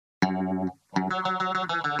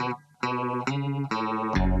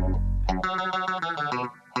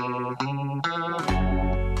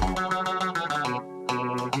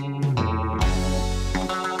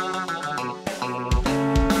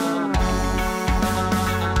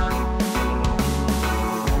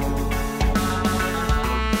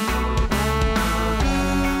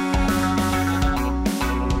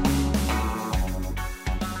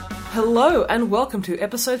Hello and welcome to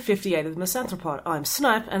episode 58 of the Misanthropod. I'm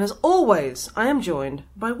Snipe, and as always, I am joined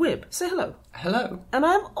by Wib. Say hello. Hello. And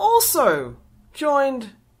I'm also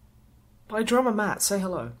joined by drummer Matt. Say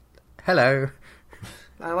hello. Hello.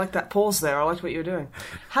 I like that pause there. I liked what you were doing.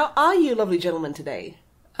 How are you, lovely gentlemen, today?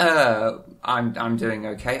 I'm doing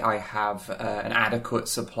okay. I have an adequate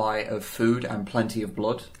supply of food and plenty of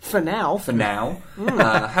blood. For now.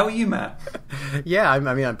 How are you, Matt? Yeah, I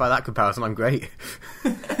mean, by that comparison, I'm great.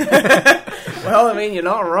 Well, I mean, you're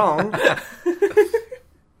not wrong.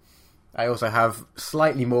 I also have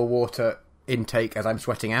slightly more water intake as I'm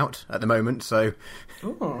sweating out at the moment, so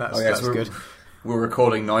that's good. We're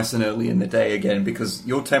recording nice and early in the day again because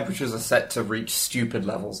your temperatures are set to reach stupid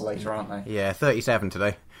levels later, aren't they? Yeah, 37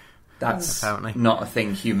 today. That's apparently not a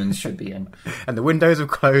thing humans should be in. And the windows have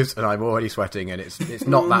closed and I'm already sweating and it's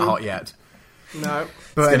not that hot yet. No.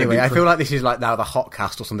 But anyway, I feel like this is like now the hot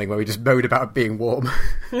cast or something where we just moan about it being warm.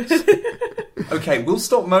 Okay, we'll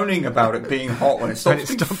stop moaning about it being hot when it stops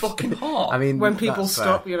being fucking hot. I mean, when people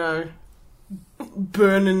stop,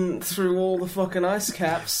 burning through all the fucking ice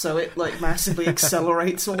caps, so it massively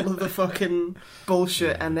accelerates all of the fucking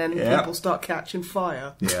bullshit, and then people start catching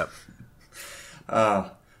fire. Yeah.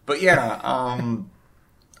 But yeah,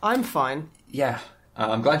 I'm fine. Yeah,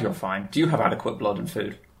 I'm glad you're fine. Do you have adequate blood and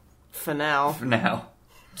food? For now.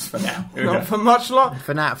 Just for now. Not for much longer.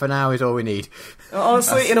 For now is all we need.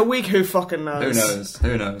 Honestly, in a week, who fucking knows?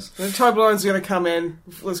 Who knows? The Toblerone's going to come in.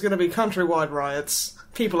 There's going to be countrywide riots.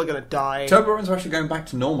 People are going to die. Toblerones are actually going back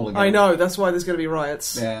to normal again. I know, that's why there's going to be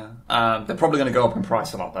riots. Yeah. They're probably going to go up in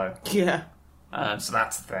price a lot, though. Yeah. So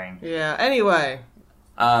that's the thing. Yeah, anyway.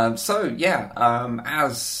 As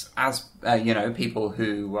people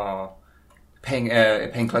who are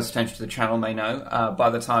paying close attention to the channel may know, by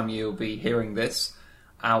the time you'll be hearing this,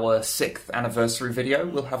 our 6th anniversary video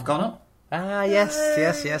will have gone up. Yes.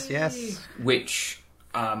 Which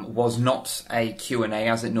was not a Q&A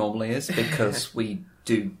as it normally is, because we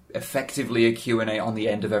do effectively a Q&A on the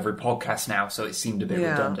end of every podcast now, so it seemed a bit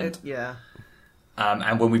redundant.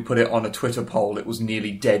 And when we put it on a Twitter poll, it was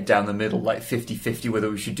nearly dead down the middle, like 50-50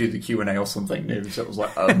 whether we should do the Q&A or something new. So it was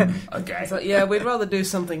like, okay. It's like, we'd rather do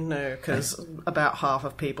something new, because about half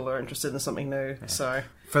of people are interested in something new, so...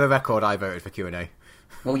 For the record, I voted for Q&A.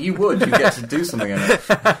 Well, you would. You get to do something in it.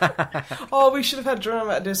 Oh, we should have had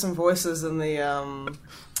Drama do some voices in the,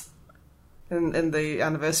 in the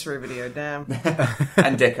anniversary video, damn.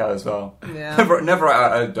 And Dicko as well. Yeah. I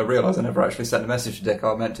realised I never actually sent a message to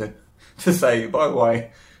Dicko. I meant to say, by the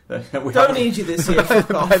way... Don't need you this year,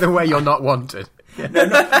 fuck off. By the way, you're not wanted. No,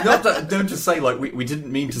 not that, don't just say, we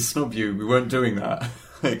didn't mean to snub you. We weren't doing that.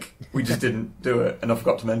 We just didn't do it, and I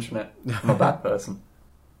forgot to mention it. I'm a bad person.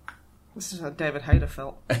 This is how David Hayter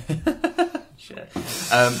felt. Shit.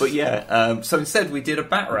 So instead we did a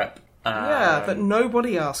bat rep. That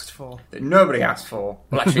nobody asked for. That nobody asked for.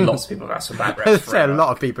 Well, actually, lots of people have asked for bat reps. A lot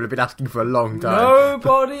of people have been asking for a long time.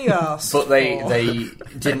 Nobody asked But they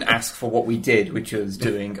didn't ask for what we did, which was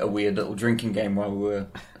doing a weird little drinking game while we were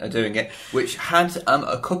doing it, which had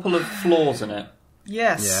a couple of flaws in it.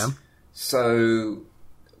 Yes. Yeah. So...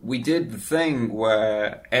 we did the thing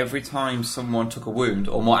where every time someone took a wound,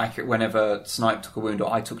 or more accurate, whenever Snipe took a wound,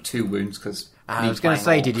 or I took 2 wounds, because... I was going to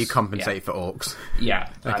say, did you compensate for orcs? Yeah.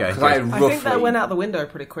 Okay. I think that went out the window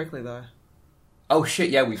pretty quickly, though. Oh shit,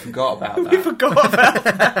 yeah, we forgot about that. We forgot about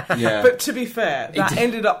that. Yeah. But to be fair, that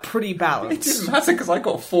ended up pretty balanced. It didn't matter, because I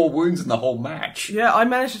got 4 wounds in the whole match. Yeah, I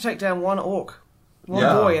managed to take down 1 orc. One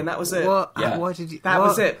boy, and that was it. What? Yeah. What did you... That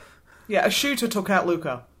was it. Yeah, a shooter took out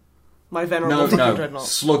Luca. My venerable dreadnought.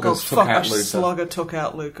 Sluggers took out Luca. Slugger took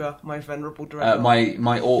out Luca, my venerable dreadnought.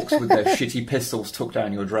 My orcs with their shitty pistols took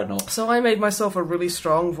down your dreadnought. So I made myself a really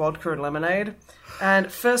strong vodka and lemonade,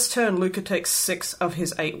 and first turn Luca takes 6 of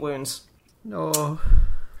his 8 wounds. No.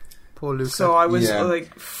 Poor Luca. So I was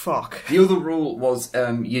like, fuck. The other rule was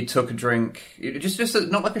you took a drink, just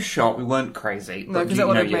not like a shot, we weren't crazy. No, because that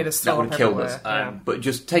would have made us that would have killed everywhere. us. But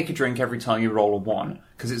just take a drink every time you roll a 1,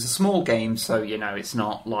 because it's a small game, so, it's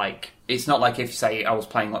not like if, say, I was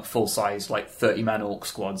playing like full-size, 30-man orc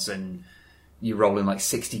squads and you roll in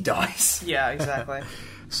 60 dice. Yeah, exactly.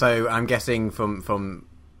 So I'm guessing from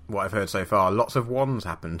what I've heard so far. Lots of ones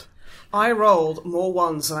happened. I rolled more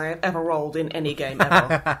ones than I have ever rolled in any game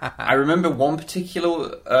ever. I remember one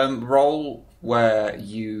particular roll where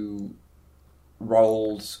you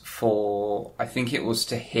rolled for, I think it was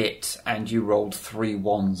to hit, and you rolled 3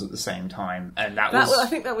 ones at the same time, and that was... I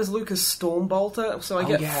think that was Lucas Stormbolter, so I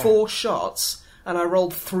get 4 shots, and I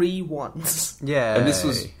rolled 3 ones. Yeah. And this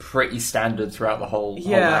was pretty standard throughout the whole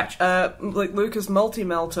match. Like Lucas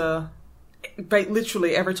Multi-Melter,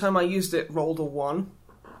 literally every time I used it, rolled a 1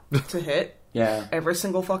 to hit. Yeah. Every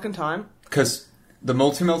single fucking time. Because the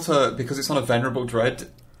Multi-Melter, because it's on a Venerable Dread...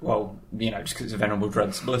 Well, just because it's a Venerable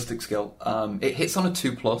Dread's ballistic skill, it hits on a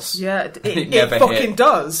 2+. Yeah, it fucking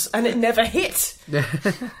does, and it never hit.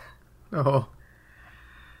 Oh,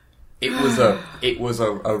 it was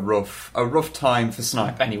a rough time for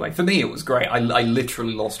Snipe. Anyway, for me it was great. I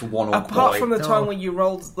literally lost 1 orc Apart from the time when you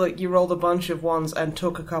rolled a bunch of ones and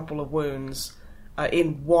took a couple of wounds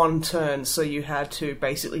in one turn, so you had to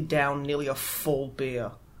basically down nearly a full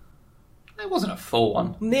beer. It wasn't a full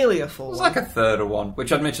one. Nearly a full one. It was like a third of one,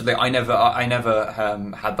 which admittedly I never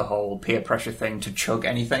had the whole peer pressure thing to chug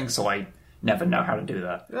anything, so I never know how to do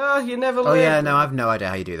that. You never Oh yeah, no, I have no idea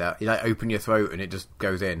how you do that. You open your throat and it just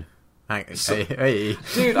goes in. Hey.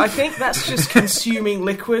 Dude, I think that's just consuming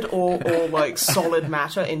liquid or solid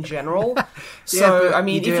matter in general. So, I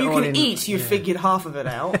mean, if you can eat, you've figured half of it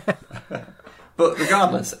out. But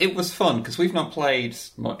regardless, it was fun, because we've not played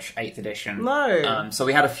much 8th edition. No. So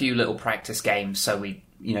we had a few little practice games, so we,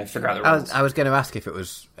 figure out the rules. I was going to ask if it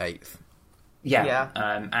was 8th. Yeah.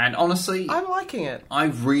 And honestly... I'm liking it. I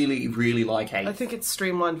really, really like 8th. I think it's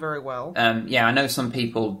streamlined very well. I know some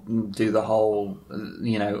people do the whole,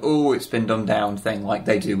 it's been dumbed down thing like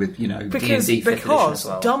they do with, D&D 5th edition as well. Because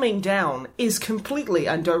dumbing down is completely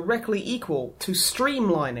and directly equal to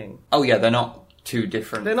streamlining. Oh yeah, they're not two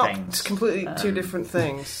different things. They're not completely two different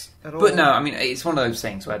things at all. But no, I mean, it's one of those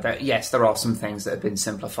things where, there are some things that have been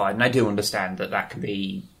simplified, and I do understand that can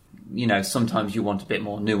be, sometimes you want a bit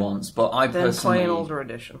more nuance, but I personally... play an older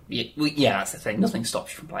edition. Yeah, that's the thing. Nothing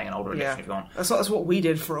stops you from playing an older edition if you want. That's what we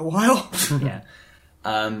did for a while. Yeah.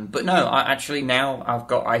 But no, I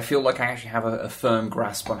feel like I actually have a firm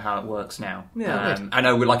grasp on how it works now. Yeah, I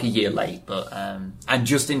know we're like a year late, but and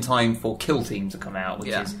just in time for Kill Team to come out, which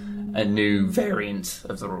is a new variant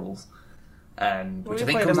of the rules. Which I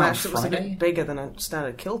think comes out Friday. That was a bit bigger than a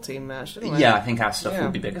standard Kill Team match, didn't it? Yeah, I think our stuff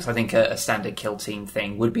would be bigger. So I think a standard Kill Team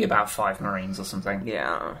thing would be about 5 Marines or something.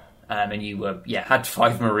 Yeah. And you had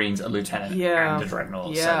 5 Marines, a Lieutenant, and a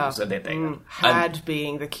Dreadnought, so it was a bit bigger. Had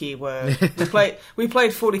being the key word. We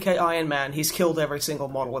played 40k Iron Man, he's killed every single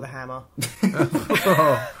model with a hammer.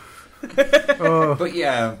 But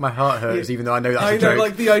yeah. My heart hurts, even though I know that's a joke.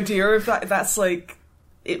 Like, the idea of that's like...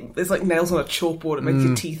 It's like nails on a chalkboard. It makes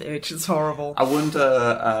your teeth itch. It's horrible. I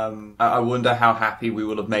wonder how happy we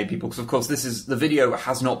will have made people, because of course the video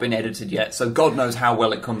has not been edited yet, so God knows how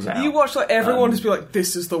well it comes out. You watch everyone just be like,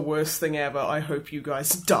 "This is the worst thing ever. I hope you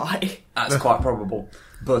guys die." That's quite probable.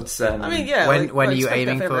 But I mean, yeah. When are you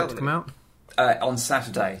aiming for it to come out? On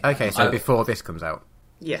Saturday. Okay, so before this comes out.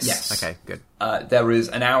 Yes. Okay, good. There is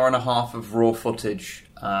an hour and a half of raw footage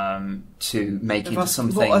to make into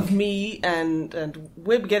something of me and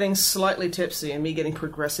Wib getting slightly tipsy and me getting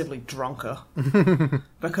progressively drunker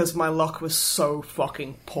because my luck was so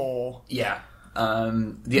fucking poor. Yeah. I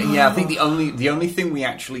think the only thing we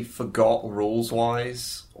actually forgot rules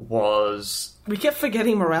wise was we kept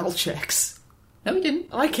forgetting morale checks. No, we didn't.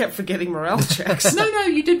 I kept forgetting morale checks. No,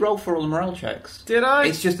 you did roll for all the morale checks. Did I?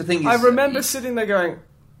 It's just the thing. I remember sitting there going,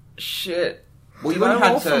 "Shit." Well, you only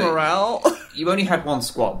had morale. You only had one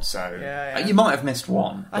squad, so you might have missed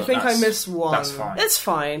one. I think I missed one. That's fine. It's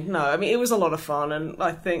fine. No, I mean, it was a lot of fun, and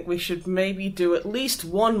I think we should maybe do at least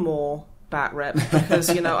one more bat rep,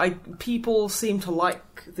 because people seem to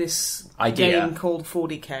like this game called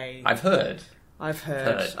 40k. I've heard. I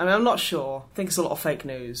mean, I'm not sure. I think it's a lot of fake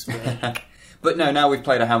news. But no, now we've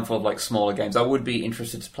played a handful of smaller games. I would be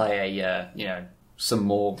interested to play some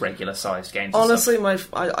more regular-sized games. Honestly,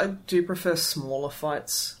 I do prefer smaller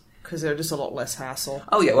fights because they're just a lot less hassle.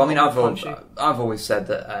 Oh yeah, well, I mean, I've always said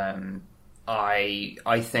that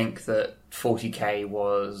I think that 40k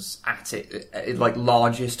was at it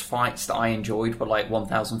largest fights that I enjoyed were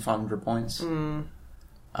 1,500 points.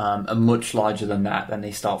 And much larger than that, then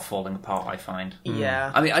they start falling apart, I find.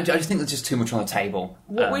 Yeah. I mean, I just think there's just too much on the table.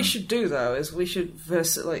 What we should do, though, is we should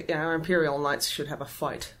our Imperial Knights should have a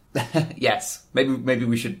fight. Yes. Maybe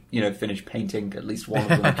we should, finish painting at least one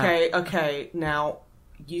of them. Okay. Now,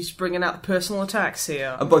 you're bringing out the personal attacks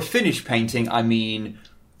here. And by finish painting, I mean...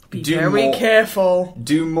 Be very careful.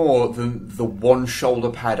 Do more than the one shoulder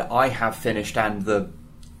pad I have finished and the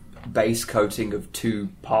base coating of 2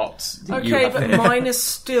 parts. Okay, but mine is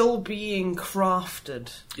still being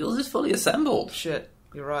crafted. Yours is fully assembled. Shit,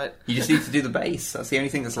 you're right. You just need to do the base. That's the only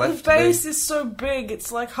thing that's left. The base is so big,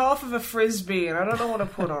 it's like half of a frisbee, and I don't know what to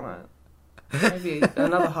put on it. Maybe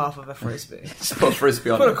another half of a frisbee. Just put a frisbee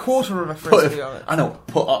on it. Put a quarter of a frisbee on it. I know.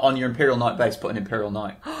 Put on your Imperial Knight base. Put an Imperial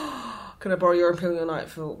Knight. Can I borrow your Imperial Knight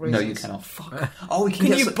for reasons? No, you cannot. Fuck. Oh,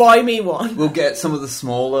 can you buy me one? We'll get some of the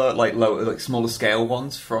smaller, smaller scale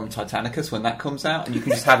ones from Titanicus when that comes out, and you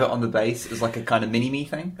can just have it on the base as like a kind of mini-me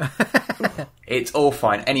thing. It's all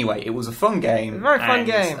fine. Anyway, it was a fun game. A very fun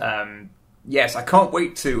game. Yes, I can't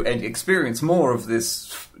wait to experience more of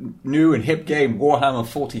this new and hip game, Warhammer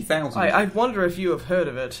 40,000. I wonder if you have heard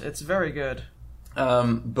of it. It's very good. The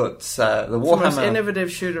Warhammer... It's the most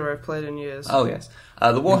innovative shooter I've played in years. Oh, yes.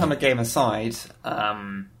 The Warhammer game aside,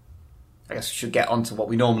 I guess we should get on to what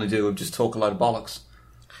we normally do of just talk a load of bollocks.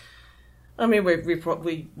 I mean, we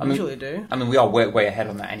usually do. I mean, we are way ahead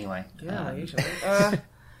on that anyway. Yeah, usually.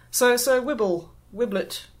 So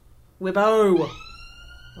Wiblet, Wibbo.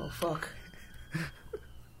 Oh, fuck.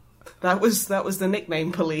 That was the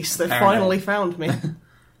nickname police that finally found me.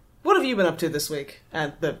 What have you been up to this week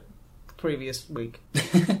and the previous week?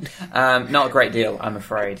 Not a great deal, I'm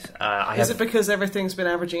afraid. Is it because everything's been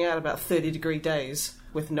averaging out about 30-degree days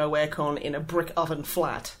with no aircon in a brick oven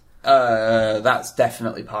flat? That's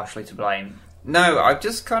definitely partially to blame. No, I've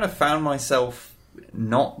just kind of found myself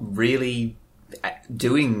not really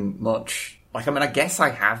doing much. Like, I mean, I guess I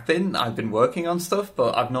have been. I've been working on stuff,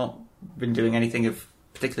 but I've not been doing anything of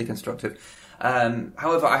particularly constructive.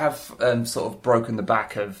 However, I have sort of broken the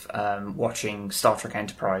back of watching Star Trek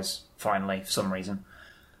Enterprise, finally, for some reason.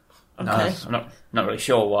 Okay. I'm not really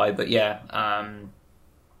sure why, but yeah.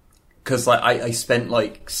 Because I spent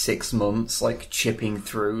like 6 months like chipping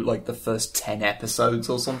through like the first 10 episodes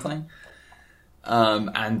or something.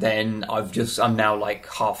 And then I'm now like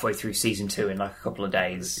halfway through season 2 in like a couple of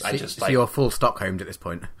days. So you're full Stockholmed at this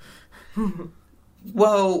point.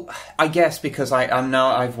 Well, I guess because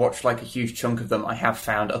I've watched like a huge chunk of them, I have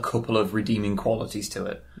found a couple of redeeming qualities to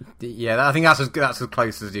it. Yeah, I think that's as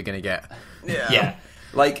close as you're going to get. Yeah.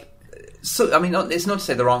 Like, so I mean, it's not to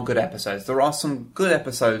say there aren't good episodes. There are some good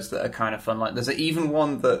episodes that are kind of fun. Like, there's even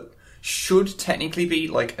one that should technically be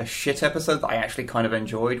like a shit episode that I actually kind of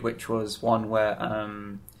enjoyed, which was one where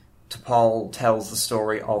T'Pol tells the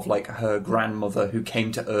story of like her grandmother who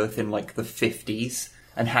came to Earth in like the 50s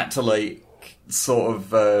and had to like sort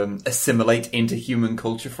of assimilate into human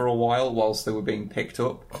culture for a while whilst they were being picked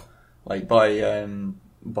up like by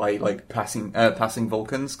like passing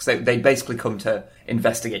Vulcans, because they basically come to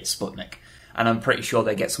investigate Sputnik, and I'm pretty sure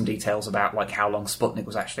they get some details about like how long Sputnik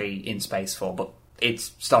was actually in space for, but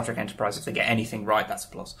it's Star Trek Enterprise. If they get anything right, that's a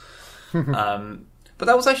plus. But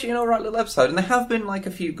that was actually an alright little episode, and there have been like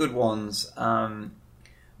a few good ones.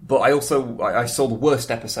 But I saw the worst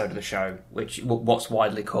episode of the show, which what's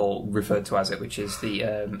widely referred to as it, which is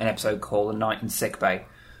an episode called "The Night in Sick Bay,"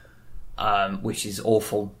 which is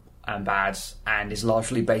awful and bad, and is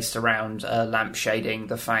largely based around lampshading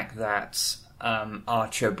the fact that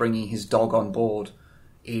Archer bringing his dog on board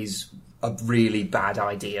is a really bad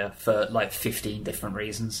idea for like 15 different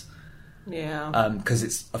reasons. Yeah. Because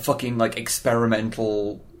it's a fucking like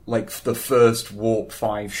experimental, like the first Warp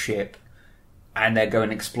 5 ship. And they're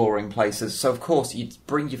going exploring places. So, of course, you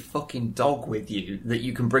bring your fucking dog with you that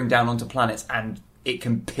you can bring down onto planets, and it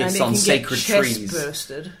can piss on sacred trees. And it can get chest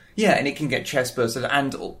bursted. Yeah, and it can get chest bursted.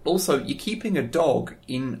 And also, you're keeping a dog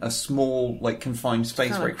in a small, like, confined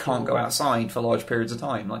space where it can't go outside for large periods of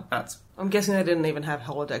time. Like, that's... I'm guessing they didn't even have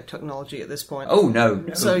holodeck technology at this point. Oh, no.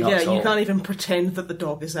 So, yeah, you can't even pretend that the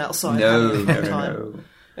dog is outside. No.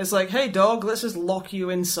 It's like, hey, dog, let's just lock you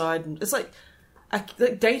inside. It's like...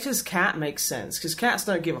 Data's cat makes sense, because cats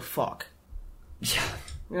don't give a fuck. Yeah.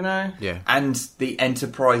 You know? Yeah. And the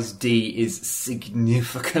Enterprise D is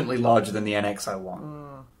significantly larger than the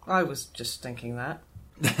NX-01. I was just thinking that.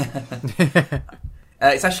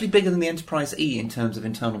 It's actually bigger than the Enterprise E in terms of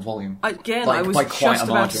internal volume. Again, I was just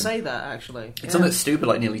about to say that, actually. It's something stupid,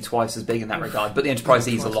 like nearly twice as big in that regard, but the Enterprise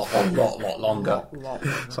E is a lot longer.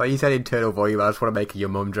 So you said internal volume, I just want to make a your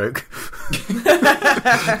mum joke.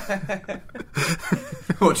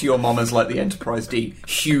 What to your mum is like the Enterprise D,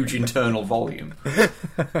 huge internal volume.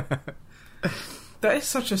 That is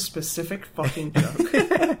such a specific fucking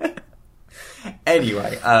joke.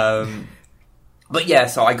 Anyway, but yeah,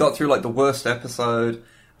 so I got through like the worst episode,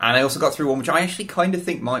 and I also got through one which I actually kind of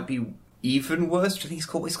think might be even worse. I think it's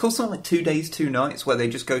called something like 2 Days, 2 Nights, where they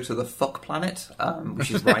just go to the fuck planet,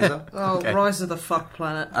 which is Riser. Okay. Rise of the fuck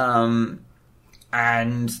planet.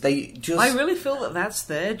 And they just... I really feel that that's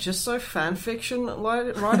there just so fan fiction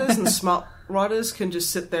writers and smart writers can just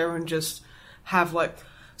sit there and just have, like...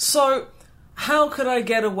 So, how could I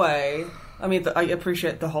get away... I mean, I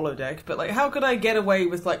appreciate the holodeck, but, like, how could I get away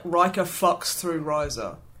with, like, Riker fucks through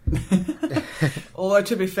Riser? Although,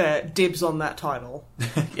 to be fair, dibs on that title.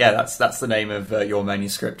 Yeah, that's the name of your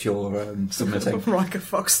manuscript you're submitting. Riker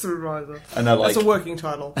fucks through Riser. And they're like, that's a working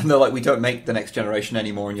title. And they're like, we don't make The Next Generation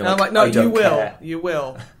anymore. And you're like, no, I don't care. You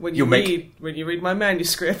will. When you read my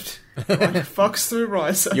manuscript, Riker fucks through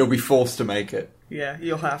Riser. You'll be forced to make it. Yeah,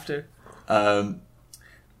 you'll have to.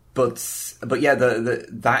 But yeah,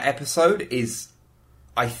 that episode is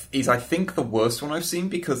I think the worst one I've seen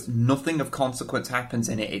because nothing of consequence happens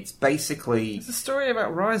in it. It's basically... It's a story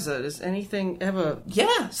about Riser. Does anything ever...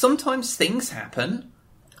 Yeah, sometimes things happen.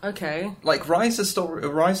 Okay. Like, Riser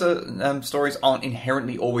stories aren't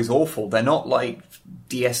inherently always awful. They're not like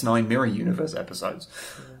DS9 Mirror Universe episodes.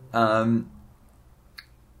 But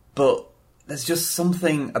there's just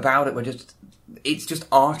something about it where it's just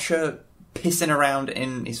Archer pissing around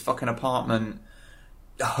in his fucking apartment.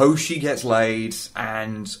 Hoshi gets laid,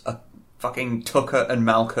 and fucking Tucker and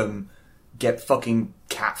Malcolm get fucking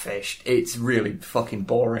catfished. It's really fucking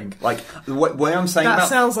boring. Like, what I'm saying that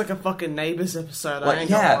sounds like a fucking Neighbours episode. Like,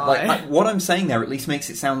 yeah, like what I'm saying there at least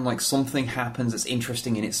makes it sound like something happens that's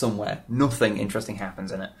interesting in it somewhere. Nothing interesting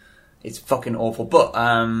happens in it. It's fucking awful. But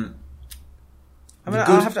I mean,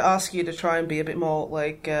 I'll have to ask you to try and be a bit more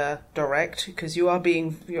like direct, because you're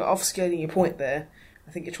obfuscating your point there.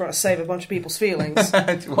 I think you're trying to save a bunch of people's feelings.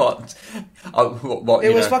 What?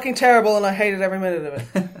 It was fucking terrible, and I hated every minute of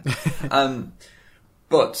it.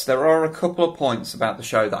 But there are a couple of points about the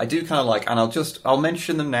show that I do kind of like, and I'll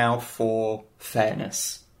mention them now for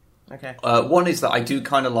fairness. Okay. One is that I do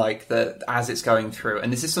kind of like that as it's going through,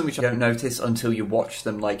 and this is something which you don't notice until you watch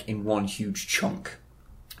them like in one huge chunk,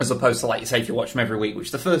 as opposed to, like, say if you watch them every week,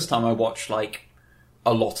 which the first time I watched like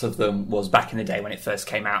a lot of them was back in the day when it first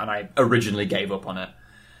came out, and I originally gave up on it.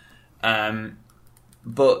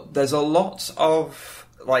 But there's a lot of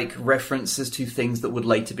like references to things that would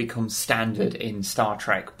later become standard in Star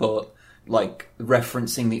Trek, but like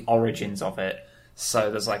referencing the origins of it. So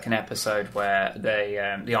there's like an episode where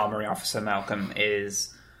the armory officer Malcolm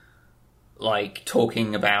is like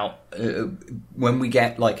talking about when we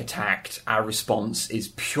get like attacked, our response is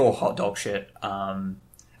pure hot dog shit. And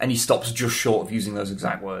he stops just short of using those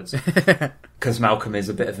exact words because Malcolm is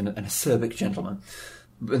a bit of an acerbic gentleman.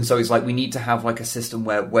 And so it's like, we need to have like a system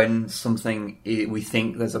where when something we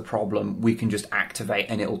think there's a problem, we can just activate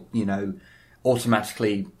and it'll,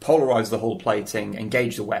 automatically polarize the hull plating,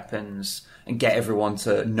 engage the weapons, and get everyone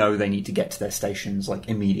to know they need to get to their stations like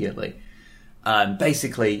immediately.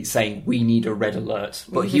 Basically saying we need a red alert.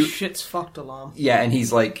 But the shit's fucked alarm. Yeah, and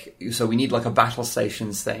he's like, so we need like a battle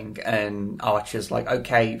stations thing, and Archer's like,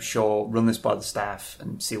 okay, sure, run this by the staff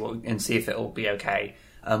and see if it'll be okay.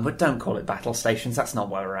 But don't call it battle stations. That's not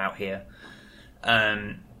why we're out here.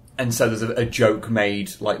 And so there's a joke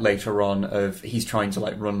made like later on of he's trying to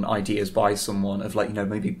like run ideas by someone of like,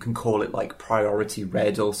 maybe you can call it like priority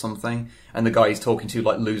red or something. And the guy he's talking to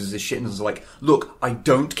like loses his shit and is like, look, I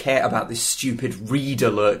don't care about this stupid Reed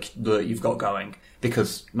alert that you've got going,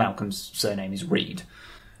 because Malcolm's surname is Reed.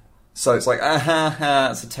 So it's like,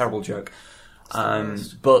 it's a terrible joke.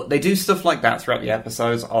 But they do stuff like that throughout the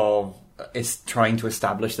episodes of is trying to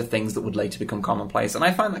establish the things that would later become commonplace, and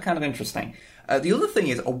I find that kind of interesting. The other thing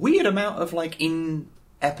is a weird amount of in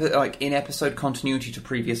episode continuity to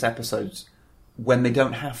previous episodes when they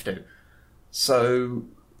don't have to. So,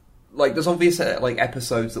 like, there's obvious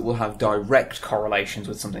episodes that will have direct correlations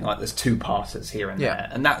with something, like there's two-parters here and there,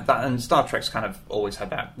 and that and Star Trek's kind of always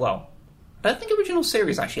had that. Well, I don't think original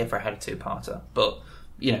series actually ever had a two-parter, but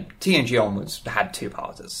TNG onwards had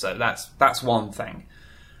two-parters, so that's one thing.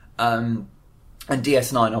 And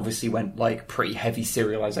DS9 obviously went like pretty heavy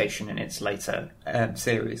serialization in its later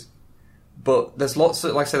series, but there's lots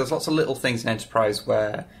of little things in Enterprise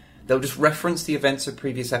where they'll just reference the events of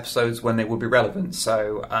previous episodes when they would be relevant.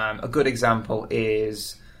 So a good example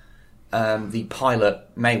is the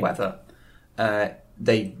pilot Mayweather.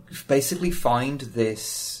 They basically find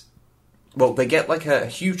this. Well, they get like a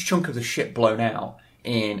huge chunk of the ship blown out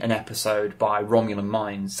in an episode by Romulan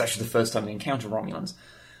mines. It's actually the first time they encounter Romulans.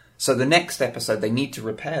 So the next episode, they need to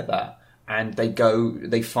repair that, and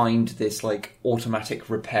they find this like automatic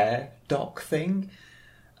repair dock thing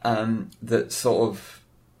that sort of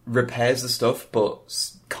repairs the stuff,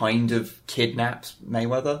 but kind of kidnaps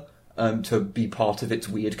Mayweather to be part of its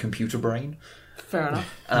weird computer brain. Fair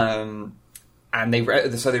enough. And they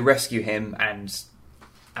rescue him and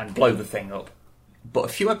blow the thing up. But a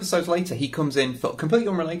few episodes later, he comes in for completely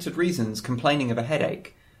unrelated reasons, complaining of a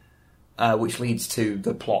headache, which leads to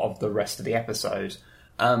the plot of the rest of the episode.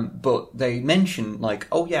 But they mention, like,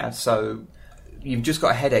 oh yeah, so you've just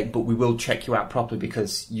got a headache, but we will check you out properly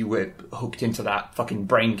because you were hooked into that fucking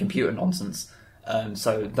brain-computer nonsense.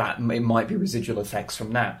 So that it might be residual effects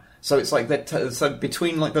from that. So it's like that. So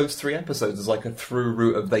between like those 3 episodes, there's like a through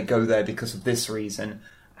route of they go there because of this reason,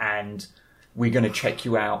 and we're going to check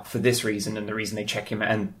you out for this reason, and the reason they check him,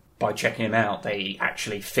 and by checking him out, they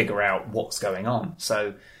actually figure out what's going on.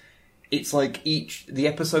 So it's like the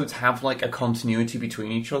episodes have like a continuity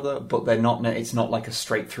between each other, but they're not. It's not like a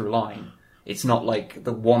straight through line. It's not like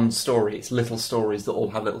the one story. It's little stories that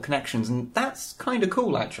all have little connections, and that's kind of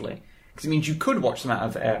cool actually, because it means you could watch them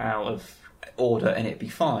out of order and it'd be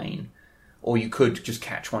fine, or you could just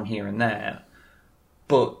catch one here and there.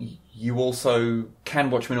 But you also can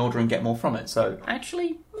watch them in order and get more from it. So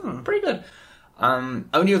actually, pretty good.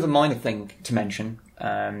 Only other minor thing to mention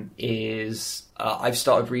is I've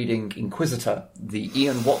started reading Inquisitor, the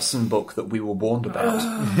Ian Watson book that we were warned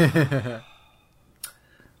about.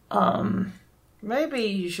 Maybe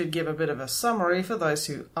you should give a bit of a summary for those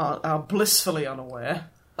who are blissfully unaware.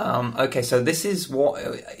 Okay, so this is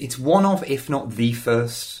it's one of, if not the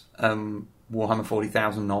first, Warhammer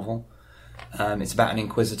 40,000 novel. It's about an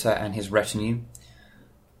Inquisitor and his retinue.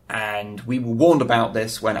 And we were warned about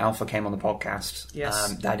this when Alpha came on the podcast.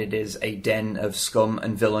 Yes. That it is a den of scum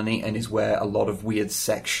and villainy and is where a lot of weird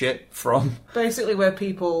sex shit from. Basically where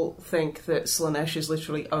people think that Slaanesh is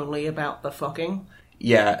literally only about the fucking.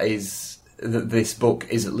 Yeah, this book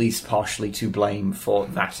is at least partially to blame for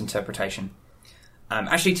that interpretation.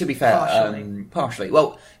 Actually, to be fair, partially.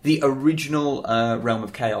 Well, the original Realm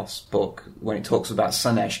of Chaos book, when it talks about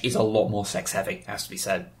Slaanesh, is a lot more sex-heavy, has to be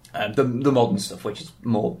said. The modern stuff, which is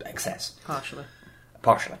more excess. Partially.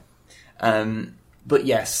 But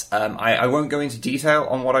yes, I won't go into detail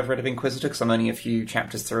on what I've read of Inquisitor, because I'm only a few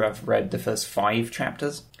chapters through. I've read the first 5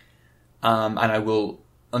 chapters. And I will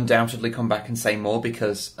undoubtedly come back and say more,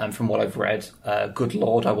 because from what I've read, good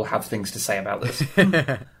lord, I will have things to say about this.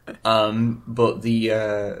 But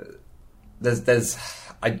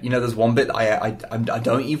there's one bit I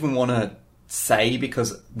don't even want to say,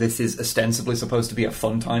 because this is ostensibly supposed to be a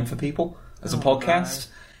fun time for people as a podcast,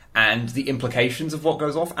 and the implications of what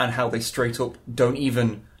goes off and how they straight up don't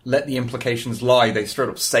even let the implications lie. They straight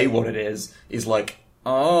up say what it is like,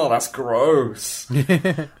 oh, that's gross.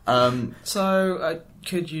 So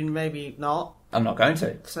could you maybe not? I'm not going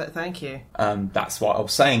to. So, thank you. That's what I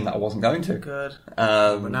was saying, that I wasn't going to. Good.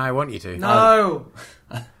 But now I want you to. No!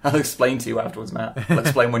 I'll explain to you afterwards, Matt. I'll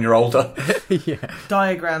explain when you're older. Yeah.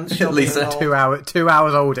 Diagrams. At least 2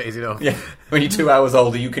 hours older is enough. Yeah. When you're 2 hours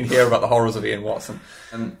older, you can hear about the horrors of Ian Watson.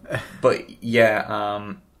 But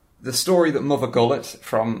yeah, the story that Mother Gullet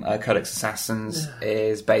from Codex Assassins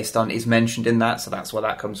is based on is mentioned in that, so that's where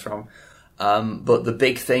that comes from. But the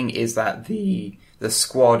big thing is that the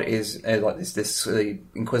squad is like this the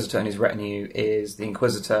Inquisitor and his retinue is the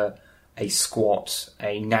Inquisitor, a squat,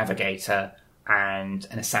 a navigator, and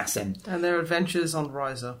an assassin. And their adventures on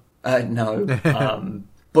Riser. No.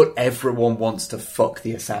 But everyone wants to fuck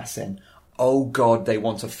the assassin. Oh god, they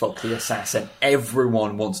want to fuck the assassin.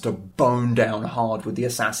 Everyone wants to bone down hard with the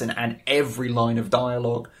assassin, and every line of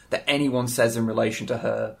dialogue that anyone says in relation to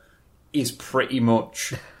her is pretty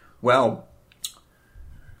much, well,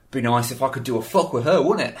 be nice if I could do a fuck with her,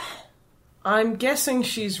 wouldn't it? I'm guessing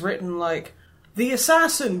she's written like, the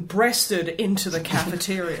assassin breasted into the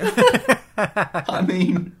cafeteria. I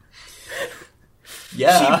mean,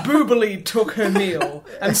 yeah. She boobily took her meal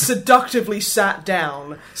and seductively sat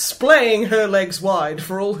down, splaying her legs wide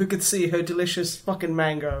for all who could see her delicious fucking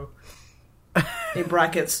mango. In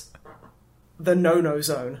brackets, the no-no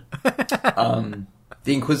zone. The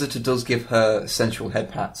Inquisitor does give her sensual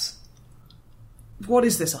head pats. What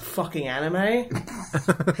is this, a fucking anime?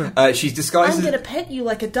 She's disguised I'm gonna pet you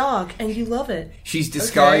like a dog, and you love it. She's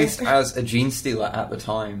disguised as a gene stealer at the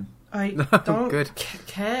time. I don't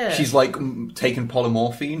care. She's like taken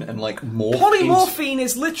polymorphine and like morphed. Polymorphine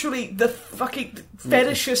is literally the fucking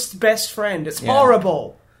fetishist's best friend. It's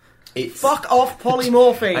horrible. Fuck off,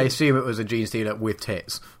 polymorphine. I assume it was a gene stealer with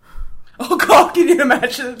tits. Oh god, can you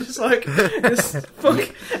imagine? Just like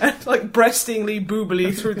like breastingly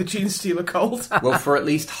boobily through the gene stealer cult. Well, for at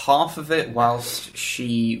least half of it, whilst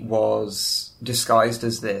she was disguised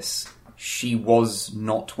as this, she was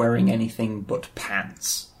not wearing anything but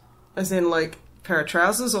pants. As in, like, pair of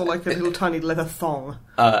trousers, or like a little tiny leather thong?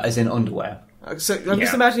 As in underwear. So I'm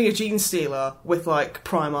just imagining a gene stealer with like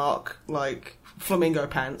Primark, like flamingo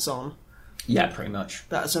pants on. Yeah, pretty much.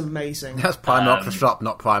 That's amazing. That's Primark the shop,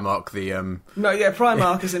 not Primark the... No, yeah,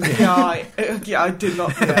 Primark is in... I did not...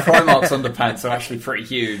 Yeah. Primark's underpants are actually pretty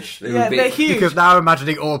huge. They're huge. Because now I'm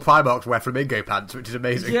imagining all Primarks wear flamingo pants, which is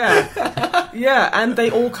amazing. Yeah. Yeah, and they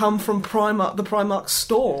all come from Primark, the Primark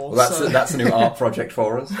store. Well, that's a new art project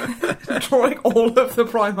for us. Drawing all of the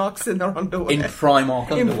Primarks in their underwear. In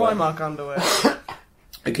Primark underwear. In Primark underwear.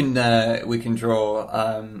 We can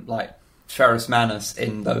draw, like... Ferris Manus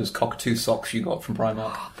in those cockatoo socks you got from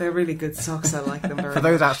Primark. They're really good socks. I like them very much. For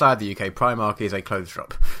those outside the UK, Primark is a clothes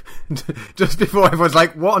shop. Just before everyone's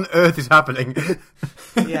like, what on earth is happening?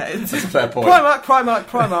 Yeah, it's a fair point.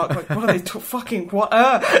 Primark. Like, what are they fucking... What?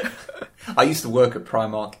 I used to work at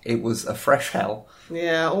Primark. It was a fresh hell.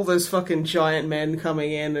 Yeah, all those fucking giant men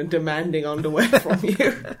coming in and demanding underwear from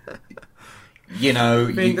you. You know...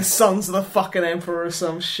 Being the sons of the fucking emperor or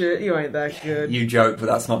some shit. You ain't that good. You joke, but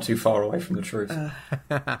that's not too far away from the truth.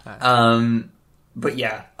 But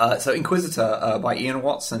yeah, so Inquisitor by Ian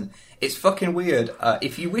Watson. It's fucking weird.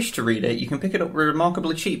 If you wish to read it, you can pick it up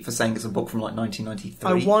remarkably cheap for saying it's a book from like 1993.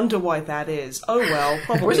 I wonder why that is. Oh well,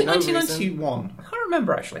 probably Or is it no 1991? reason. I can't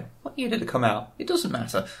remember actually. What year did it come out? It doesn't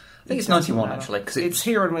matter. I think it's 91 actually. Cause it's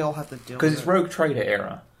here and we all have to deal with it. Because it's Rogue Trader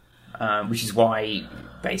era. Which is why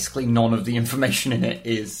basically none of the information in it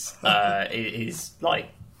is like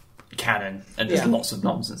canon, and there's lots of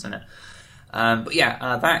nonsense in it. But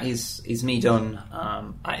yeah, that is me done.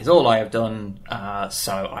 That is all I have done.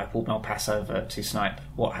 So I will now pass over to Snipe.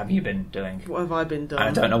 What have you been doing? What have I been doing? I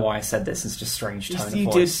don't know why I said this. It's just strange tone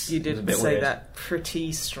of voice. You did say weird. that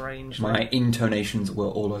pretty strangely. My intonations were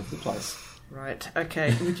all over the place. Right.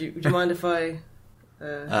 Okay. Would you mind if I?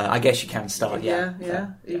 I guess you can start. Yeah.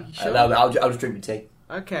 Sure? I'll just drink my tea.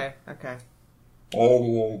 Okay.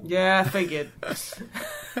 Oh. Yeah, I figured.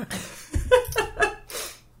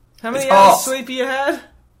 How many It's hours hot. sleep you had?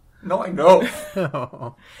 Not enough.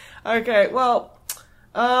 Okay, well,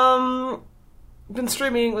 been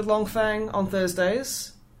streaming with Longfang on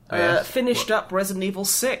Thursdays. Finished up Resident Evil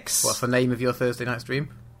 6. What's the name of your Thursday night stream?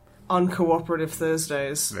 Uncooperative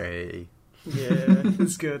Thursdays. Hey. Yeah,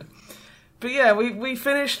 it's good. But yeah, we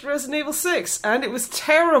finished Resident Evil 6, and it was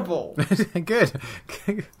terrible. Good.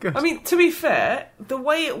 I mean, to be fair, the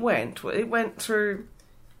way it went through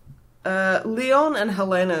Leon and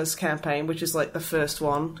Helena's campaign, which is like the first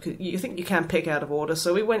one. You think you can pick out of order,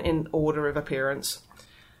 so we went in order of appearance.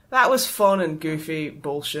 That was fun and goofy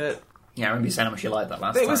bullshit. Yeah, I remember you saying how much you liked that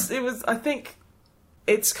last time. It was. I think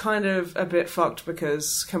it's kind of a bit fucked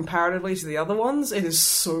because comparatively to the other ones, it is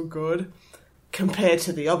so good compared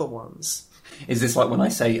to the other ones. Is this like when I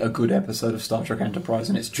say a good episode of Star Trek Enterprise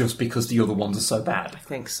and it's just because the other ones are so bad? I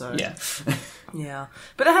think so. Yeah. Yeah.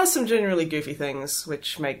 But it has some genuinely goofy things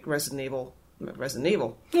which make Resident Evil.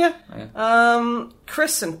 Yeah.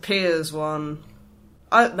 Chris and Piers one.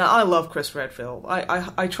 I love Chris Redfield.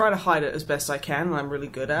 I try to hide it as best I can, and I'm really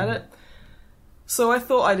good at it. So I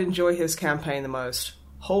thought I'd enjoy his campaign the most.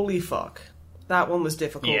 Holy fuck. That one was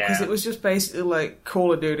difficult, because it was just basically like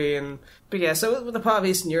Call of Duty But yeah, so with the part of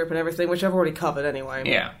Eastern Europe and everything, which I've already covered anyway.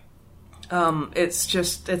 Yeah.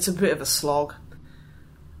 It's a bit of a slog.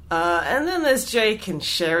 And then there's Jake and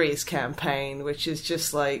Sherry's campaign, which is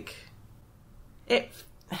just like... It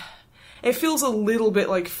feels a little bit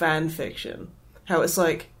like fan fiction. How it's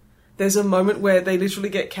like, there's a moment where they literally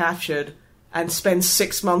get captured and spend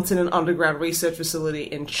 6 months in an underground research facility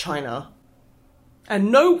in China.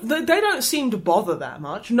 And they don't seem to bother that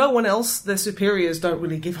much. No one else, their superiors, don't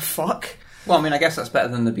really give a fuck. Well, I mean, I guess that's better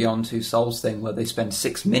than the Beyond Two Souls thing, where they spend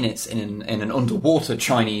 6 minutes in an underwater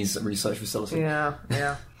Chinese research facility. Yeah.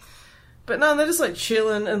 But no, they're just like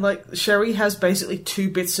chilling, and like Sherry has basically 2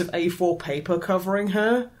 bits of A4 paper covering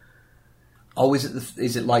her. Oh, is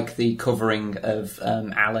it like the covering of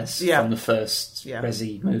Alice from the first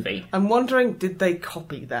Resi movie? I'm wondering, did they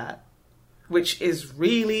copy that? Which is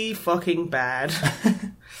really fucking bad.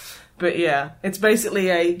 But yeah, it's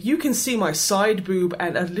basically you can see my side boob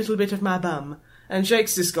and a little bit of my bum. And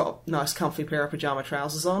Jake's just got a nice comfy pair of pyjama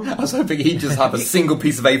trousers on. I was hoping he'd just have a single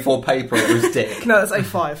piece of A4 paper on his dick. No, that's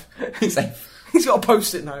A5. He's got a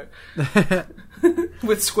post-it note.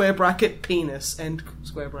 With square bracket, penis, and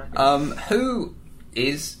square bracket. Who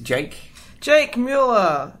is Jake? Jake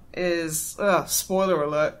Mueller is, spoiler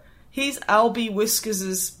alert, he's Albie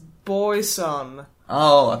Whiskers' boy son.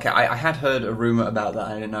 Oh, okay. I had heard a rumour about that.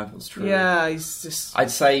 I didn't know if it was true. Yeah, he's just... I'd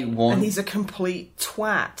say one... And he's a complete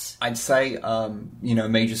twat. I'd say,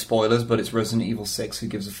 major spoilers, but it's Resident Evil 6. Who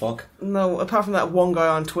gives a fuck? No, apart from that one guy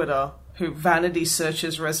on Twitter who vanity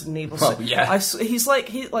searches Resident Evil 6. Well, yeah.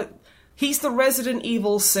 He's the Resident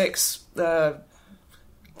Evil 6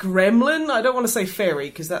 gremlin. I don't want to say fairy,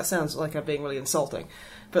 because that sounds like I'm being really insulting.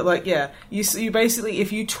 But, like, yeah, you basically,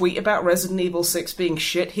 if you tweet about Resident Evil 6 being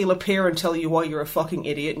shit, he'll appear and tell you why you're a fucking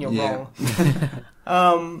idiot and you're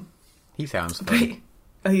wrong. He sounds fun.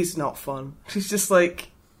 He's not fun. He's just,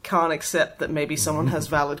 like, can't accept that maybe someone has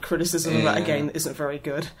valid criticism about a game that isn't very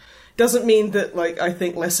good. Doesn't mean that, like, I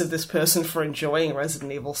think less of this person for enjoying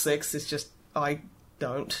Resident Evil 6. It's just, I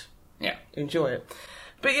don't enjoy it.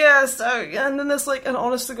 But yeah, so, and then there's, like, an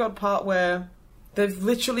honest-to-God part where they've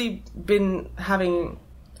literally been having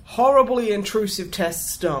horribly intrusive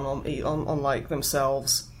tests done on like,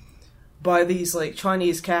 themselves by these, like,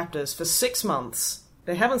 Chinese captors for 6 months.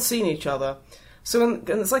 They haven't seen each other. So, and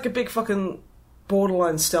it's like a big fucking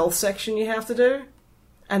borderline stealth section you have to do.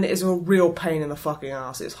 And it is a real pain in the fucking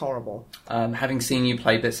ass. It's horrible. Having seen you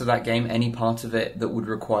play bits of that game, any part of it that would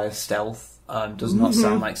require stealth does not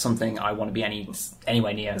sound like something I want to be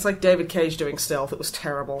anywhere near. It's like David Cage doing stealth. It was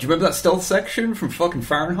terrible. Do you remember that stealth section from fucking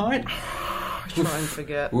Fahrenheit? Try and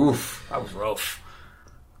forget. Oof, that was rough.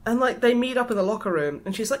 And, like, they meet up in the locker room,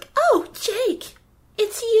 and she's like, "Oh, Jake,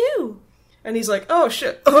 it's you!" And he's like, "Oh,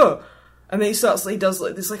 shit, ugh!" And then he does,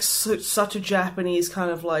 like, this, like, such a Japanese kind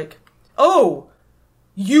of, like, "Oh,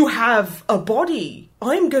 you have a body.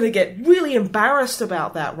 I'm gonna get really embarrassed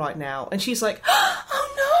about that right now." And she's like,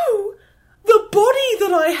 "Oh, no! The body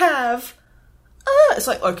that I have!" It's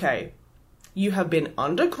like, okay, you have been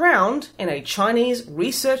underground in a Chinese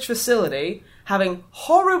research facility having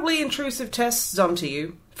horribly intrusive tests done to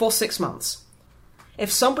you for 6 months.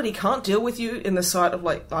 If somebody can't deal with you in the sight of,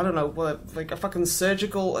 like, I don't know, like a fucking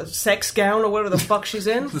surgical sex gown or whatever the fuck she's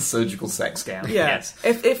in. The surgical sex gown. Yeah. Yes.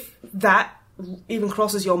 If that even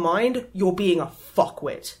crosses your mind, you're being a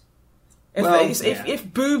fuckwit.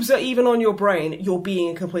 If boobs are even on your brain, you're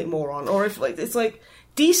being a complete moron. Or if, like, it's like,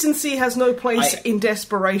 decency has no place in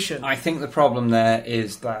desperation. I think the problem there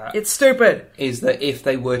is that... It's stupid. Is that if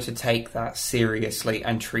they were to take that seriously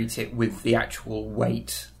and treat it with the actual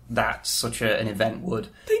weight that such an event would...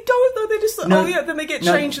 They don't, though. They just... then they get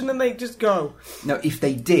changed and then they just go. No, if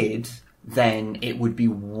they did, then it would be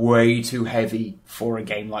way too heavy for a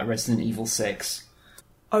game like Resident Evil 6.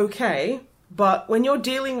 Okay, but when you're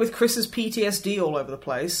dealing with Chris's PTSD all over the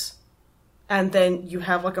place... And then you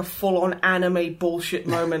have, like, a full-on anime bullshit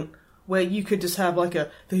moment where you could just have, like,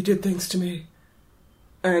 they did things to me.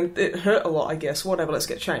 And it hurt a lot, I guess. Whatever, let's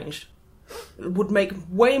get changed. It would make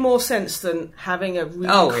way more sense than having a really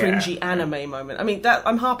cringy anime moment. I mean,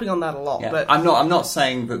 I'm harping on that a lot, but... I'm not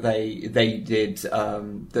saying that they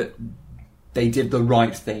did the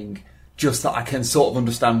right thing, just that I can sort of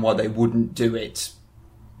understand why they wouldn't do it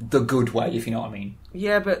the good way, if you know what I mean.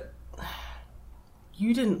 Yeah, but...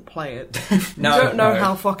 You didn't play it. No, you don't know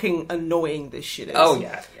how fucking annoying this shit is. Oh,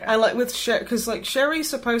 yeah. And, like, with because, like, Sherry's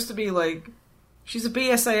supposed to be, like... She's a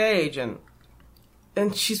BSAA agent.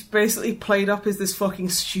 And she's basically played up as this fucking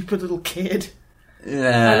stupid little kid.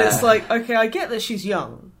 Yeah. And it's like, okay, I get that she's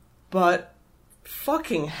young, but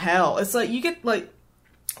fucking hell. It's like, you get, like...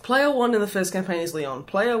 Player 1 in the first campaign is Leon.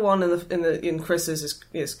 Player 1 in Chris's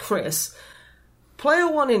is Chris.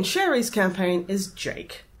 Player 1 in Sherry's campaign is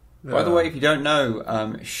Jake. By the way, if you don't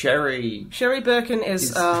know, Sherry Birkin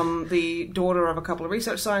is the daughter of a couple of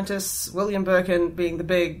research scientists, William Birkin being the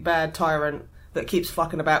big, bad tyrant that keeps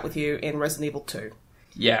fucking about with you in Resident Evil 2.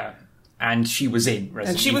 Yeah, and she was in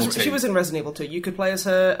Resident Evil 2. She was in Resident Evil 2. You could play as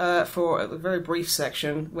her for a very brief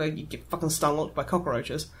section where you get fucking stung by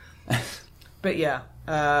cockroaches. But yeah,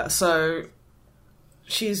 so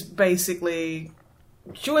she's basically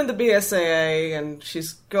joined the BSAA and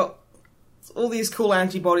she's got all these cool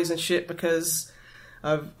antibodies and shit because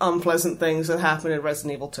of unpleasant things that happened in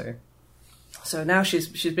Resident Evil 2. So now she's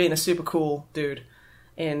being a super cool dude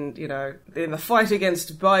in the fight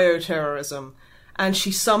against bioterrorism, and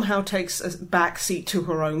she somehow takes a backseat to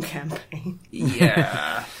her own campaign.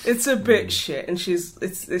 Yeah. It's a bit shit, and she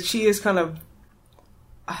is kind of...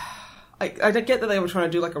 I don't get that they were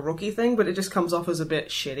trying to do like a rookie thing, but it just comes off as a bit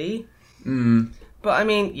shitty. But I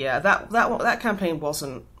mean, yeah, that campaign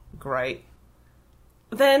wasn't great.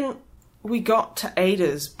 Then we got to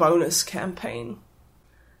Ada's bonus campaign.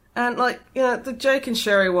 And, like, the Jake and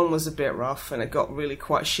Sherry one was a bit rough, and it got really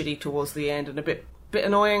quite shitty towards the end and a bit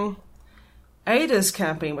annoying. Ada's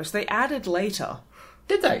campaign, which they added later.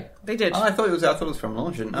 Did they? They did. Oh, I thought it was from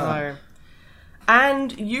launch. No.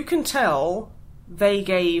 And you can tell they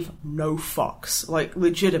gave no fucks. Like,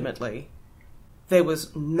 legitimately. There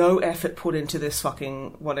was no effort put into this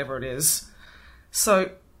fucking whatever it is.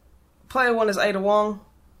 So... Player 1 is Ada Wong.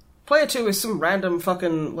 Player 2 is some random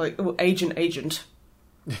fucking, like, agent.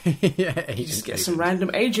 Yeah, you just get some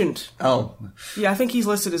random agent. Oh. Yeah, I think he's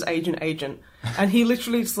listed as Agent. And he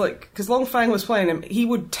literally, because Longfang was playing him, he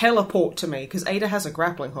would teleport to me, because Ada has a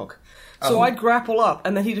grappling hook. So I'd grapple up,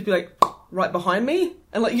 and then he'd be like, right behind me,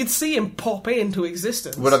 and like you'd see him pop into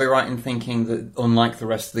existence. Would I be right in thinking that, unlike the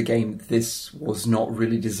rest of the game, this was not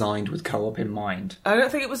really designed with co-op in mind? I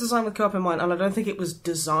don't think it was designed with co-op in mind, and I don't think it was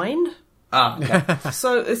designed. Okay.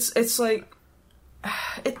 So it's like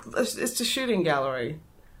it's a shooting gallery,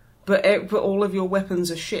 but all of your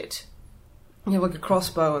weapons are shit. You have like a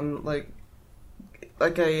crossbow and like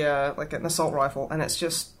an assault rifle, and it's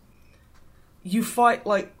just you fight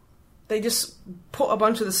like. They just put a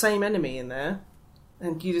bunch of the same enemy in there,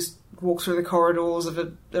 and you just walk through the corridors of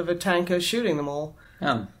a tanker shooting them all.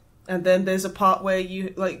 Oh. And then there's a part where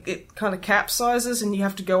it kind of capsizes and you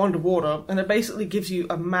have to go underwater, and it basically gives you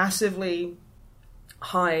a massively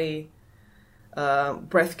high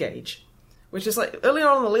breath gauge, which is like earlier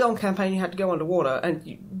on in the Leon campaign you had to go underwater, and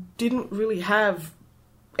you didn't really have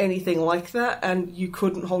anything like that, and you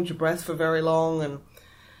couldn't hold your breath for very long, and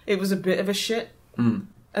it was a bit of a shit. Mm.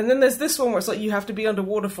 And then there's this one where it's like you have to be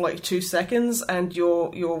underwater for like 2 seconds, and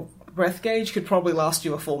your breath gauge could probably last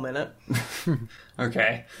you a full minute.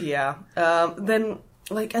 Okay. Yeah. Then,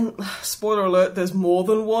 and spoiler alert, there's more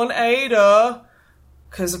than one Ada,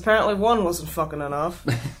 because apparently one wasn't fucking enough.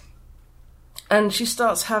 And she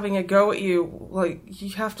starts having a go at you,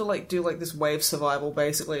 you have to do this wave survival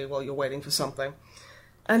basically while you're waiting for something.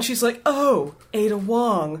 And she's like, oh, Ada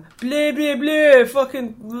Wong, blah, blah, blah,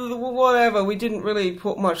 fucking whatever. We didn't really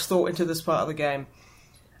put much thought into this part of the game.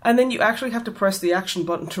 And then you actually have to press the action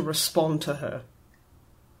button to respond to her.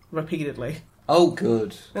 Repeatedly. Oh,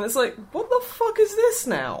 good. And it's like, what the fuck is this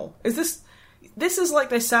now? This is like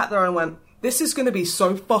they sat there and went, this is going to be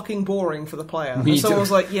so fucking boring for the player. And someone was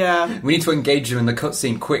like, yeah. We need to engage them in the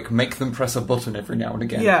cutscene quick, make them press a button every now and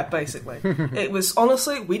again. Yeah, basically. It was,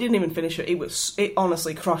 honestly, we didn't even finish it. It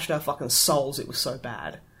honestly crushed our fucking souls. It was so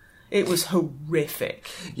bad. It was horrific.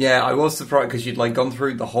 Yeah, I was surprised because you'd gone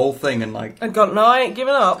through the whole thing and and gone, no, I ain't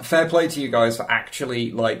giving up. Fair play to you guys for actually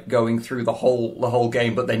going through the whole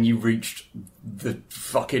game, but then you reached the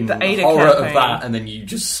fucking horror of that, and then you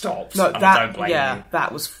just stopped. No, I don't blame you.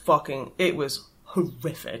 That was fucking. It was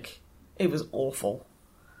horrific. It was awful.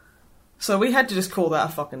 So we had to just call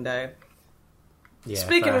that a fucking day. Yeah,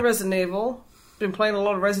 Speaking of Resident Evil, been playing a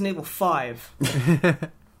lot of Resident Evil 5.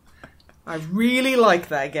 I really like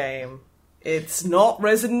that game. It's not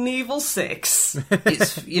Resident Evil 6.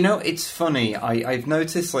 It's funny. I've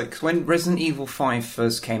noticed, when Resident Evil 5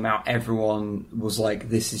 first came out, everyone was like,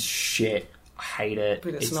 this is shit. I hate it.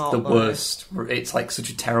 But it's not the worst. It's such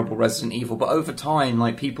a terrible Resident Evil. But over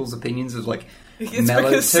time, people's opinions have it's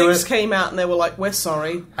mellowed because to 6 it. came out and they were like, we're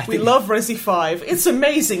sorry. We love Resi 5. It's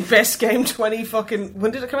amazing. Best game when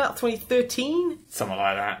did it come out? 2013? Something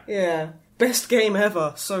like that. Yeah. Best game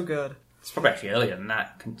ever. So good. It's probably actually earlier than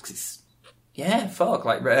that. Resi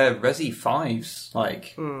 5's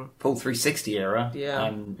full 360 era. Yeah.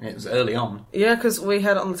 And it was early on. Yeah, because we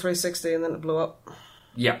had it on the 360 and then it blew up.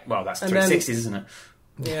 Yeah, well, that's 360s, isn't it?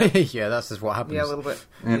 Yeah. Yeah, that's just what happens. Yeah, a little bit.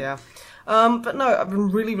 Yeah. But no, I've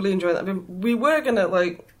been really, really enjoying that. We were going to,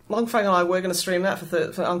 Longfang and I were going to stream that for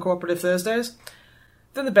Uncooperative Thursdays.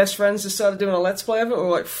 Then the best friends just started doing a Let's Play of it. We were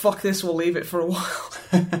like, fuck this, we'll leave it for a while.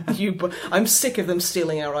 I'm sick of them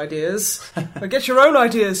stealing our ideas. Get your own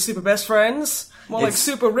ideas, super best friends. More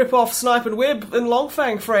super rip-off Snipe and Wib and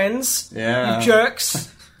Longfang friends. Yeah. You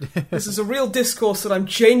jerks. This is a real discourse that I'm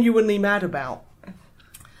genuinely mad about.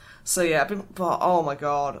 So yeah, oh my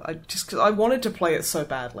god. I wanted to play it so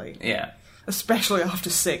badly. Yeah. Especially after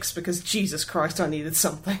 6, because Jesus Christ, I needed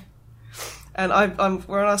something. And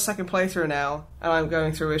we're on our second playthrough now, and I'm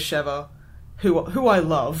going through with Sheva, who I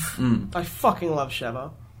love. I fucking love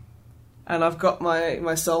Sheva. And I've got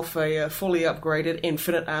myself a fully upgraded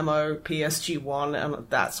infinite ammo PSG-1, and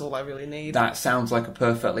that's all I really need. That sounds like a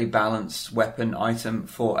perfectly balanced weapon item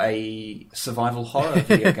for a survival horror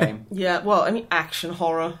video game. Yeah, well, I mean, action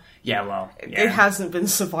horror. Yeah, well, yeah. It hasn't been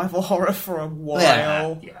survival horror for a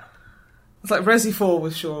while. Yeah. It's like Resi 4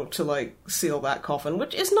 was sure to seal that coffin,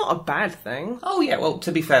 which is not a bad thing. Oh yeah, well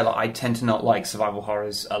to be fair, I tend to not like survival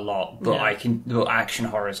horrors a lot, but action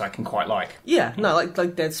horrors I can quite like. Yeah, no,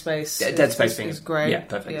 like Dead Space. Dead Space is great. Yeah,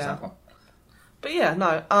 perfect example. But yeah,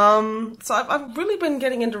 no. So I've really been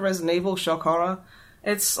getting into Resident Evil shock horror.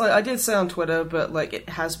 It's I did say on Twitter, but it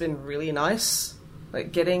has been really nice.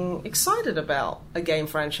 Getting excited about a game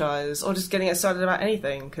franchise, or just getting excited about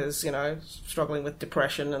anything, because struggling with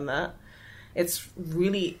depression and that. It's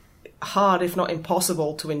really hard, if not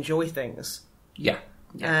impossible, to enjoy things. Yeah.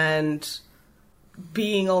 And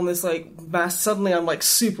being on this, like, suddenly I'm, like,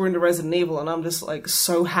 super into Resident Evil, and I'm just, like,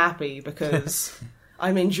 so happy because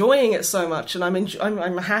I'm enjoying it so much, and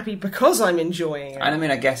I'm happy because I'm enjoying it. And I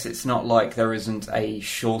mean, I guess it's not like there isn't a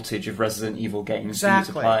shortage of Resident Evil games for you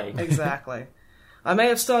to play. Exactly. I may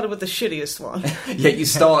have started with the shittiest one. Yeah, you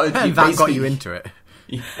started... and that got you into it.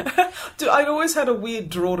 Dude, I've always had a weird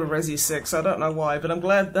draw to Resi 6. I don't know why, but I'm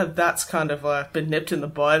glad that that's kind of been nipped in the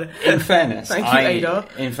bud. In fairness, Thank you, Ada.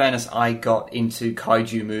 In fairness, I got into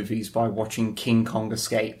kaiju movies by watching King Kong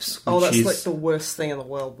Escapes. That's like the worst thing in the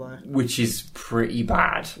world, though. Which is pretty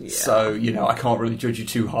bad. Yeah. So, I can't really judge you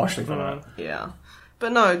too harshly for that. Yeah.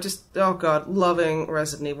 But no, just, oh god, loving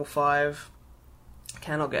Resident Evil 5.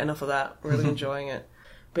 Cannot get enough of that. Really enjoying it.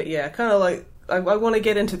 But yeah, kind of like, I want to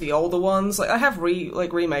get into the older ones. Like, I have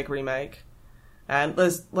remake. And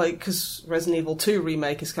there's, like, because Resident Evil 2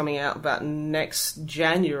 Remake is coming out about next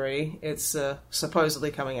January. It's supposedly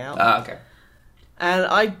coming out. Okay. And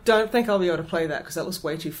I don't think I'll be able to play that, because that looks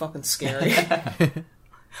way too fucking scary.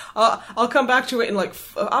 I'll come back to it in, like,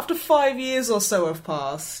 after 5 years or so have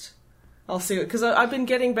passed. I'll see it, because I've been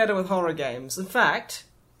getting better with horror games. In fact,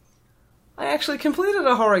 I actually completed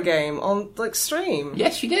a horror game on, like, stream.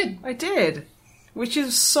 Yes, you did. I did. Which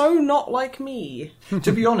is so not like me.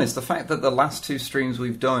 To be honest, the fact that the last 2 streams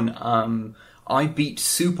we've done, I beat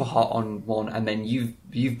Super Hot on one, and then you've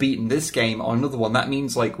beaten this game on another one. That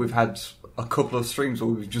means, like, we've had a couple of streams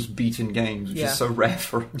where we've just beaten games, which is so rare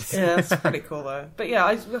for us. Yeah, that's pretty cool, though. But yeah,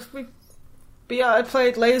 I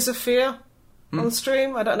played Layers of Fear on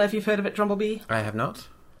stream. I don't know if you've heard of it, Drumblebee. I have not.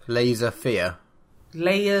 Laser Fear.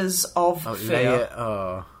 Layers of Fear.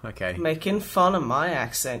 Oh, okay. Making fun of my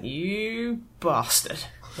accent, you bastard.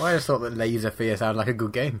 Well, I just thought that Laser Fear sounded like a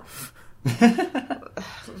good game.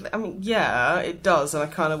 I mean, yeah, it does, and I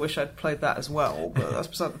kind of wish I'd played that as well, but that's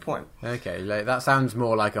beside the point. Okay, that sounds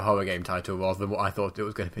more like a horror game title rather than what I thought it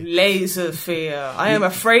was going to be. Laser Fear. I am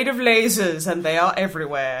afraid of lasers, and they are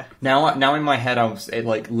everywhere. Now in my head,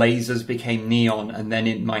 lasers became neon, and then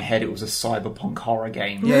in my head it was a cyberpunk horror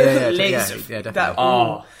game. Yeah, Laser.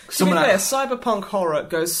 Definitely. To be fair, cyberpunk horror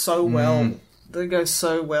goes so well. They go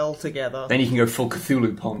so well together. Then you can go full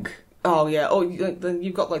Cthulhu punk. Oh yeah. Oh, then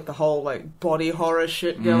you've got like the whole like body horror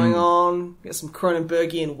shit going on. Get some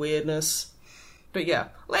Cronenbergian weirdness. But yeah,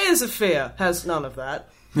 Layers of Fear has none of that.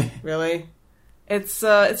 Really, it's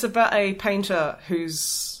about a painter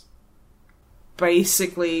who's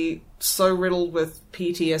basically so riddled with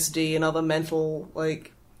PTSD and other mental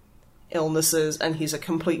like illnesses, and he's a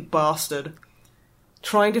complete bastard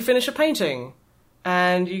trying to finish a painting,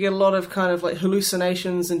 and you get a lot of kind of like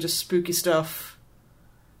hallucinations and just spooky stuff.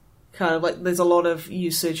 Kind of like, there's a lot of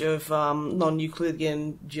usage of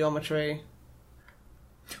non-Euclidean geometry.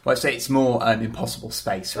 Well, I'd say it's more impossible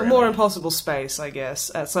space, really. More impossible space, I guess.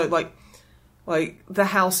 So, like the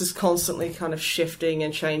house is constantly kind of shifting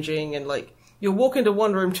and changing, and, like, you'll walk into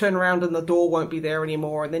one room, turn around, and the door won't be there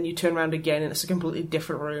anymore, and then you turn around again, and it's a completely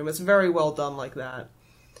different room. It's very well done like that.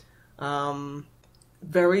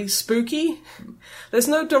 Very spooky. There's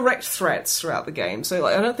no direct threats throughout the game, so,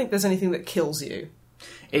 like, I don't think there's anything that kills you.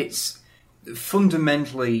 It's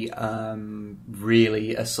fundamentally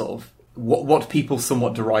really a sort of what people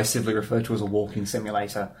somewhat derisively refer to as a walking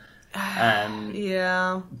simulator.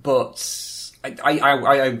 Yeah. But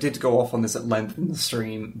I did go off on this at length in the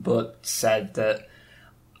stream, but said that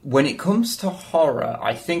when it comes to horror,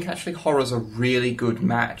 I think actually horror's a really good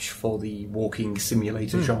match for the walking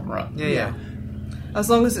simulator genre. Yeah. As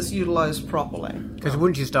long as it's utilised properly. Because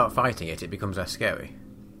once you start fighting it becomes less scary.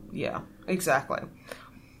 Yeah, exactly.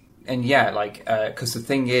 And yeah, like, because the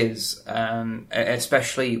thing is,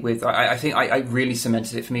 especially with, I think I really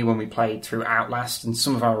cemented it for me when we played through Outlast and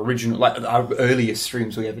some of our original, like, our earliest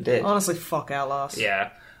streams we ever did. Honestly, fuck Outlast.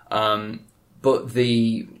 Yeah. But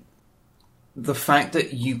the fact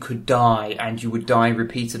that you could die, and you would die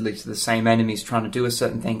repeatedly to the same enemies trying to do a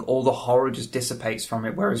certain thing, all the horror just dissipates from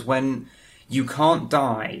it, whereas when you can't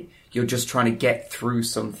die, you're just trying to get through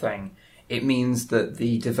something, it means that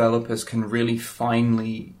the developers can really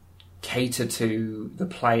finely cater to the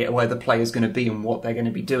player, where the player's going to be and what they're going to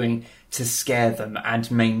be doing to scare them and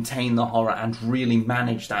maintain the horror and really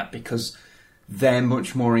manage that, because they're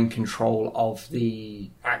much more in control of the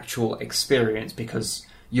actual experience, because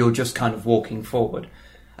you're just kind of walking forward.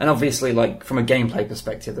 And obviously, like, from a gameplay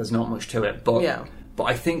perspective, there's not much to it, but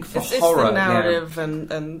I think for horror, it's the narrative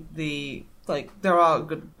and the, like, there are a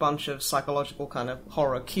good bunch of psychological kind of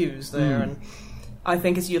horror cues there, and I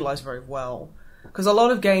think it's utilised very well. Because a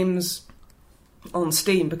lot of games on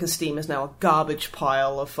Steam, because Steam is now a garbage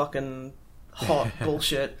pile of fucking hot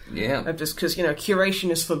bullshit. Yeah. Just because, curation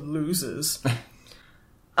is for losers.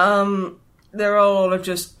 there are a lot of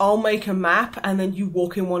just, I'll make a map, and then you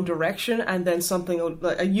walk in one direction, and then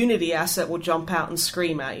like a Unity asset will jump out and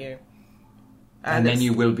scream at you. And then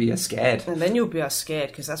you will be scared. And then you'll be scared,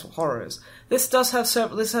 because that's what horror is. This does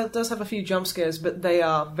have a few jump scares, but they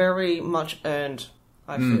are very much earned,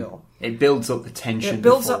 I feel. It builds up the tension. It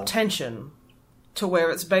builds up tension to where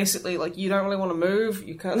it's basically like you don't really want to move,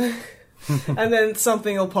 you kind of... and then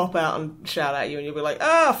something will pop out and shout at you, and you'll be like,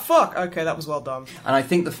 fuck, okay, that was well done. And I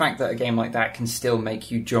think the fact that a game like that can still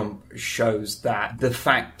make you jump shows that the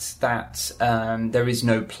fact that there is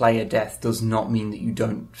no player death does not mean that you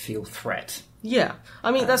don't feel threat. Yeah.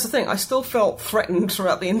 I mean, that's the thing. I still felt threatened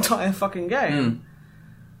throughout the entire fucking game.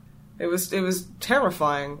 It was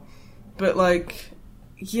terrifying. But, like...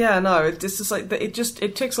 Yeah, no, it's just like...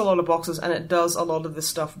 It ticks a lot of boxes, and it does a lot of this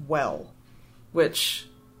stuff well. Which...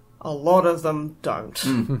 a lot of them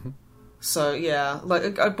don't. So, yeah.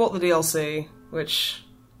 Like, I bought the DLC, which...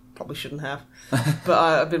 probably shouldn't have. But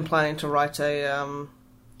I've been planning to write a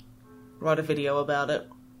video about it.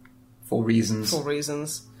 For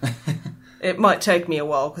reasons. It might take me a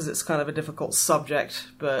while because it's kind of a difficult subject,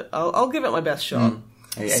 but I'll give it my best shot.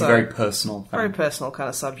 A very personal thing. Very personal kind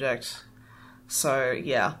of subject. So,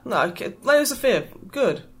 yeah. No, okay. Layers of Fear,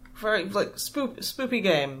 good. Very, like, spoopy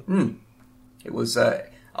game. It was, I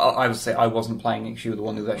would say I wasn't playing it, you were the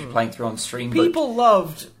one who was actually playing through on stream. People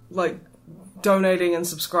loved, like, donating and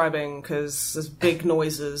subscribing because there's big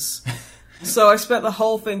noises. So I spent the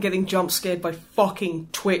whole thing getting jump scared by fucking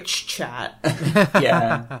Twitch chat.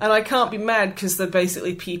 Yeah. And I can't be mad because they're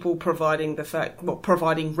basically people providing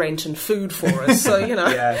providing rent and food for us. So, you know.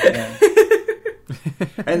 Yeah.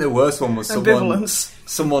 And the worst one was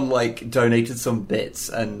someone like donated some bits,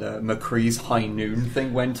 and McCree's High Noon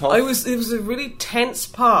thing went off. It was a really tense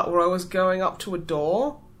part where I was going up to a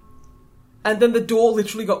door, and then the door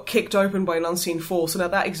literally got kicked open by an unseen force, and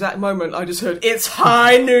at that exact moment I just heard, "It's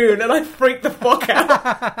high noon," and I freaked the fuck out.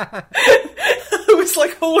 I was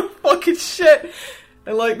like, holy fucking shit.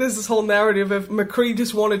 And like, there's this whole narrative of McCree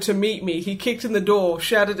just wanted to meet me. He kicked in the door,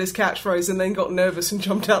 shouted his catchphrase, and then got nervous and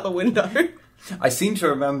jumped out the window. I seem to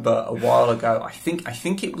remember a while ago, I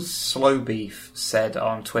think it was Slow Beef said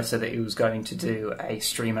on Twitter that he was going to do a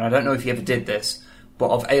stream, and I don't know if he ever did this,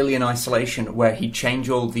 but of Alien Isolation, where he'd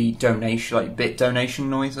change all the donation, like bit donation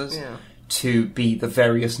noises to be the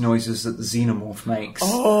various noises that the Xenomorph makes.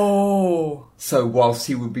 Oh! So whilst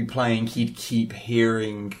he would be playing, he'd keep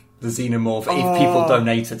hearing the Xenomorph if people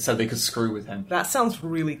donated so they could screw with him. That sounds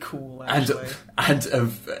really cool, actually. And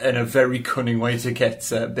a very cunning way to get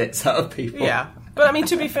bits out of people. Yeah. But, I mean,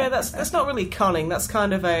 to be fair, that's not really cunning. That's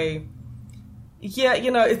kind of a... Yeah,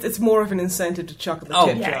 you know, it's more of an incentive to chuck at the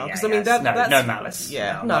tip jar. Yeah, I mean, that's... No malice.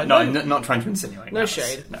 Yeah. No, not trying to insinuate No malice.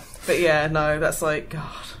 shade. No. But yeah, no, that's like,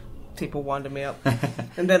 God, people winding me up.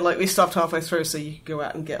 And then, like, we stopped halfway through so you could go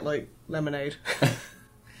out and get, like, lemonade.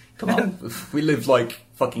 Come on. We live, like,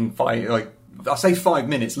 fucking I say 5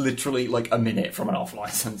 minutes, literally, like, a minute from an off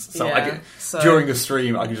license. So, during a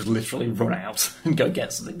stream, I can just literally run out and go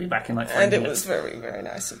get something, be back in, like, 3 minutes. And it was very, very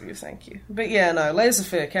nice of you, thank you. But yeah, no, Layers of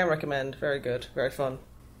Fear, can recommend. Very good, very fun.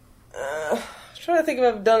 I'm trying to think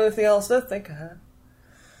if I've done anything else. I don't think I have.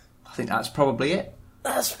 I think that's probably it.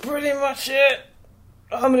 That's pretty much it.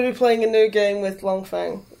 I'm going to be playing a new game with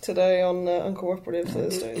Longfang today on Cooperative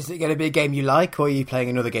Thursday. Is it going to be a game you like, or are you playing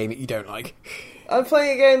another game that you don't like? I'm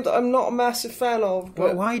playing a game that I'm not a massive fan of.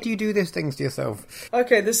 But... Why do you do these things to yourself?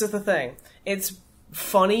 Okay, this is the thing. It's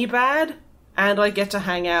funny bad, and I get to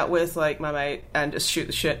hang out with like my mate and just shoot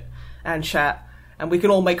the shit and chat, and we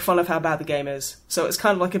can all make fun of how bad the game is. So it's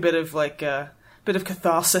kind of like a bit of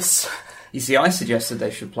catharsis. You see, I suggested they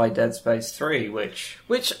should play Dead Space 3, which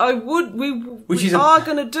I would, we are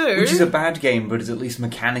going to do. Which is a bad game, but is at least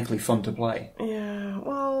mechanically fun to play. Yeah,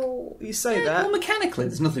 well, you say that. Well, mechanically,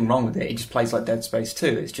 there's nothing wrong with it. It just plays like Dead Space 2.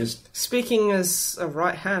 It's just... Speaking as a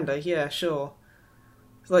right-hander, yeah, sure.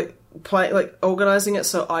 Organising it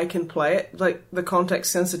so I can play it, like, the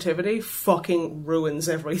context sensitivity fucking ruins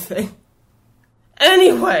everything.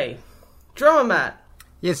 Anyway, Drummer Matt.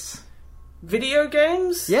 Yes. Video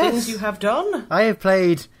games? Yes. Things you have done? I have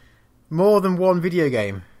played more than one video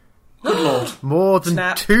game. Good lord. More than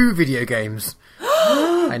Snap. 2 video games.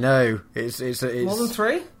 I know. It's more than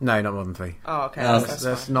 3? No, not more than 3. Oh, okay.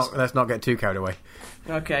 Let's not get too carried away.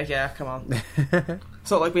 Okay, yeah, come on. It's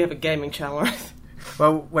not like we have a gaming channel, right?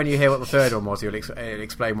 Well, when you hear what the third one was, you'll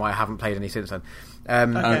explain why I haven't played any since then.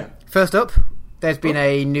 Okay. First up, there's been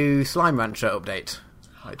a new Slime Rancher update.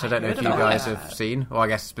 Which I don't know if you guys have seen, or I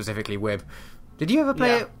guess specifically Wib. Did you ever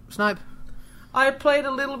play it, Snipe? I played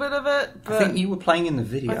a little bit of it, but I think you were playing in the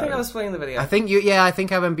video. I think I was playing the video. I think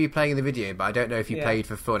I remember you playing in the video, but I don't know if you played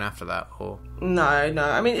for fun after that or. No.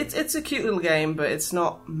 I mean, it's a cute little game, but it's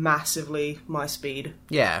not massively my speed.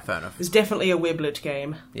 Yeah, fair enough. It's definitely a Wiblet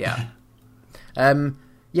game. Yeah.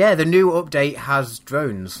 The new update has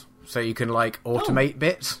drones, so you can automate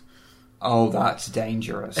bits. Oh, that's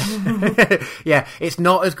dangerous. Yeah, it's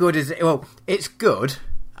not as good as it's good.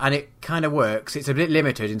 And it kind of works. It's a bit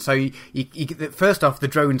limited, and so you first off, the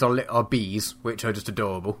drones are bees, which are just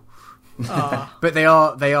adorable. But they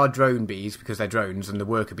are drone bees because they're drones, and the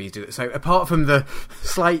worker bees do it. So apart from the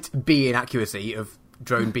slight bee inaccuracy of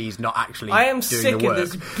drone bees not actually, I am doing sick the work.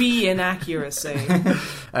 of this bee inaccuracy.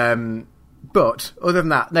 But other than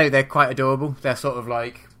that, no, they're quite adorable. They're sort of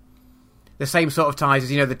like the same sort of size as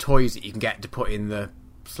the toys that you can get to put in the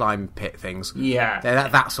slime pit things. Yeah. They're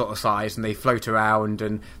that sort of size, and they float around,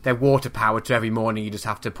 and they're water powered, so every morning you just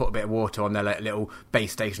have to put a bit of water on their little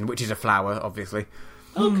base station, which is a flower, obviously.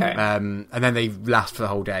 Okay. And then they last for the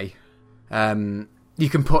whole day. You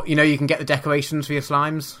can put, you can get the decorations for your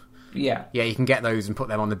slimes. Yeah. Yeah, you can get those and put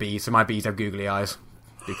them on the bees, so my bees have googly eyes.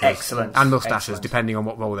 Excellent. And moustaches, depending on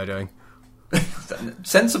what role they're doing.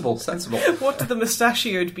 Sensible. What do the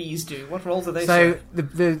mustachioed bees do? What role do they So,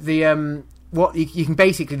 serve? what you can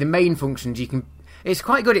basically, the main functions you can, it's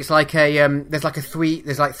quite good. It's like there's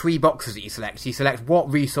three boxes that you select. You select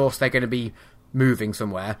what resource they're going to be moving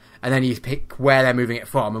somewhere, and then you pick where they're moving it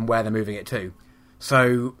from and where they're moving it to.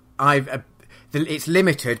 So it's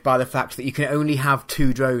limited by the fact that you can only have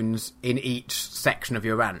 2 drones in each section of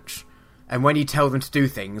your ranch, and when you tell them to do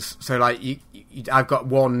things, so I've got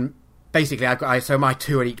one. Basically, so my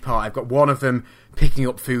 2 in each part. I've got one of them picking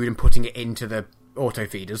up food and putting it into the auto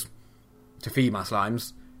feeders to feed my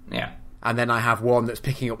slimes. Yeah. And then I have one that's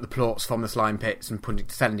picking up the plorts from the slime pits and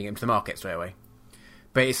sending them to the market straight away.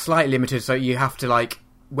 But it's slightly limited, so you have to,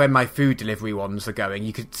 when my food delivery ones are going,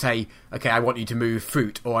 you could say, okay, I want you to move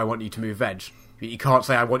fruit, or I want you to move veg. But you can't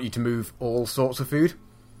say, I want you to move all sorts of food.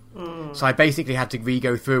 So I basically had to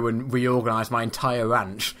go through and reorganise my entire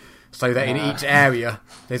ranch, so that in each area,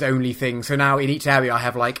 there's only things. So now in each area, I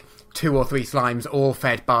have, 2 or 3 slimes all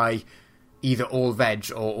fed by either all veg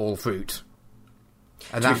or all fruit.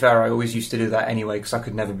 And to be fair, I always used to do that anyway because I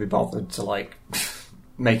could never be bothered to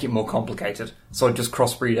make it more complicated. So I'd just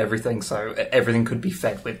crossbreed everything so everything could be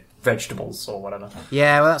fed with vegetables or whatever.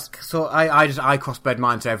 Yeah, well, that's so I crossbred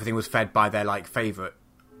mine so everything was fed by their favourite,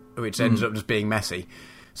 which ends up just being messy.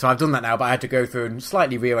 So I've done that now, but I had to go through and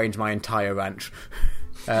slightly rearrange my entire ranch.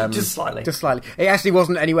 Just slightly. It actually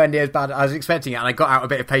wasn't anywhere near as bad as I was expecting it, and I got out a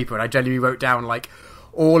bit of paper and I genuinely wrote down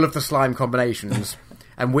all of the slime combinations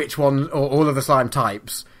and which one, or all of the slime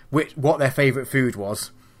types, what their favourite food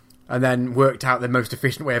was, and then worked out the most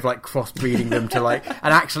efficient way of crossbreeding them to and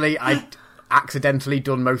actually I accidentally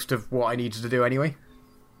done most of what I needed to do anyway.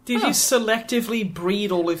 Did you selectively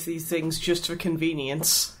breed all of these things just for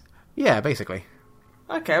convenience? Yeah, basically.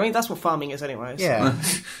 Okay, I mean that's what farming is anyway. So. Yeah,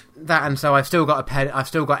 that, and so I've still got I've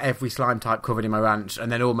still got every slime type covered in my ranch,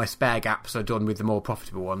 and then all my spare gaps are done with the more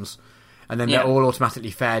profitable ones, and then they're all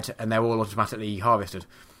automatically fed and they're all automatically harvested.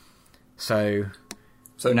 So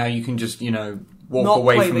now you can just walk Not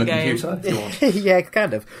away from the game. computer if you want. Yeah,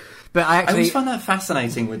 kind of. But I always find that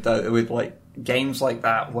fascinating with games like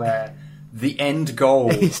that where the end goal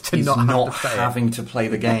is not having to play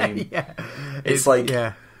the game. Yeah. It's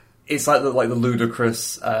It's like the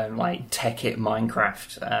ludicrous Tech-It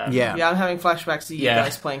Minecraft. Yeah, I'm having flashbacks to you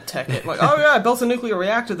guys playing Tech-It. I built a nuclear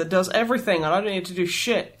reactor that does everything, and I don't need to do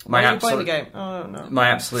shit. Why are you playing the game? Oh, no. My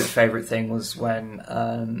absolute favourite thing was when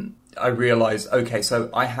I realised, okay, so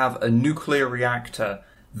I have a nuclear reactor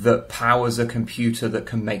that powers a computer that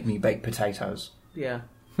can make me bake potatoes. Yeah.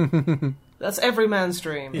 That's every man's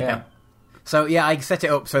dream. Yeah. So yeah, I set it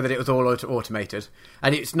up so that it was all automated,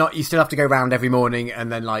 and it's not. You still have to go round every morning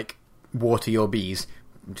and then water your bees,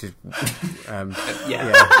 which is a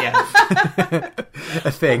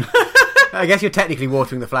thing. I guess you're technically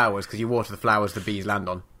watering the flowers because you water the flowers the bees land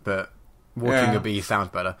on, but watering your bees sounds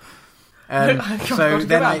better.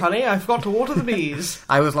 Honey, I forgot to water the bees.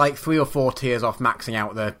 I was 3 or 4 tiers off maxing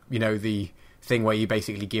out the thing where you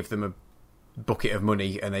basically give them a bucket of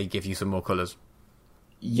money and they give you some more colours.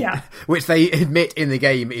 Yeah. Which they admit in the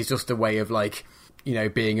game is just a way of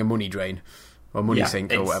being a money drain or money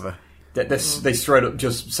sink or whatever. They straight up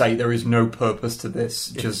just say there is no purpose to this,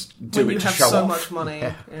 just do it to show off. When you have so much money,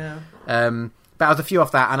 yeah. But I was a few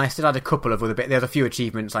off that, and I still had a couple of other bits. There was a few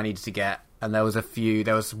achievements I needed to get, and there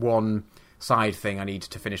was one side thing I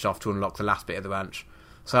needed to finish off to unlock the last bit of the ranch.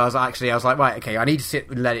 So I was like, right, okay, I need to sit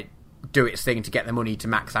and let it do its thing to get the money to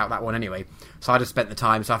max out that one anyway. So I just spent the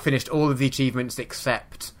time. So I finished all of the achievements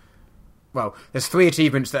except... Well, there's 3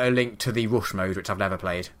 achievements that are linked to the rush mode, which I've never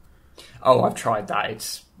played. Oh, I've tried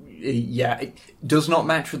that. It does not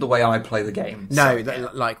match with the way I play the game. No,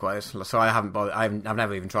 likewise. So I haven't bothered. I've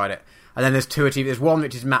never even tried it. And then there's 2 achievements. There's one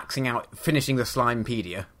which is maxing out, finishing the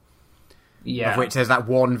Slimepedia. Yeah. Of which there's that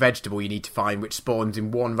one vegetable you need to find, which spawns in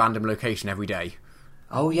one random location every day.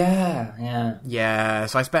 Oh yeah. Yeah.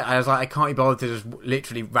 So I was like, I can't be bothered to just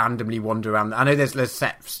literally randomly wander around. I know there's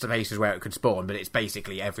set spaces where it could spawn, but it's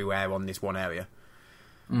basically everywhere on this one area.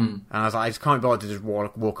 And I was like, I just can't be bothered to just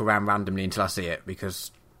walk around randomly until I see it,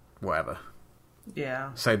 because whatever.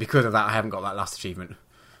 Yeah. So because of that, I haven't got that last achievement.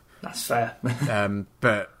 That's fair.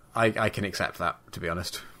 But I can accept that, to be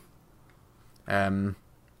honest. And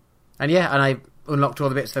I unlocked all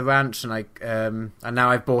the bits of the ranch, and now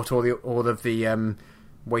I've bought all of the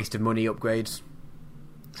waste of money upgrades.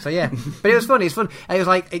 So yeah, but it was fun. It's fun.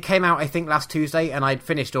 It came out I think last Tuesday, and I'd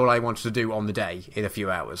finished all I wanted to do on the day in a few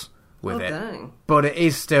hours with it. Dang. But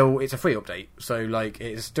it's a free update, so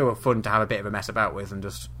it's still fun to have a bit of a mess about with and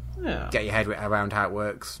just get your head around how it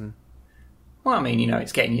works. And... Well, I mean,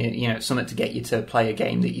 it's getting you, something to get you to play a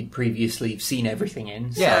game that you'd previously seen everything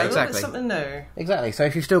in. So. Yeah, exactly. Something new. Exactly. So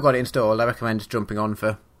if you've still got it installed, I recommend jumping on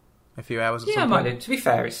for a few hours. Yeah, I might do. To be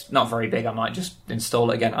fair, it's not very big. I might just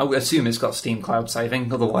install it again. I would assume it's got Steam Cloud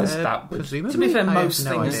saving. Otherwise, that would. To be fair, most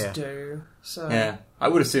things do. So. Yeah, I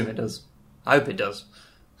would assume it does. I hope it does.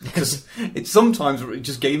 Because it's sometimes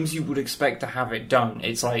just games you would expect to have it don't.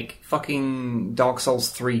 It's like fucking Dark Souls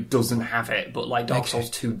 3 doesn't have it, but like Dark Souls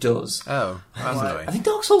 2 does. Oh, that's annoying. I think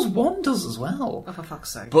Dark Souls 1 does as well. Oh, for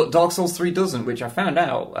fuck's sake. But Dark Souls 3 doesn't, which I found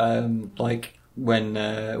out when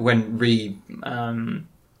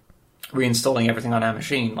reinstalling everything on our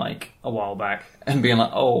machine like a while back and being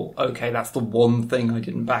like, oh, okay, that's the one thing I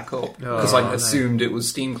didn't back up because I assumed it was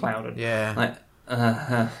Steam clouded. Yeah.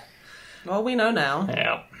 Well, we know now.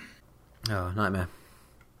 Yeah. Oh, nightmare.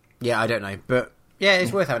 Yeah, I don't know, but yeah,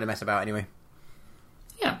 it's worth having a mess about anyway.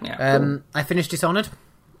 Yeah. Cool. I finished Dishonored.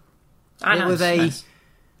 It was and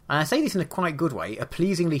I say this in a quite good way, a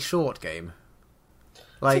pleasingly short game.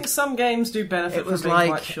 I think some games do benefit from being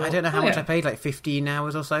quite short. I don't know how much I paid, 15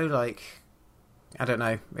 hours or so, I don't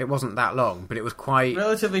know. It wasn't that long, but it was quite...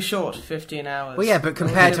 Relatively short, 15 hours. Well, yeah, but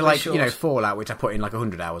compared to, Fallout, which I put in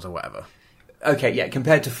 100 hours or whatever. Okay, yeah,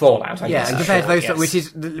 compared to Fallout, I guess. Yeah, and compared to those, which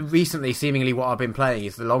is recently, seemingly what I've been playing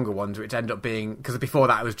is the longer ones, which end up being... Because before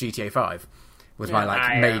that, it was GTA 5, was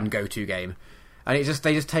my, main go-to game. And they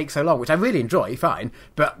just take so long, which I really enjoy, fine.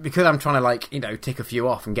 But because I'm trying to, tick a few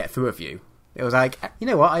off and get through a few, it was like, you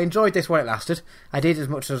know what, I enjoyed this while it lasted. I did as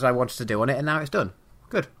much as I wanted to do on it, and now it's done.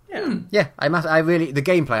 Good. Yeah. Yeah, the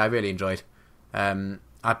gameplay I really enjoyed. I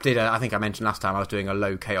think I mentioned last time I was doing a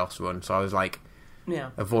low chaos run, so I was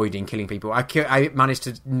avoiding killing people. I managed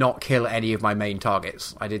to not kill any of my main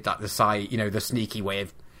targets. I did that the sneaky way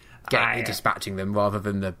of dispatching them rather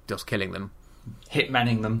than just killing them.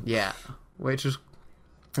 Hitmanning them. Yeah, which was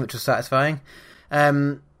satisfying.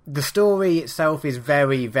 The story itself is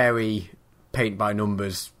very, very paint by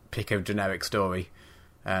numbers, pick a generic story.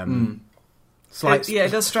 It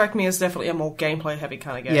does strike me as definitely a more gameplay heavy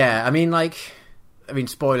kind of game. Yeah, I mean,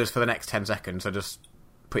 spoilers for the next 10 seconds, so just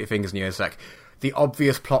put your fingers in your ears a sec. The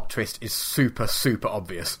obvious plot twist is super, super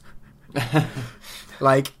obvious. You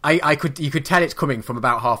could tell it's coming from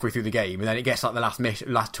about halfway through the game, and then it gets the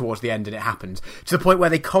last towards the end, and it happens to the point where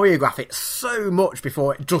they choreograph it so much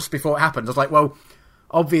just before it happens. I was like, well,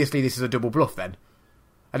 obviously this is a double bluff then.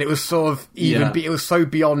 And it was sort of it was so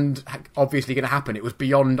beyond obviously going to happen. It was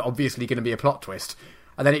beyond obviously going to be a plot twist.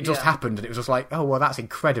 And then it just happened, and it was just like, oh, well, that's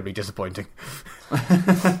incredibly disappointing.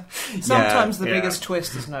 Sometimes the biggest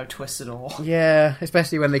twist is no twist at all. Yeah,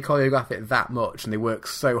 especially when they choreograph it that much, and they work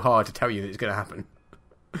so hard to tell you that it's going to happen.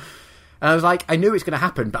 And I was like, I knew it's going to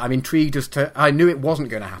happen, but I'm intrigued I knew it wasn't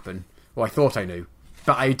going to happen. Well, I thought I knew.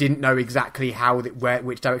 But I didn't know exactly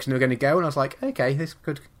which direction they were going to go, and I was like, okay, this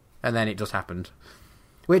could... And then it just happened.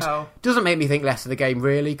 Which doesn't make me think less of the game,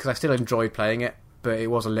 really, because I still enjoyed playing it, but it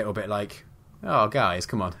was a little bit like, oh, guys,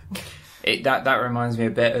 come on. That reminds me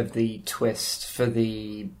a bit of the twist for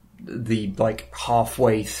the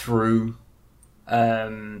halfway through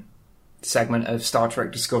segment of Star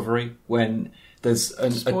Trek Discovery, when there's...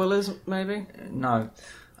 Spoilers, maybe? No.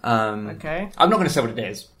 Okay. I'm not going to say what it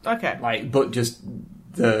is. Okay. But just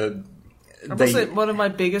one of my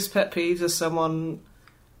biggest pet peeves is someone...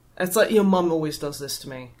 It's like your mum always does this to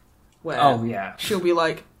me. Where she'll be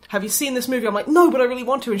like, have you seen this movie? I'm like, no, but I really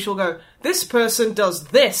want to. And she'll go, this person does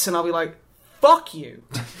this. And I'll be like, fuck you.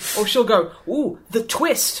 Or she'll go, ooh, the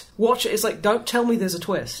twist. Watch it. It's like, don't tell me there's a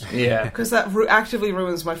twist. Yeah. Because that actively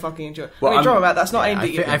ruins my fucking enjoyment. Well, I mean, drama about that's not aimed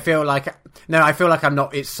at you. I feel like I'm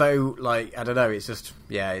not. It's so like I don't know. It's just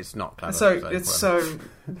it's not clever. So it's so.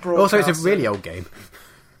 Also, it's a really old game.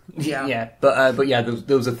 Yeah. But yeah,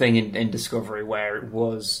 there was a thing in Discovery where it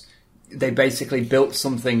was they basically built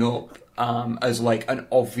something up as like an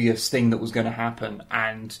obvious thing that was going to happen,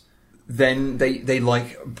 and then they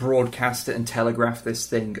like broadcast it and telegraph this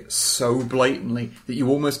thing so blatantly that you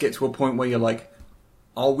almost get to a point where you're like,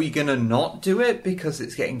 are we gonna not do it because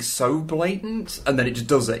it's getting so blatant? And then it just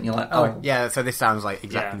does it, and you're like, oh yeah. So this sounds like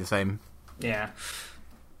exactly the same. Yeah.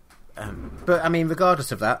 But I mean,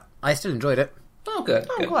 regardless of that, I still enjoyed it. Oh, good.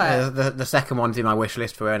 I'm glad. The second one's in my wish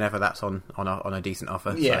list for whenever that's on a decent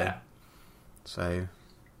offer. Yeah. So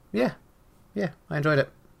yeah, I enjoyed it.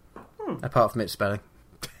 Apart from its spelling.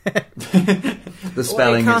 The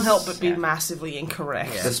spelling it can't help but be massively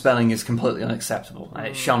incorrect. The spelling is completely unacceptable, and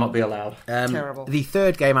it shall not be allowed. Terrible. The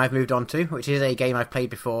third game I've moved on to, which is a game I've played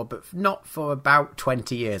before, but not for about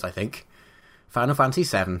 20 years, I think. Final Fantasy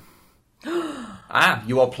VII.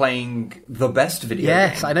 You are playing the best video game.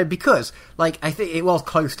 Yes, I know, because like I think it was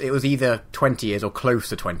close. It was either 20 years or close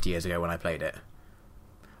to 20 years ago when I played it.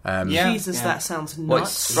 Jesus, that sounds nuts. Well,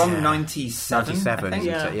 it's from 97, 97, I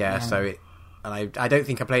think. isn't it? Yeah, so it... And I don't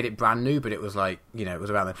think I played it brand new, but it was like, it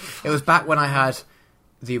was around then. It was back when I had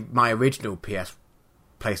my original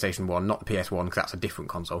PlayStation 1, not the PS1, because that's a different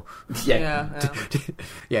console. Yeah.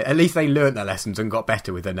 Yeah, at least they learnt their lessons and got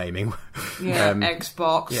better with their naming. Yeah,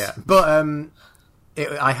 Xbox. Yeah, but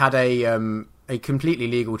I had a completely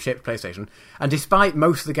legal chipped PlayStation, and despite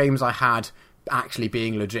most of the games I had actually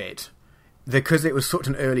being legit, because it was such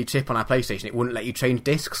an early chip on our PlayStation, it wouldn't let you change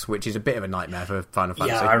discs, which is a bit of a nightmare for Final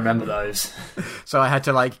Fantasy. Yeah, I remember those. So I had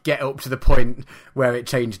to like get up to the point where it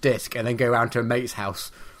changed disc and then go around to a mate's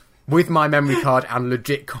house with my memory card and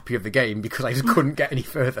legit copy of the game because I just couldn't get any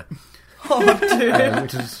further. Oh, dude.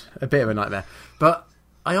 Which is a bit of a nightmare. But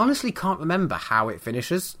I honestly can't remember how it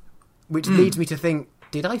finishes, which leads me to think,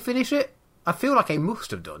 did I finish it? I feel like I must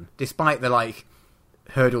have done, despite the like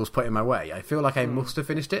hurdles put in my way. I feel like I must have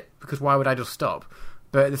finished it, because why would I just stop?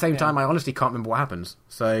 But at the same time, I honestly can't remember what happens.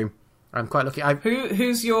 So I'm quite lucky.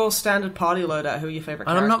 Who's your standard party loadout? Who are your favourite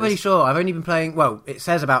characters? I'm not really sure. I've only been playing... Well, it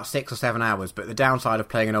says about 6 or 7 hours, but the downside of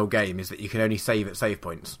playing an old game is that you can only save at save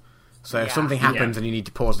points. So if something happens and you need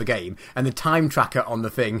to pause the game, and the time tracker on the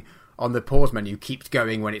thing, on the pause menu, keeps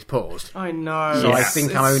going when it's paused. I know. So I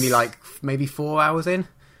think I'm only like maybe 4 hours in,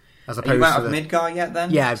 as opposed Are you out to of Midgar yet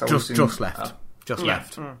then? Yeah, So just left. Just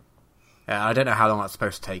left. I don't know how long that's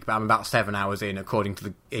supposed to take, but I'm about 7 hours in according to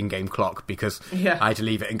the in-game clock, because I had to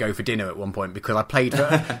leave it and go for dinner at one point because I played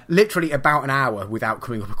for literally about an hour without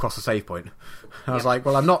coming up across a save point. I was like,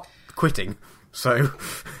 well, I'm not quitting, so...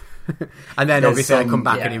 And then obviously I come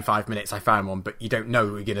back and in 5 minutes I found one, but you don't know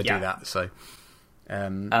we're going to do that, so...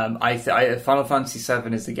 Final Fantasy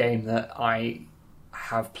VII is the game that I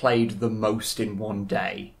have played the most in one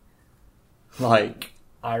day. Like,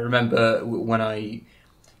 I remember when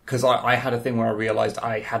because I had a thing where I realised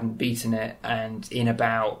I hadn't beaten it, and in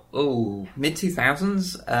about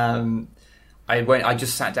mid-2000s, I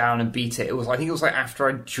just sat down and beat it. I think it was like after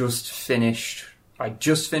I just finished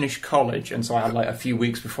college, and so I had like a few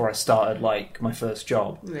weeks before I started like my first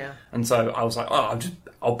job. Yeah. And so I was like,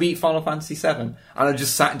 I'll beat Final Fantasy VII, and I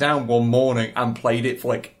just sat down one morning and played it for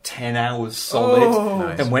like 10 hours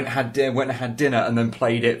solid, and went and had dinner, and then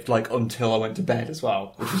played it like until I went to bed as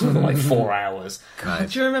well, which was like 4 hours. God,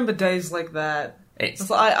 do you remember days like that?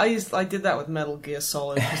 I did that with Metal Gear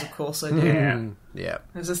Solid, because of course I did. Yeah.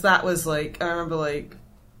 It was just, that was like, I remember like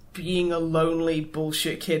being a lonely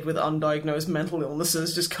bullshit kid with undiagnosed mental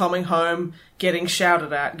illnesses, just coming home, getting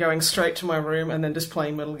shouted at, going straight to my room, and then just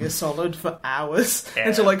playing Metal Gear Solid for hours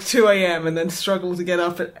until like 2 a.m, and then struggle to get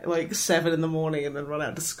up at like 7 in the morning and then run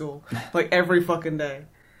out to school. Like every fucking day.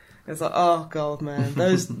 It's like, oh god, man.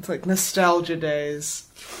 Those like nostalgia days.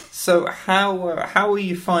 So how are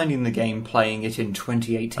you finding the game playing it in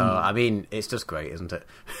 2018? I mean, it's just great, isn't it?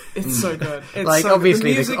 It's so good. It's like, so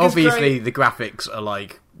obviously, good. the graphics are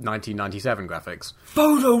like 1997 graphics.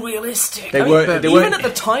 Photorealistic. Even at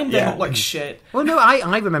the time, they looked like shit. Well, no,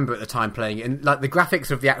 I remember at the time playing it, and like the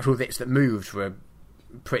graphics of the actual bits that moved were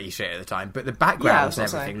pretty shit at the time, but the backgrounds and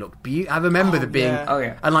everything looked beautiful. I remember them being,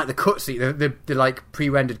 and like the cutscene, the like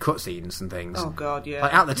pre-rendered cutscenes and things. Oh god, yeah.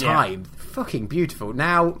 Like at the time, fucking beautiful.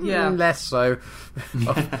 Now, less so,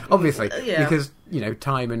 obviously, because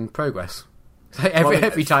time and progress.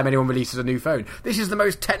 Every time anyone releases a new phone, this is the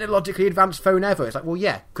most technologically advanced phone ever. It's like, well,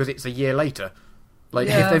 yeah, because it's a year later. Like,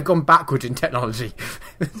 if they've gone backwards in technology,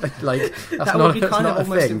 like that would be kind of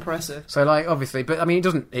almost impressive. So, like, obviously, but I mean,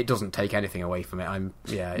 it doesn't take anything away from it.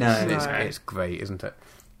 It's great, isn't it?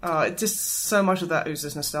 It's just so much of that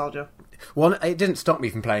oozes nostalgia. One, it didn't stop me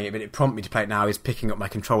from playing it, but it prompted me to play it now. Is picking up my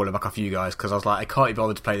controller back off you guys, because I was like, I can't be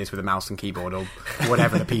bothered to play this with a mouse and keyboard or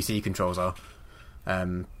whatever the PC controls are.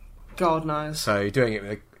 God knows. So doing it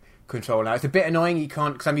with a controller now, it's a bit annoying. You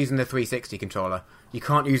can't, because I'm using the 360 controller. You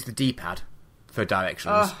can't use the D-pad for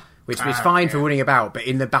directions, which is fine for running about, but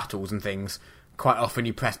in the battles and things, quite often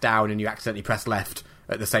you press down and you accidentally press left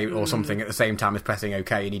at the same or something at the same time as pressing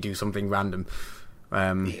OK, and you do something random.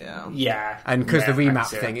 And because the remap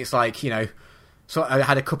thing, it's like, you know, so I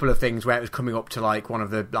had a couple of things where it was coming up to like one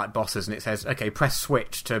of the like bosses, and it says, okay, press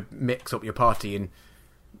switch to mix up your party and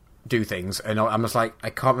do things, and I'm just like, I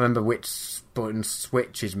can't remember which button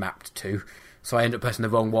switch is mapped to, so I end up pressing the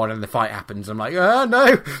wrong one and the fight happens. I'm like, oh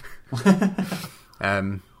no.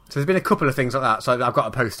 So there's been a couple of things like that, so I've got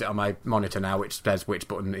to post it on my monitor now which says which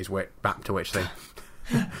button is mapped to which thing.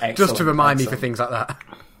 Just to remind me for things like that.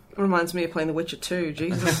 Reminds me of playing The Witcher 2,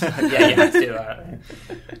 Jesus. You have to do that.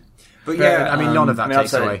 But I mean, none of that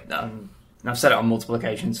takes away. I've said it on multiple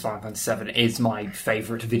occasions, Final Fantasy VII is my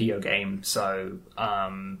favourite video game, so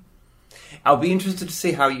I'll be interested to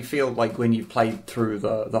see how you feel like when you've played through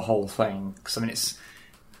the whole thing, because I mean, it's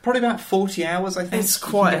probably about 40 hours, I think. It's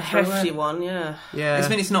quite a hefty one, yeah. Yeah. I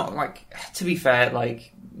mean, it's not like, to be fair,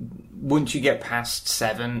 like, once you get past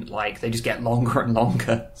 7, like, they just get longer and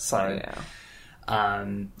longer, so... Yeah.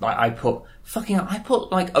 Like I put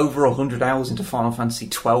like over 100 hours into Final Fantasy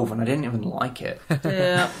 12 and I didn't even like it.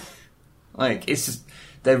 Yeah. Like, it's just,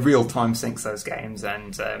 they're real time sinks, those games,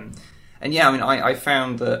 and yeah, I mean, I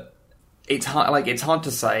found that it's hard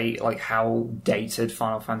to say like how dated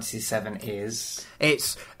Final Fantasy 7 is.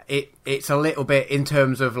 It's a little bit in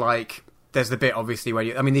terms of like, there's the bit obviously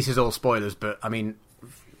where I mean, this is all spoilers, but I mean,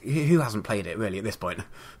 who hasn't played it really at this point?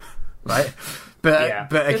 Right?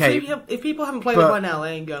 But okay. If people haven't played it by now,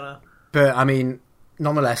 they ain't gonna. But I mean,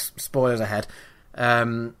 nonetheless, spoilers ahead.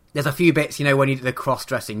 There's a few bits, you know, when you do the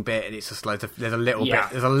cross-dressing bit, and it's just like there's a little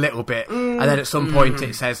bit, and then at some point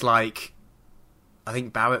it says like, I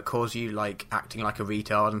think Barrett calls you like acting like a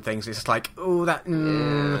retard and things. It's just like, oh, that.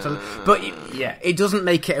 It doesn't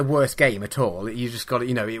make it a worse game at all. You just got to,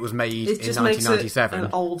 you know, it was made in 1997. An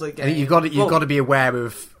older game. And you've got to be aware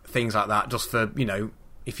of things like that, just for, you know.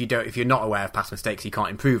 If you're not aware of past mistakes, you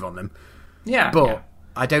can't improve on them. Yeah, but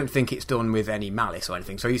I don't think it's done with any malice or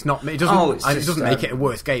anything. So it's not. It doesn't make it a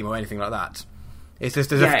worse game or anything like that. It's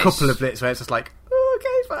just there's a couple of bits where it's just like, oh, okay,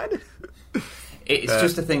 it's fine. It's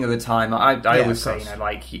just a thing of the time. I always say, you know,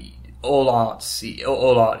 like all art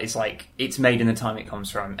is like it's made in the time it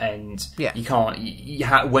comes from, and you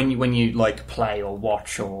can't. When you like play or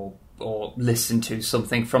watch or listen to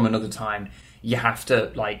something from another time, you have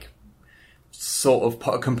to like. Sort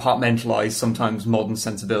of compartmentalize sometimes modern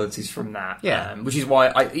sensibilities from that, which is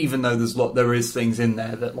why even though there is things in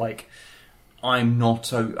there that like I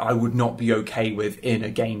would not be okay with in a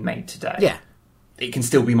game made today. It can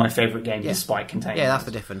still be my favourite game despite containing. Yeah, that's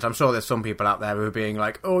the difference. I'm sure there's some people out there who are being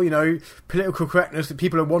like, oh, you know, political correctness, that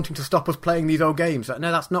people are wanting to stop us playing these old games. Like,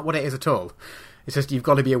 no, that's not what it is at all. It's just you've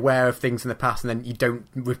got to be aware of things in the past and then you don't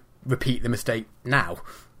repeat the mistake now.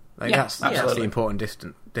 Like, that's the important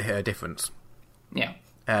difference. Yeah.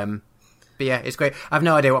 But yeah, it's great. I've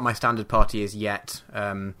no idea what my standard party is yet,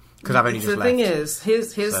 because I've only just left. The thing is,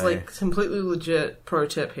 here's like completely legit pro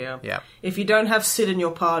tip here. Yeah. If you don't have Sid in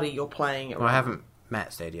your party, you're playing it wrong. Well, I haven't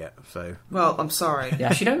met Sid yet, so... Well, I'm sorry.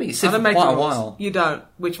 Yeah, she don't meet Sid for quite a while. You don't,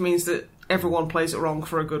 which means that everyone plays it wrong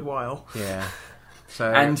for a good while. Yeah.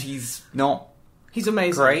 So and he's not... He's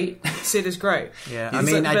amazing. Great. Sid is great. Yeah,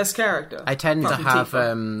 he's the best character. I tend to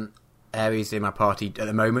have... Ares in my party at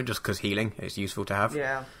the moment just because healing is useful to have.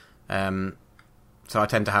 Yeah. So I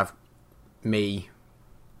tend to have me,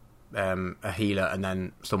 a healer, and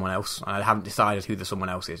then someone else. I haven't decided who the someone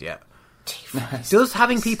else is yet. Does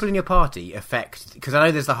having people in your party affect... Because I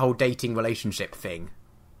know there's the whole dating relationship thing.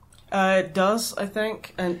 It does, I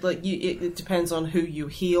think. And like it depends on who you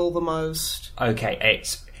heal the most. Okay,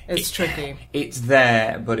 it's tricky. It's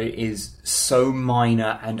there, but it is so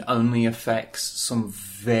minor and only affects some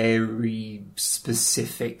very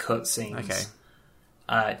specific cutscenes.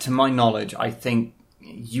 Okay. To my knowledge, I think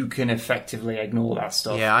you can effectively ignore that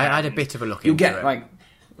stuff. Yeah, I had a bit of a look into it. You'll get, like,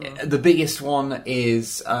 the biggest one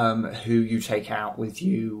is who you take out with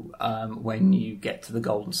you when you get to the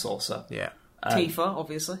Golden Saucer. Yeah. Tifa,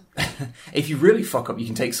 obviously. If you really fuck up, you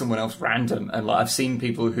can take someone else random, and like I've seen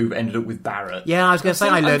people who've ended up with Barrett. Yeah, I was going to say,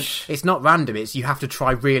 I learned it's not random. It's you have to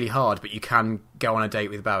try really hard, but you can go on a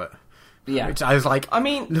date with Barrett. Yeah. Which I was like, I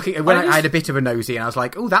mean, looking at when I had a bit of a nosy, and I was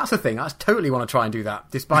like, oh, that's a thing. I totally want to try and do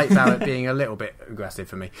that, despite Barrett being a little bit aggressive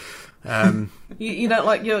for me. You don't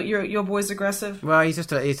like your boy's aggressive? Well, he's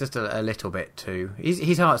just a little bit too.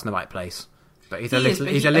 His heart's in the right place, but he's a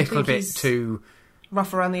little bit too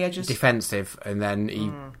rough around the edges, defensive, and then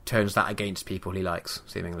he turns that against people he likes,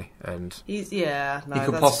 seemingly. And he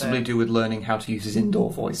could possibly do with learning how to use his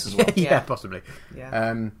indoor voice as well. yeah, possibly.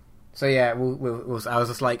 Yeah. So yeah, I was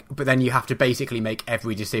just like, but then you have to basically make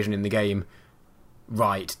every decision in the game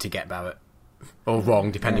right to get Barrett, or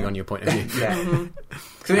wrong depending on your point of view. Yeah.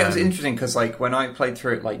 So it was interesting because like when I played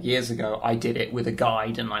through it like years ago, I did it with a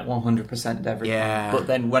guide and like 100%ed everything. Yeah. But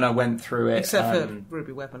then when I went through it, except for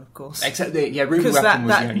Ruby Weapon, of course. Except Ruby Weapon was the only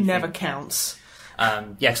that never counts.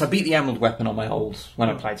 Because I beat the Emerald Weapon on my old when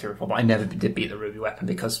I played through it before, but I never did beat the Ruby Weapon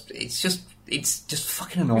because it's just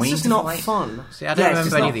fucking annoying. It's just not fun. See, I don't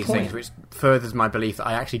remember any of these things, which furthers my belief that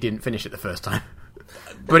I actually didn't finish it the first time.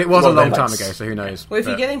 But it was a long time ago, so who knows? Well, if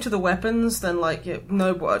you get into the weapons, then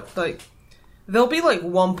there'll be like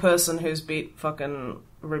one person who's beat fucking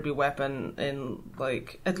Ruby Weapon in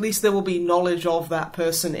like at least there will be knowledge of that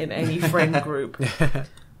person in any friend group.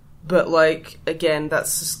 But like again,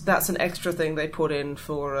 that's an extra thing they put in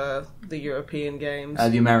for the European games,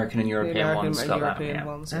 the American and European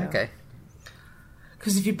ones. Yeah. Okay.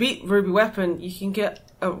 Because if you beat Ruby Weapon, you can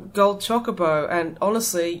get a gold chocobo, and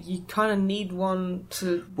honestly, you kind of need one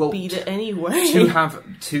to beat it anyway.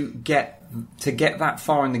 To get that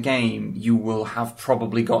far in the game, you will have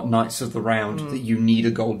probably got Knights of the Round that you need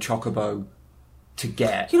a gold chocobo to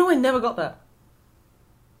get. You know, I never got that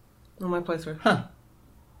on my playthrough. Huh.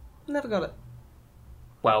 Never got it.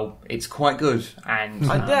 Well, it's quite good, and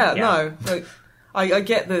I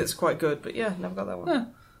get that it's quite good, but yeah, never got that one. Yeah.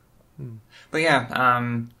 But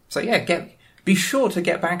yeah, be sure to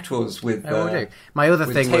get back to us with. I will do. My other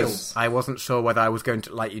thing Tales. was I wasn't sure whether I was going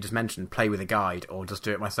to, like you just mentioned, play with a guide or just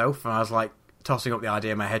do it myself, and I was like tossing up the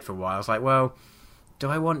idea in my head for a while. I was like, well, do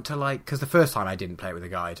I want to because the first time I didn't play it with a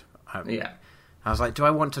guide. I was like, do I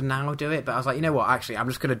want to now do it? But I was like, you know what? Actually, I'm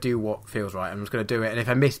just going to do what feels right. I'm just going to do it, and if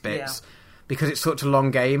I miss bits, because it's such a long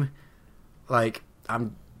game, like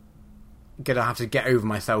I'm gonna have to get over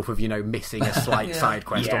myself of missing a slight side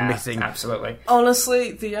quest or missing. Absolutely.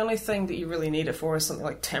 Honestly, the only thing that you really need it for is something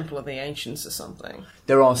like Temple of the Ancients or something.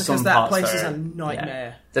 There are because some that parts place is a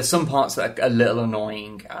nightmare. Yeah. There's some parts that are a little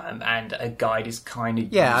annoying, and a guide is kind of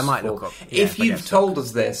useful. I might look up. If you've told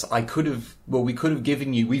us this, we could have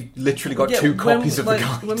given you. We've literally got 2 copies of the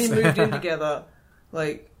guide. When we moved in together,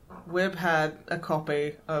 like Wib had a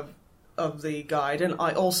copy of the guide, and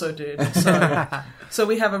I also did. So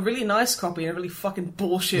we have a really nice copy and a really fucking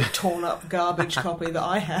bullshit, torn up garbage copy that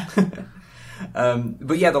I had.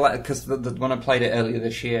 But yeah, because when I played it earlier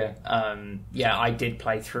this year, I did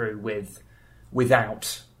play through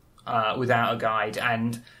without a guide,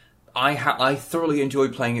 and I thoroughly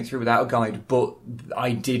enjoyed playing it through without a guide. But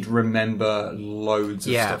I did remember loads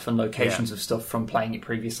of stuff and locations of stuff from playing it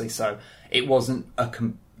previously, so it wasn't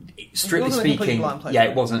strictly speaking,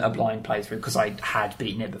 it wasn't a blind playthrough because I had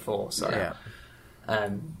beaten it before. So,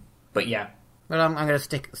 but yeah. Well, I'm going to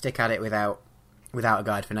stick at it without a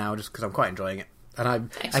guide for now, just because I'm quite enjoying it, and I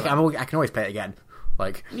can always play it again.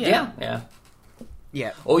 Like yeah.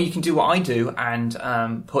 Or you can do what I do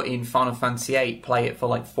and put in Final Fantasy VIII, play it for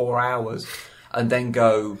like 4 hours, and then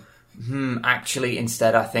go. Actually,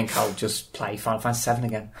 instead, I think I'll just play Final Fantasy VII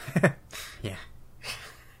again. Yeah.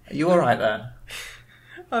 Are you all right there?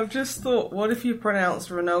 I've just thought, what if you pronounce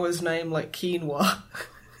Rinoa's name like Quinoa?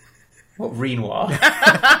 What, Rinoa?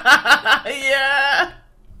 Yeah!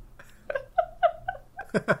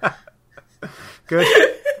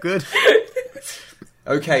 Good.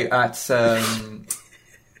 Okay,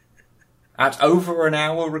 at over an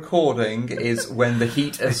hour recording is when the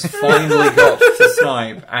heat has finally got to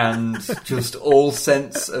Snipe, and just all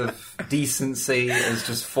sense of decency has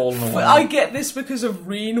just fallen away. I get this because of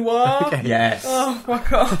Rinoa. Okay. Yes. Oh,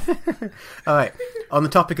 fuck off. Alright, on the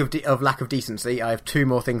topic of lack of decency, I have 2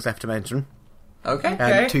 more things left to mention.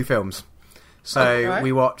 Okay. 2 films. So,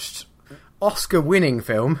 we watched Oscar-winning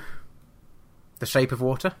film, The Shape of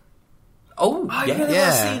Water. Oh, I really want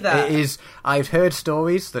to see that. It is. I've heard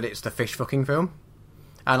stories that it's the fish fucking film,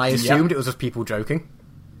 and I assumed it was just people joking.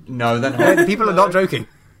 No, they're not. People are not joking.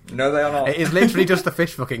 No, they are not. It is literally just the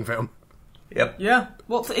fish fucking film. Yep. Yeah.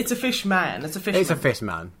 Well, it's a fish man. It's a fish. It's a fish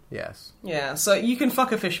man. Yes. Yeah. So you can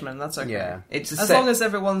fuck a fishman. That's okay. Yeah. It's as long as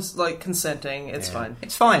everyone's like consenting, it's fine.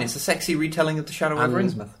 It's fine. It's a sexy retelling of The Shadow over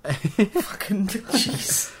Innsmouth. Fucking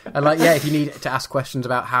jeez. And like, yeah, if you need to ask questions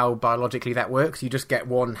about how biologically that works, you just get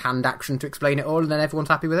one hand action to explain it all, and then everyone's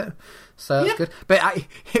happy with it. So that's good. But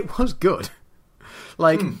it was good.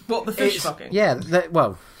 Like, what, the fish fucking? Yeah.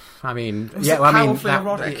 Well, I mean,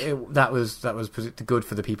 that was good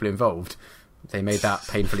for the people involved. They made that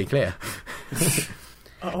painfully clear.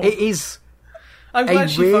 It is a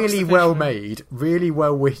really well made, really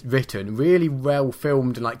well written, really well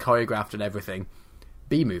filmed and like choreographed and everything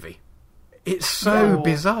B movie. It's so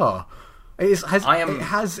bizarre.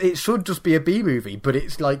 It should just be a B movie, but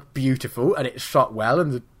it's like beautiful and it's shot well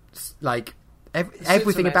and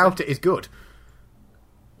everything about it is good.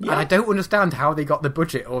 Yeah. And I don't understand how they got the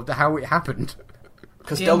budget or how it happened.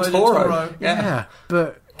 Because Del Toro. Yeah,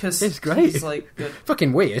 but it's great. It's like good.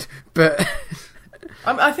 Fucking weird, but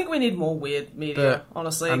I think we need more weird media,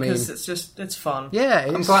 honestly, because it's fun. Yeah,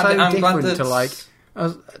 it's different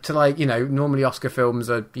to like normally Oscar films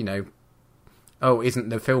are isn't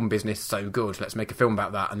the film business so good? Let's make a film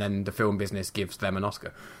about that, and then the film business gives them an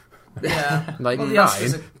Oscar. Yeah,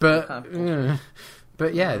 fine,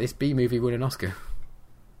 but yeah, this B movie won an Oscar.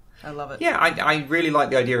 I love it. Yeah, I really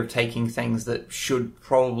like the idea of taking things that should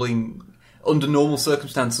probably, under normal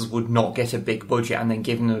circumstances, would not get a big budget and then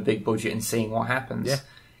giving them a big budget and seeing what happens. Yeah.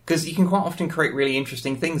 Because you can quite often create really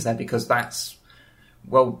interesting things there because that's,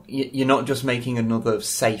 well, you're not just making another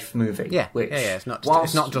safe movie. Yeah, which, it's not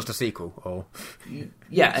just a sequel. Or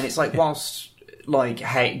yeah, and it's like, whilst, like,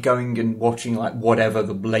 going and watching, like, whatever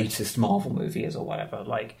the latest Marvel movie is or whatever,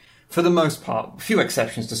 like, for the most part, a few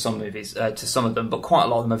exceptions to some movies, to some of them, but quite a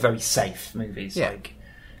lot of them are very safe movies. Yeah. Like,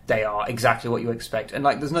 they are exactly what you expect. And,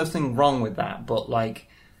 like, there's nothing wrong with that, but, like,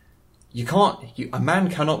 a man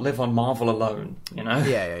cannot live on Marvel alone, you know?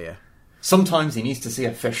 Yeah. Sometimes he needs to see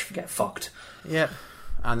a fish get fucked. Yeah.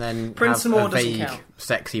 And then Prince have Moore a vague,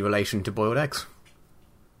 sexy relation to boiled eggs.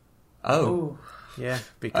 Oh. Ooh. Yeah,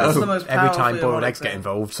 because every time boiled eggs get thing.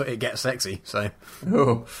 involved, so it gets sexy, so...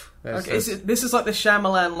 Oh. Okay, this is like the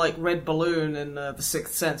Shyamalan, like, red balloon in The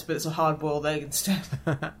Sixth Sense, but it's a hard-boiled egg instead.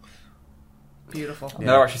 Beautiful. I've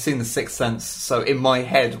never actually seen The Sixth Sense, so in my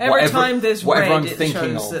head, every time there's whatever red, I'm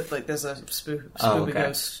thinking shows of, that like there's a spooky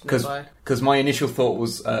ghost nearby. Because my initial thought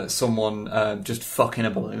was someone just fucking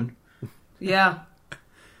a balloon. Yeah,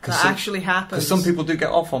 that actually happens. Because some people do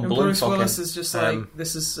get off on balloon Bruce fucking. Willis is just like,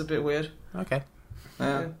 this is a bit weird. Okay.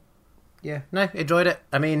 Yeah. No, enjoyed it.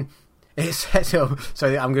 I mean, it's set up.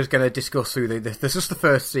 So I'm just going to discuss through this is just the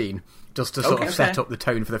first scene, just to sort of set up the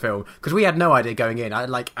tone for the film, because we had no idea going in.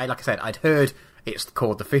 Like I said, I'd heard it's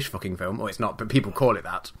called the fish fucking film, or it's not, but people call it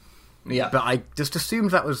that. Yeah. But I just assumed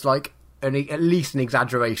that was like at least an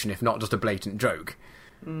exaggeration, if not just a blatant joke.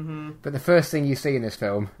 Mm-hmm. But the first thing you see in this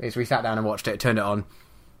film is we sat down and watched it, turned it on.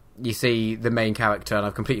 You see the main character, and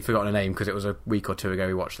I've completely forgotten her name because it was a week or two ago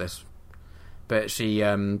we watched this. But she's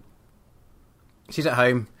at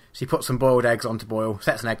home. She puts some boiled eggs on to boil,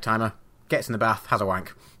 sets an egg timer, gets in the bath, has a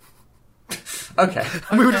wank. Okay.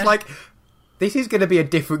 And we were just like, this is going to be a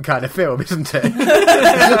different kind of film, isn't it?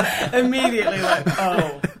 Immediately, like,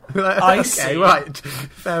 oh, I see. Right,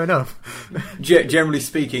 fair enough. Generally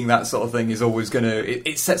speaking, that sort of thing is always going to...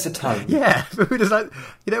 It sets a tone. Yeah, but we're just like,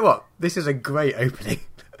 you know what? This is a great opening.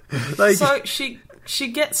 Like, so she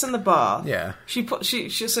gets in the bath. Yeah. So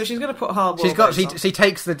she's going to put hard-boiled eggs on. She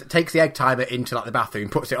takes the egg timer into like the bathroom,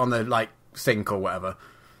 puts it on the like sink or whatever,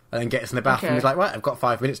 and then gets in the bathroom. He's like, right, I've got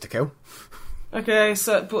 5 minutes to kill. Okay,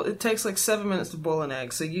 but it takes like 7 minutes to boil an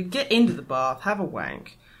egg. So you get into the bath, have a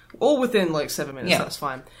wank, all within like 7 minutes. Yeah. That's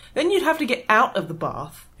fine. Then you'd have to get out of the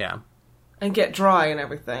bath. Yeah. And get dry and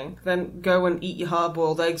everything. Then go and eat your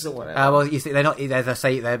hard-boiled eggs or whatever. Well, you see, they're not. They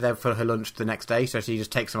say they're there for her lunch the next day, so she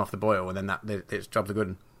just takes them off the boil, and then its jobs are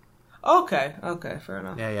good. Okay, fair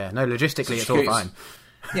enough. Yeah. No, logistically, it's all fine.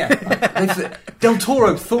 Yeah, Del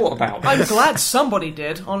Toro thought about this. I'm glad somebody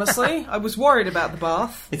did, honestly. I was worried about the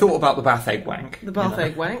bath. He thought about the bath egg wank. The bath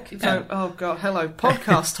egg wank. Yeah. Oh, God, hello,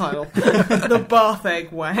 podcast title. The bath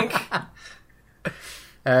egg wank.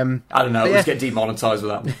 I don't know, let's get demonetised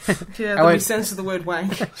with that. Yeah, then we censor the word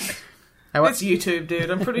wank. It's YouTube,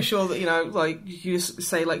 dude. I'm pretty sure that, like, you just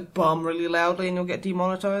say, like, bum really loudly and you'll get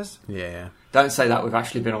demonetised. Yeah. Don't say that, we've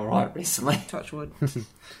actually been alright recently. Touch wood.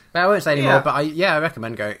 I won't say anymore, but I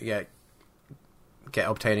recommend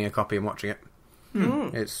obtaining a copy and watching it.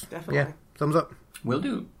 It's definitely thumbs up. Will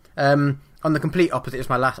do. On the complete opposite, it's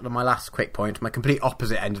my last quick point. My complete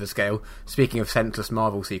opposite end of the scale. Speaking of senseless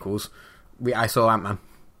Marvel sequels, I saw Ant-Man.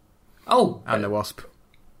 Oh, and the Wasp.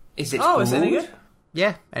 Is it? Is it any good?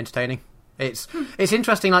 Yeah, entertaining. It's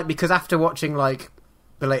interesting, like, because after watching like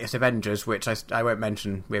the latest Avengers, which I won't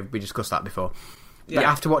mention, we discussed that before. Yeah. But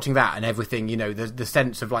after watching that and everything, the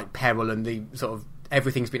sense of like peril and the sort of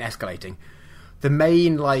everything's been escalating. The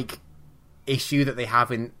main, like, issue that they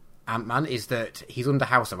have in Ant-Man is that he's under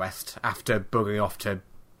house arrest after bugging off to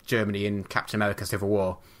Germany in Captain America Civil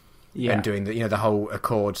War and doing the whole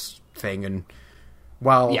Accords thing. And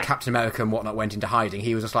while Captain America and whatnot went into hiding,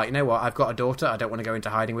 he was just like, you know what, I've got a daughter, I don't want to go into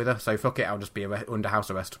hiding with her, so fuck it, I'll just be under house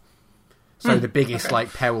arrest. So the biggest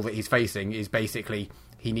like peril that he's facing is basically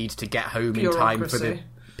he needs to get home in time for the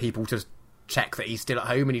people to check that he's still at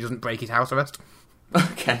home and he doesn't break his house arrest.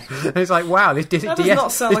 Okay. And it's like, wow, this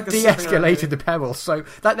de-escalated the peril. So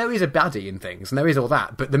there is a baddie in things, and there is all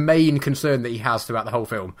that, but the main concern that he has throughout the whole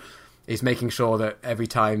film is making sure that every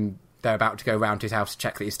time they're about to go round to his house to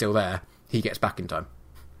check that he's still there, he gets back in time.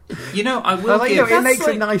 You know, I will give... It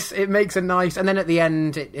makes a nice... And then at the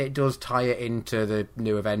end, it does tie it into the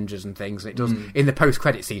new Avengers and things, and it does... In the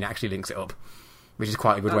post-credit scene, actually links it up, which is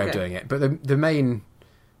quite a good way of doing it. But the main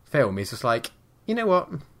film is just like, you know what...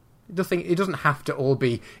 It doesn't have to all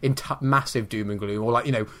be in massive doom and gloom, or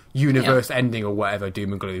like, universe ending or whatever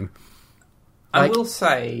doom and gloom. I will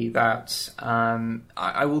say that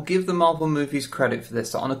I will give the Marvel movies credit for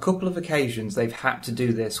this. On a couple of occasions, they've had to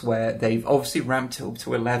do this, where they've obviously ramped it up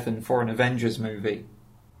to 11 for an Avengers movie,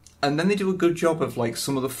 and then they do a good job of like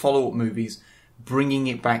some of the follow-up movies bringing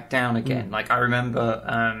it back down again. Like I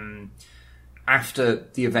remember after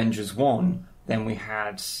the Avengers 1, then we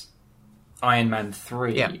had Iron Man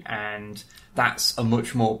 3, and that's a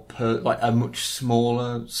much more a much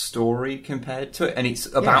smaller story compared to it, and it's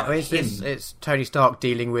about him. It's Tony Stark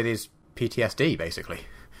dealing with his PTSD, basically.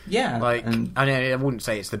 Yeah, I wouldn't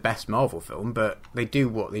say it's the best Marvel film, but they do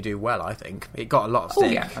what they do well. I think it got a lot of stick. Oh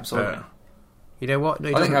yeah, absolutely. But you know what?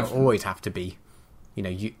 It doesn't always have to be,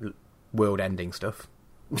 world-ending stuff.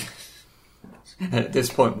 At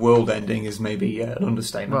this point, world-ending is maybe an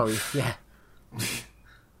understatement. Well, yeah.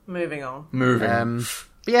 Moving on.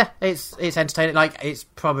 But yeah, it's entertaining. Like it's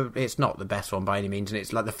not the best one by any means, and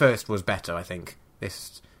it's like the first was better, I think.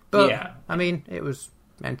 I mean, it was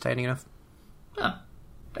entertaining enough. Oh,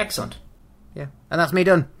 excellent. Yeah, and that's me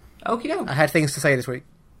done. Okay. I had things to say this week.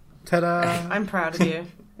 Ta-da! I'm proud of you.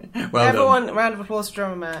 Well everyone, done. round of applause for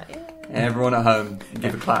Drummer Matt. Yay. Everyone at home,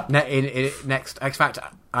 give a clap. Next, in fact,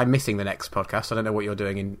 I'm missing the next podcast. I don't know what you're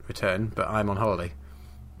doing in return, but I'm on holiday.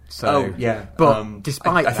 So, but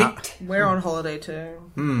despite I think we're on holiday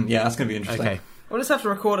too. Yeah, that's going to be interesting. Okay. We'll just have to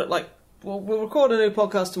record it. We'll record a new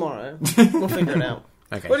podcast tomorrow. We'll figure it out.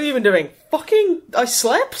 Okay. What have you been doing? I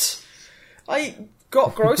slept. I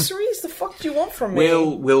got groceries. The fuck do you want from me?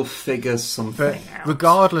 We'll figure something out.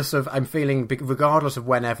 Regardless of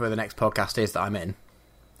whenever the next podcast is that I'm in,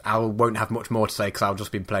 I won't have much more to say because I'll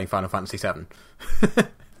just be playing Final Fantasy VII.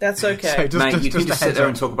 That's okay. So you can just sit there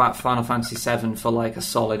and talk about Final Fantasy VII for like a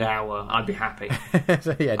solid hour. I'd be happy.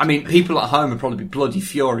 I mean, people at home would probably be bloody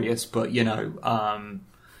furious, but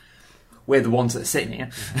we're the ones that are sitting here.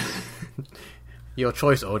 Your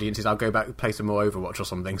choice, audience, is I'll go back and play some more Overwatch or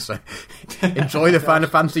something, so enjoy the Final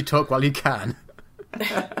Fantasy talk while you can.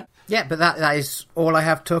 Yeah, but that is all I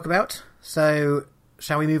have to talk about. So,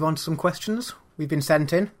 shall we move on to some questions we've been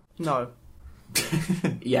sent in? No.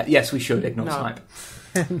 Yes, we should. Ignore Snipe.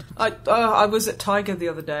 I was at Tiger the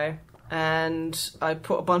other day, and I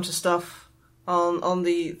put a bunch of stuff on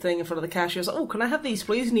the thing in front of the cashier. I was like, "Oh, can I have these,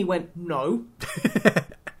 please?" And he went, "No." And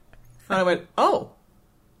I went, "Oh."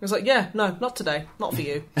 He was like, "Yeah, no, not today, not for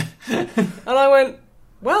you." And I went,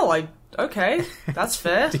 "Well, okay, that's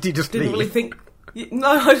fair." Did you just didn't leave? really think? No,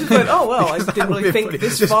 I just went, "Oh well, I didn't really think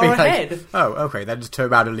this far ahead." Oh, okay, then just turn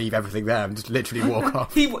around and leave everything there and just literally walk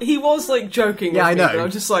off. He was like joking. Yeah, with I know. Me, I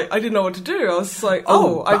was just like, I didn't know what to do. I was just like,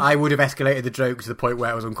 I would have escalated the joke to the point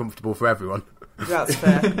where it was uncomfortable for everyone. That's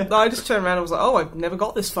fair. No, I just turned around and was like, "Oh, I've never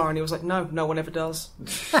got this far," and he was like, "No, no one ever does."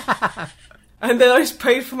 And then I just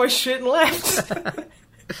paid for my shit and left.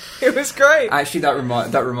 It was great. Actually,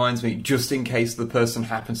 that reminds me, just in case the person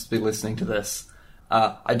happens to be listening to this,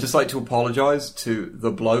 I'd just like to apologise to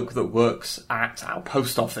the bloke that works at our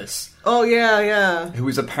post office. Oh, yeah. Who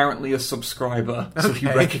is apparently a subscriber, so he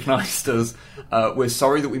recognised us. We're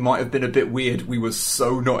sorry that we might have been a bit weird. We were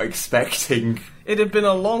so not expecting. It had been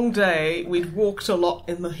a long day. We'd walked a lot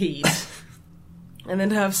in the heat. And then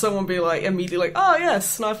to have someone be like, immediately like, "Oh, yes,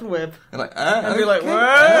 Snipe and Whip." And like, and be like,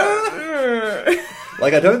 "What?"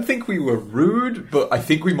 Like, I don't think we were rude, but I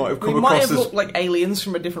think we might have come across as... looked like aliens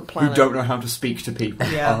from a different planet. Who don't know how to speak to people.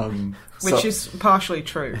 Yeah. Which is partially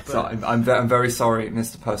true. But... So I'm very sorry,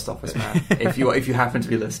 Mr. Post Office Man, if you happen to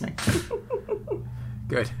be listening.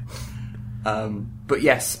 Good. But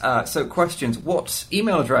yes, so questions. What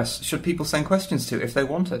email address should people send questions to if they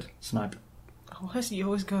wanted, Snipe? Oh, you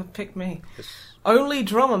always go and pick me. Only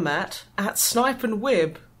drummer Matt at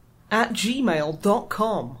snipeandwib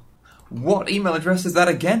 @gmail.com. What email address is that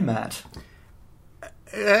again, Matt?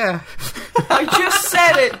 Yeah. I just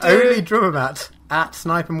said it, dude. Only drummermatt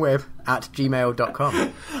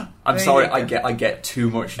 @snipeandwib@gmail.com. I'm sorry, I get too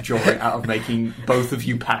much joy out of making both of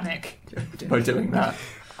you panic by doing that.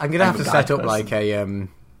 I'm going to have to set up like a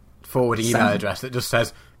forwarding email address that just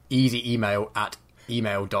says easy email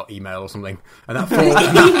 @email.email or something. And that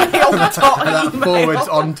forwards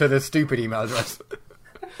onto the stupid email address.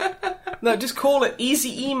 No, just call it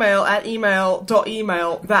easy email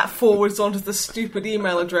 @email.email. That forwards onto the stupid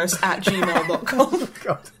email address @gmail.com.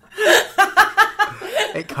 God.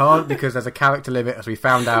 It can't because there's a character limit, as we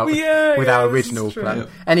found out with our original plan.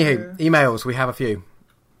 Anywho, emails, we have a few.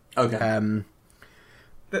 Okay.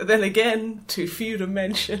 But then again, too few to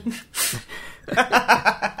mention.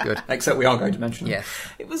 Good. Except we are going to mention them. Yes.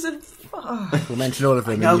 It was a... We'll mention all of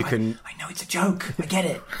them and you can... I know it's a joke. I get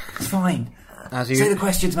it. It's fine. Say the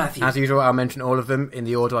questions, Matthew. As usual, I'll mention all of them in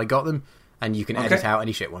the order I got them, and you can edit out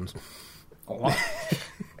any shit ones. What?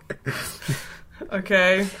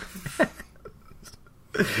 Okay.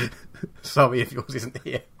 Sorry if yours isn't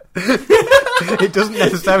here. It doesn't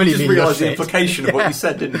necessarily mean you just realised the shit. implication of what you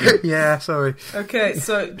said, didn't you? Yeah, sorry. Okay,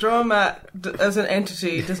 so Dramamat as an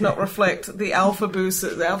entity does not reflect the Alpha Boost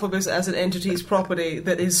as an entity's property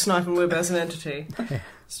that is Snipe and Wib as an entity.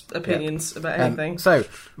 Opinions about anything. So,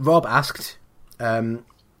 Rob asked,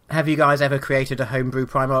 have you guys ever created a homebrew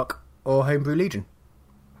Primarch or homebrew Legion?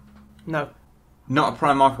 No. Not a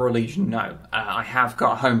Primarch or a Legion, no. I have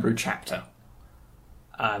got a homebrew chapter.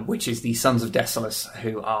 Which is the Sons of Desolus,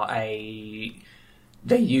 who are they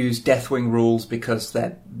use Deathwing rules because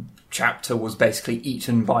their chapter was basically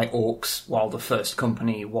eaten by orcs while the first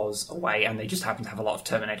company was away, and they just happen to have a lot of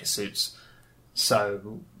Terminator suits.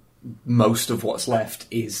 So most of what's left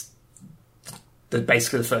is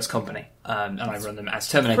basically the first company, and I run them as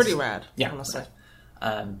Terminators. Pretty rad, yeah, honestly.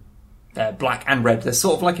 They're black and red. They're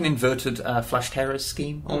sort of like an inverted Flash Terrors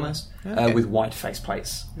scheme, almost, with white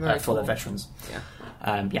faceplates for the veterans. Yeah.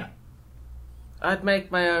 Yeah. I'd make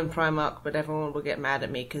my own Primarch, but everyone would get mad at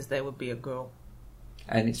me because there would be a girl.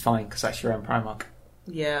 And it's fine, because that's your own Primarch.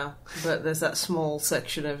 Yeah, but there's that small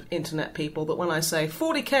section of internet people that when I say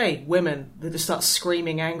 40k women, they just start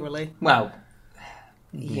screaming angrily. Well,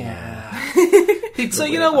 yeah. So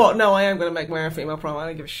you know what? No, I am going to make my own female Primarch. I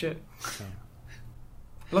don't give a shit. Okay.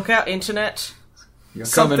 Look out, internet.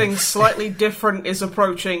 Something slightly different is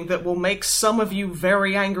approaching that will make some of you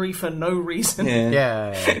very angry for no reason.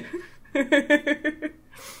 Yeah.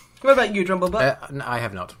 What about you, Drumblebutt? I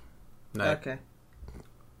have not. No. Okay.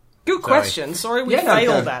 Good question. Sorry we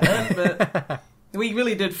failed at it, but we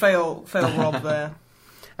really did fail Rob there.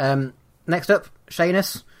 Next up,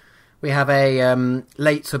 Shanus. We have a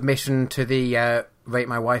late submission to the Rate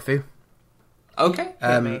My Waifu. Okay.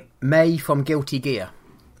 May from Guilty Gear.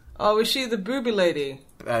 Oh, is she the booby lady?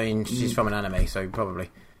 I mean, she's from an anime, so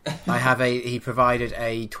probably. He provided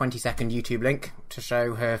a 20-second YouTube link to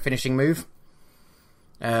show her finishing move.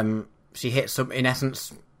 She hits someone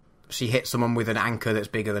with an anchor that's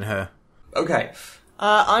bigger than her. Okay.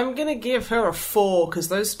 I'm going to give her a 4, because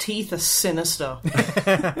those teeth are sinister.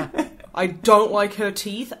 I don't like her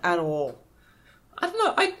teeth at all. I don't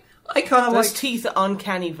know, I kind of like... Those teeth are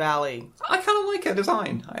uncanny valley. I kind of like her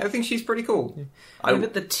design. I think she's pretty cool. Yeah,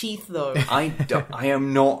 but the teeth, though. I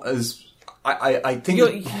am not as... I think...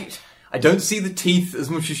 I don't see the teeth as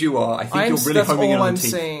much as you are. I think you're really homing in on the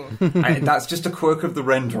teeth. That's all I'm seeing. That's just a quirk of the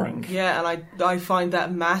rendering. Yeah, and I find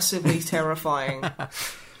that massively terrifying.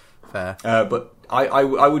 Fair. But I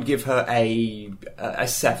would give her a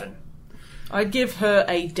 7. I'd give her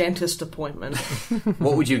a dentist appointment.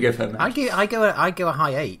 What would you give her, Matt? I go a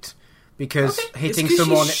high 8 because hitting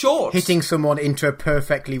someone into a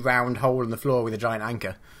perfectly round hole in the floor with a giant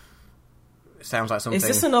anchor sounds like something. Is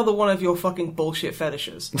this another one of your fucking bullshit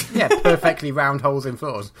fetishes? Yeah, perfectly round holes in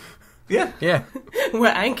floors. Yeah.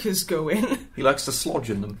 Where anchors go in. He likes to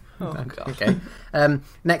slodge in them. Oh, God. Okay.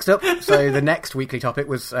 Next up, so the next weekly topic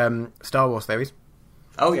was Star Wars theories.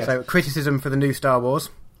 Oh, yeah. So, criticism for the new Star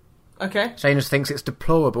Wars. Okay. Shanus thinks it's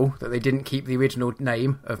deplorable that they didn't keep the original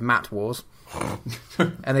name of Matt Wars.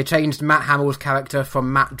 And they changed Matt Hamill's character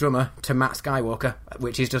from Matt Drummer to Matt Skywalker,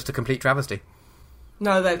 which is just a complete travesty.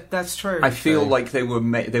 No, that's true. I feel like they were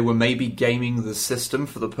maybe gaming the system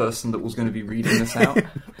for the person that was going to be reading this out.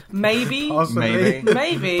 Maybe. Possibly.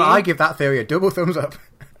 Maybe. But I give that theory a double thumbs up.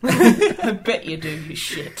 I bet you do, you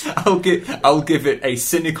shit. I'll give it a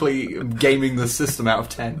cynically gaming the system out of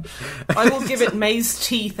 10. I will give it May's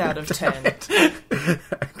teeth out of 10.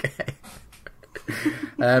 Okay.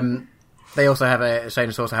 They also have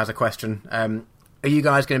Shanus also has a question. Are you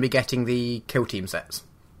guys going to be getting the Kill Team sets?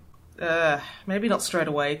 maybe not straight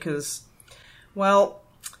away, because, well,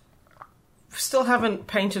 still haven't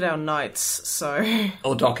painted our knights, so...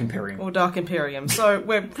 Or Dark Imperium. So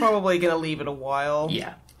we're probably going to leave it a while.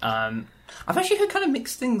 Yeah. I've actually heard kind of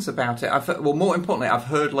mixed things about it. More importantly, I've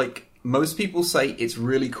heard, most people say it's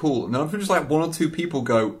really cool, and then I've heard just, one or two people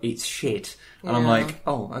go, it's shit. And I'm like,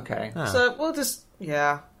 oh, okay. Ah. So we'll just,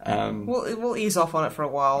 we'll ease off on it for a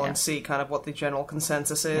while and see kind of what the general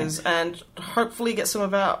consensus is, and hopefully get some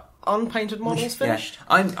of our unpainted models finished.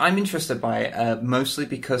 Yeah. I'm interested by it, mostly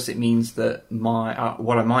because it means that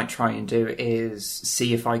what I might try and do is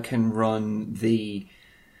see if I can run the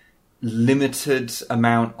limited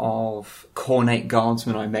amount of Cornate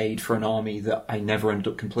Guardsmen I made for an army that I never ended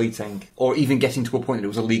up completing, or even getting to a point that it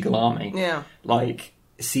was a legal army. Yeah.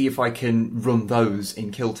 See if I can run those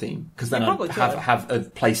in Kill Team, because then I have a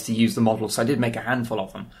place to use the models. So I did make a handful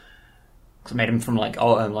of them. Because I made them from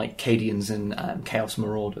Cadians and Chaos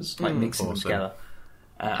Marauders, mixing them together.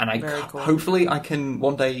 And hopefully I can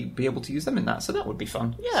one day be able to use them in that, so that would be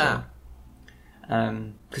fun. Yeah.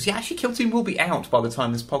 Because actually Kill Team will be out by the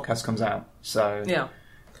time this podcast comes out. So yeah.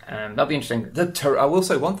 That'll be interesting. I will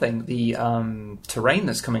say one thing: the terrain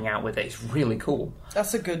that's coming out with it is really cool.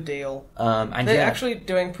 That's a good deal. And they're actually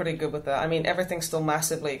doing pretty good with that. I mean, everything's still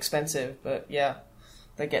massively expensive, but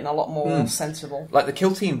they're getting a lot more sensible. The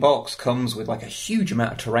Kill Team box comes with a huge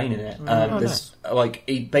amount of terrain in it. There's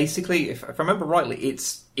basically, if I remember rightly,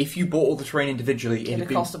 it's if you bought all the terrain individually, it'd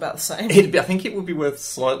cost about the same. I think it would be worth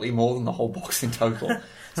slightly more than the whole box in total.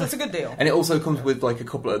 So it's a good deal. And it also comes with a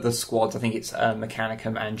couple of the squads. I think it's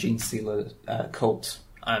Mechanicum and Genestealer cult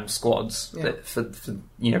squads that for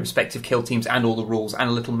respective kill teams, and all the rules, and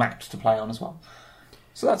a little map to play on as well.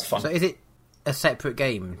 So that's fun. So is it a separate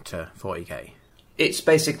game to 40k? It's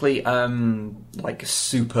basically a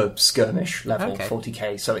super skirmish level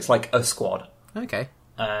 40k. So it's like a squad. Okay.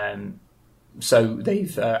 So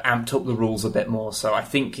they've amped up the rules a bit more. So I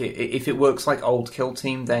think if it works like old Kill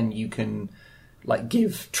Team, then you can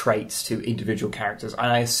give traits to individual characters, and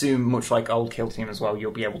I assume much like old Kill Team as well,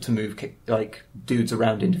 you'll be able to move dudes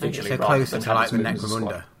around individually. So closer to the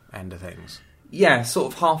Necromunda end of things. Yeah,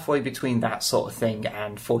 sort of halfway between that sort of thing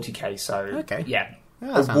and 40k. So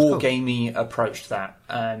a war-gamey approach to that.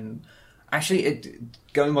 Actually,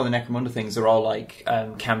 going by the Necromunda things, there are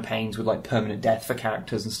campaigns with permanent death for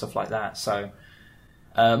characters and stuff like that. So.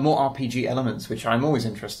 More RPG elements, which I'm always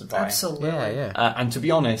interested by. Absolutely. Yeah. And to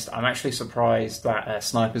be honest, I'm actually surprised that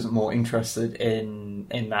Snipe isn't more interested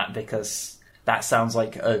in that, because that sounds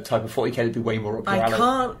like a type of 40k that'd be way more up your alley. I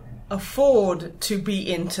can't afford to be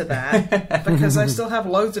into that because I still have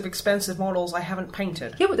loads of expensive models I haven't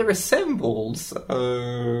painted. Yeah, but they're assembled.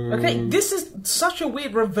 Okay, this is such a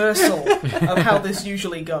weird reversal of how this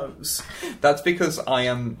usually goes. That's because I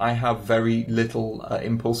have very little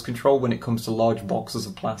impulse control when it comes to large boxes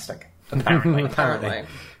of plastic. Apparently.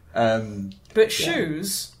 But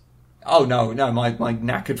shoes. Oh no! My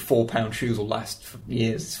knackered £4 shoes will last for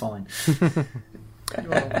years. It's fine.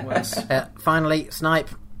 Finally, Snipe.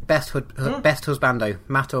 Best husbando,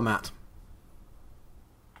 Matt or Matt?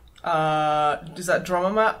 Is that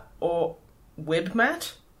drummer Matt or Wib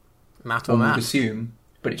Matt? Matt or Matt? I would assume,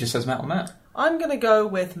 but it just says Matt or Matt. I'm going to go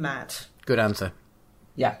with Matt. Good answer.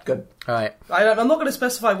 Yeah, good. All right. I'm not going to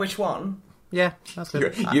specify which one. Yeah, that's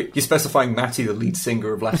good. You're specifying Matty, the lead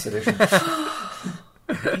singer of Last Edition.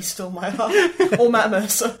 He stole my heart. Or Matt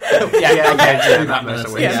Mercer. Yeah, Matt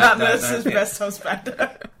Mercer wins. Matt Mercer's best husband.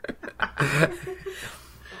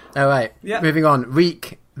 All right, moving on.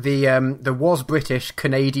 Reek, the was British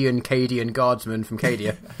Canadian Cadian guardsman from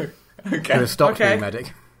Cadia, who has stopped being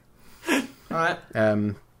medic. All right.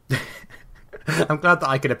 I'm glad that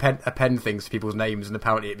I can append things to people's names, and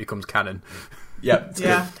apparently it becomes canon. Yeah.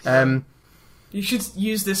 Good. You should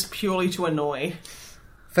use this purely to annoy.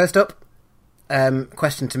 First up,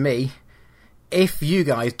 question to me: if you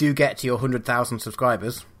guys do get to your 100,000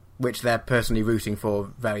 subscribers, which they're personally rooting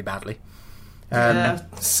for very badly.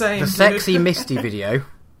 Same. The sexy Misty video.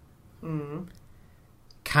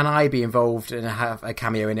 Can I be involved and have a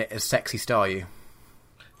cameo in it as Sexy Staryu?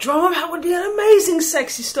 Drama Matt would be an amazing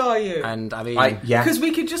Sexy Staryu. And I mean, because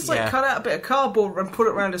we could just cut out a bit of cardboard and put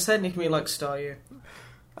it around his head, and he can be like Staryu.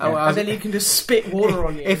 And then he can just spit water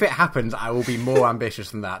on you. If it happens, I will be more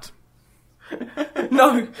ambitious than that.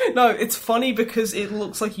 No, it's funny because it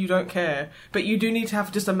looks like you don't care, but you do need to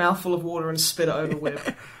have just a mouthful of water and spit it over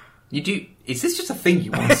with. You do? Is this just a thing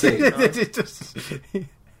you want to see? The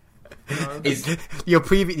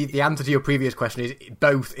answer to your previous question is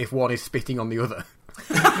both if one is spitting on the other.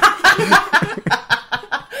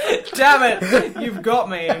 Damn it! You've got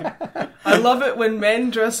me. I love it when men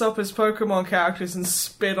dress up as Pokemon characters and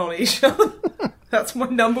spit on each other. That's my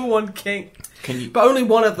number one kink. But only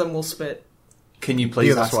one of them will spit. Can you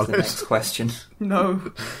please ask the next question?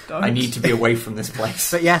 No, don't. I need to be away from this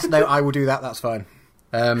place. But yes, no, I will do that. That's fine.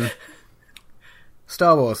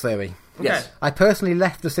 Star Wars theory. Okay. Yes. I personally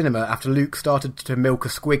left the cinema after Luke started to milk a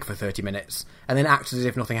squig for 30 minutes and then acted as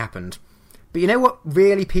if nothing happened. But you know what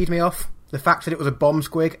really peed me off? The fact that it was a bomb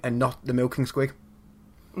squig and not the milking squig.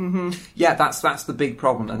 Mm-hmm. Yeah, that's the big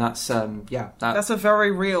problem, and that's that's a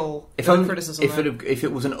very real criticism. If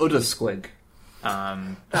it was an udder squig,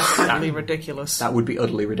 that's utterly ridiculous. That would be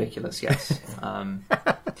utterly ridiculous. Yes.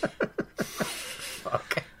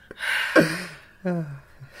 Okay.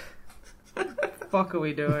 Fuck are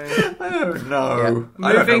we doing? I don't know.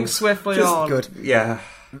 Yeah. Moving swiftly on. Good. Yeah.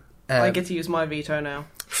 I get to use my veto now.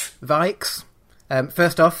 Vikes.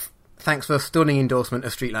 First off, thanks for a stunning endorsement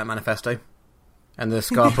of Streetlight Manifesto and the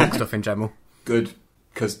Scarpunk stuff in general. Good,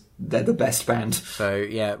 because they're the best band. So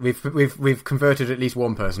yeah, we've converted at least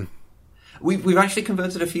one person. We've actually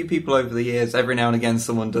converted a few people over the years. Every now and again,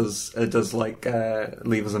 someone does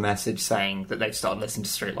leave us a message saying that they've started listening to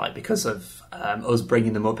Streetlight because of us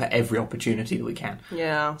bringing them up at every opportunity that we can.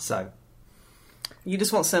 Yeah. So you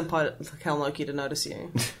just want Senpai Kalnoki to notice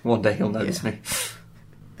you. One day he'll notice me.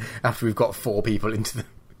 After we've got 4 people into the...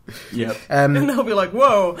 Yep. And they'll be like,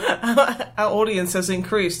 whoa, our audience has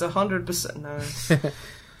increased 100%.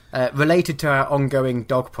 No. Related to our ongoing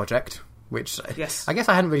dog project, which yes. I guess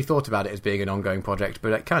I hadn't really thought about it as being an ongoing project,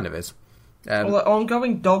 but it kind of is. Well, the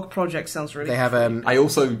ongoing dog project sounds really They have. I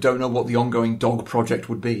also don't know what the ongoing dog project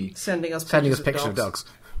would be. Sending us pictures of dogs.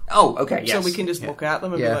 Oh, okay, yes. So we can just look at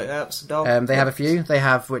them and be like, that's a dog. They have a few. They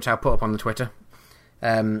have, which I'll put up on the Twitter.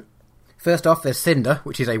 First off, there's Cinder,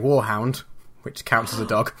 which is a warhound, which counts as a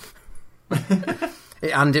dog.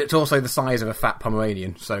 And it's also the size of a fat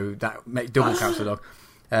Pomeranian, so that double counts as a dog.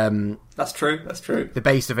 That's true. The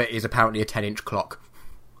base of it is apparently a 10-inch clock.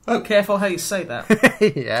 Oh, careful how you say that.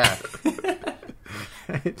 Yeah.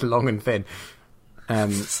 It's long and thin.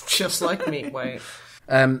 Just like me, wait.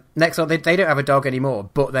 Next up, they don't have a dog anymore,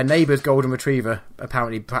 but their neighbour's golden retriever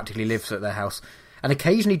apparently practically lives at their house and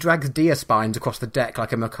occasionally drags deer spines across the deck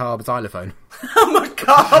like a macabre xylophone. A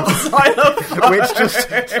macabre xylophone! Which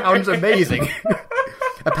just sounds amazing.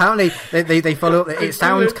 Apparently, they follow up. It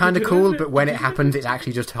sounds kind of cool, but when it happens, it's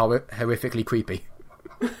actually just horrifically creepy.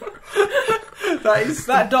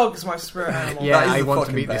 That dog is my spirit animal. Yeah, I want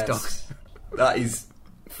to meet this dog. That is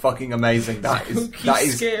fucking amazing. That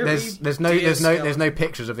is scary. There's no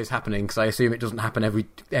pictures of this happening because I assume it doesn't happen every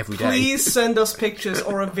day. Please send us pictures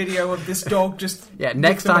or a video of this dog just. Yeah,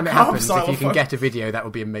 next time it happens, if you can get a video, that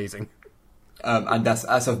would be amazing. And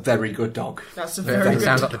that's a very good dog. That's a very good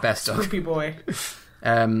sounds like the best dog. Spoopy boy.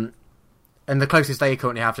 And the closest they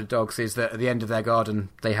currently have to dogs is that at the end of their garden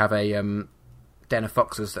they have a den of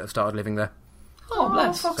foxes that have started living there. Oh,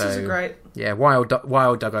 bless. Foxes are great. Yeah, wild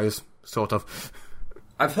doggos, sort of.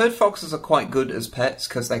 I've heard foxes are quite good as pets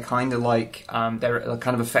because they're kind of like they're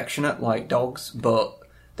kind of affectionate like dogs, but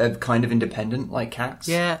they're kind of independent like cats.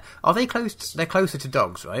 Yeah, are they close? They're closer to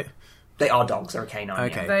dogs, right? They are dogs. They're a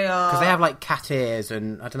canine. Okay, yeah. They are because they have like cat ears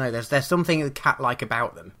and I don't know. There's something cat-like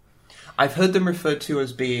about them. I've heard them referred to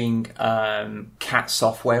as being cat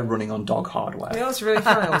software running on dog hardware. Yeah, that's really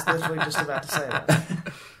funny. I was literally just about to say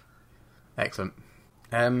that. Excellent.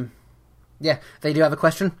 Yeah, they do have a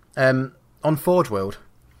question on Forge World.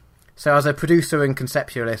 So as a producer and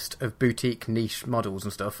conceptualist of boutique niche models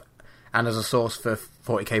and stuff, and as a source for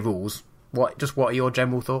 40k rules, what are your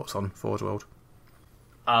general thoughts on Forge World?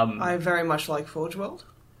 I very much like Forge World.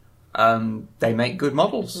 They make good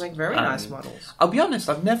models. They make very nice models. I'll be honest,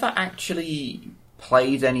 I've never actually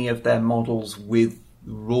played any of their models with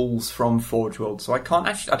rules from Forge World, so I don't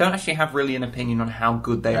actually have really an opinion on how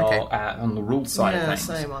good they are on the rules side of things.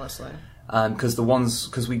 Yeah, same, honestly.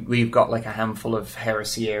 Because we've got like a handful of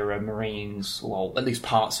Heresy era Marines, well, at least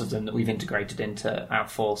parts of them that we've integrated into our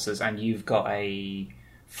forces, and you've got a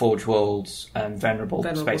Forge World Venerable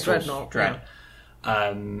Space Force Dread. Yeah.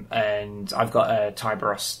 And I've got a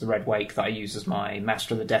Tyberos, the Red Wake, that I use as my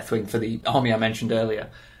Master of the Deathwing for the army I mentioned earlier.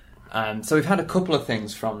 So we've had a couple of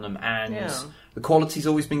things from them, and the quality's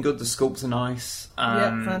always been good, the sculpts are nice.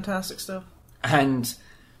 Fantastic stuff. And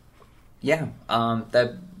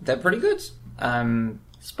they're pretty good.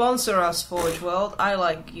 Sponsor us, Forge World. I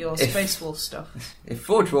like your Space Wolf stuff. If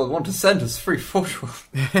Forge World want to send us free Forge World...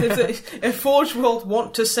 if Forge World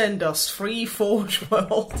want to send us free Forge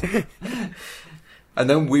World... and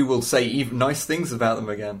then we will say even nice things about them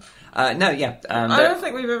again. I don't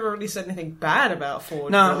think we've ever really said anything bad about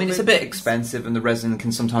Ford. No, I mean, it's a bit expensive, and the resin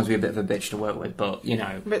can sometimes be a bit of a bitch to work with, but,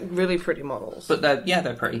 But really pretty models. But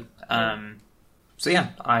they're pretty.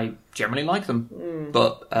 I generally like them,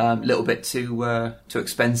 but a little bit too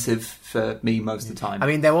expensive for me most of the time. I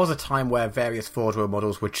mean, there was a time where various Ford World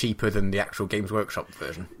models were cheaper than the actual Games Workshop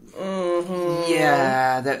version. Mm-hmm.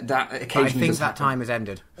 Yeah, that occasionally. I think that time has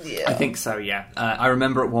ended. Yeah. I think so. Yeah, I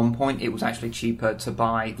remember at one point it was actually cheaper to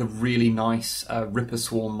buy the really nice Ripper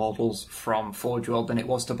Swarm models from Forge World than it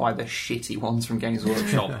was to buy the shitty ones from Games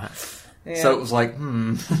Workshop. Yeah. So it was like,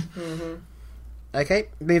 Mm-hmm. Okay,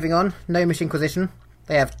 moving on. Gnomish Inquisition.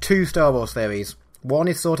 They have 2 Star Wars theories. One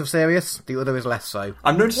is sort of serious, the other is less so.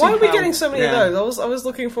 I'm noticing. Why are we getting so many of those? I was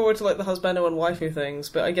looking forward to the husbando and waifu things,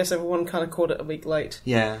 but I guess everyone kind of caught it a week late.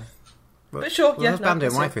 Yeah. But sure, the husbando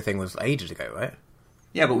and waifu thing was ages ago, right?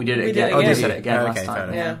 Yeah, but we did it again. We said it again last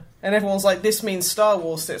time. Yeah. And everyone's like, this means Star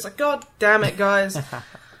Wars. So it's like, God damn it, guys.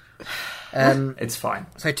 It's fine.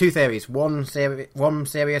 So 2 theories. One serious,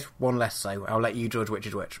 one less so. I'll let you judge which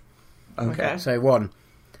is which. Okay. So 1.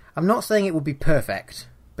 I'm not saying it would be perfect,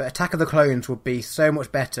 but Attack of the Clones would be so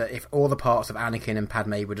much better if all the parts of Anakin and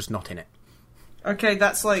Padme were just not in it. Okay,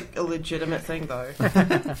 that's a legitimate thing, though.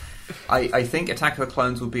 I think Attack of the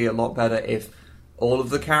Clones would be a lot better if all of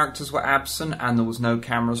the characters were absent and there was no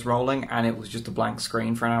cameras rolling and it was just a blank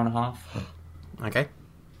screen for an hour and a half. Okay.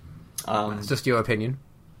 It's just your opinion.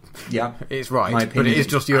 Yeah. It's right, but it is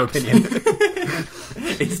just your opinion.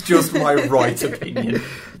 It's just my right opinion.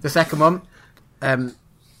 The second one,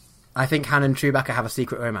 I think Han and Chewbacca have a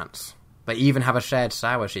secret romance. They even have a shared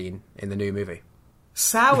sour sheen in the new movie.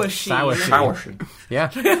 Sour sheen? Sour sheen. Yeah.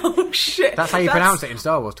 Oh, shit. That's how you pronounce it in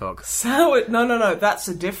Star Wars talk. Sour... No. That's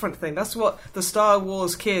a different thing. That's what the Star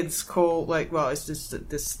Wars kids call, it's just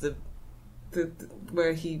the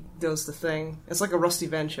where he does the thing. It's like a rusty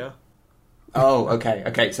venture. Oh, okay.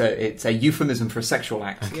 It's a euphemism for a sexual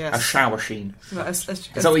act. Yes. A shower sheen. No, Is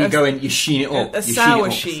that where you go in, you sheen it up? A sour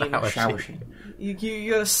sheen. Shower sheen.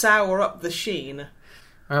 You gotta sour up the sheen.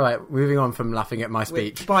 Alright, moving on from laughing at my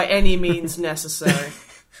speech. By any means necessary.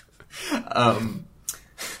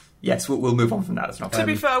 Yes, we'll move on from that. It's not to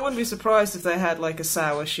be fair, I wouldn't be surprised if they had a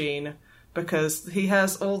sour sheen, because he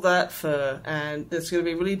has all that fur, and it's going to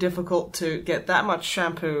be really difficult to get that much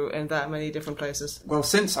shampoo in that many different places. Well,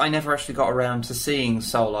 since I never actually got around to seeing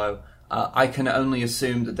Solo, I can only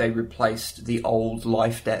assume that they replaced the old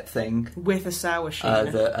life debt thing with a sour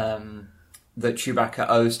sheen. That Chewbacca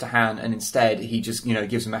owes to Han, and instead he just,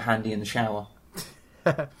 gives him a handy in the shower.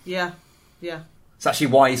 Yeah. It's actually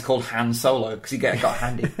why he's called Han Solo, because he got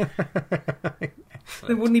handy.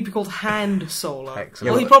 Then wouldn't he be called Hand Solo?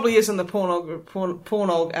 Excellent. Well, he probably is in the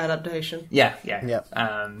pornog adaptation. Yeah.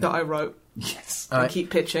 That I wrote. Yes. I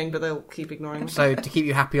keep pitching, but they'll keep ignoring me. So, to keep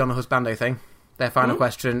you happy on the husbando thing, their final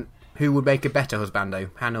question, who would make a better husbando,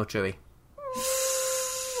 Han or Chewie?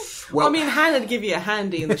 Well, I mean, Han would give you a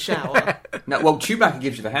handy in the shower. No, well, Chewbacca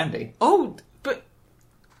gives you the handy. Oh, but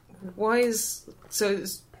why is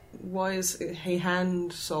he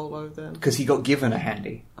Hand Solo then? Because he got given a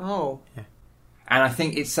handy. Oh. Yeah. And I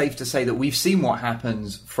think it's safe to say that we've seen what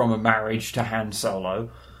happens from a marriage to Han Solo.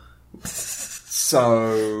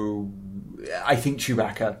 So I think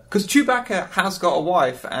Chewbacca. Because Chewbacca has got a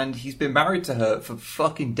wife and he's been married to her for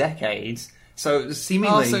fucking decades. So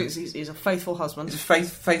seemingly... Oh, so he's a faithful husband. He's a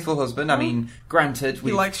faithful husband. I mean, granted...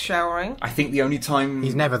 He likes showering. I think the only time...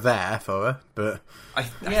 He's never there for her, but...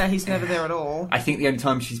 He's never there at all. I think the only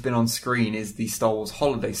time she's been on screen is the Star Wars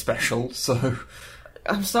Holiday Special, so...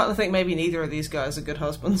 I'm starting to think maybe neither of these guys are good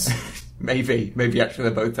husbands. Maybe actually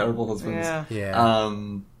they're both terrible husbands. Yeah.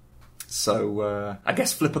 So I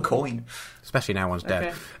guess flip a coin. Especially now one's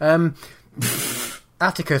dead. Okay.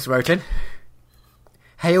 Atticus wrote in.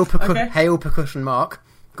 Hail percussion mark.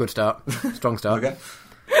 Good start. Strong start. Okay.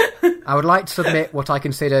 I would like to submit what I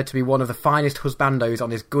consider to be one of the finest husbandos on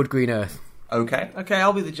this good green earth. Okay,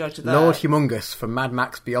 I'll be the judge of that. Lord Humongous from Mad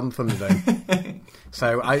Max Beyond Thunderdome.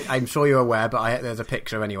 So I'm sure you're aware, but there's a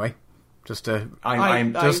picture anyway, just to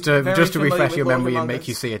refresh your memory and make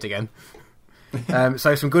you see it again.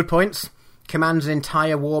 So some good points. Commands an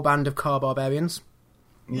entire warband of car barbarians.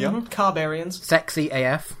 Yeah, Carbarians. Sexy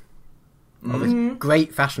AF.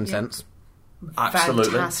 Great fashion sense.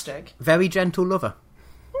 Absolutely. Fantastic. Very gentle lover.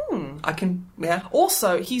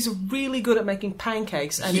 Also, he's really good at making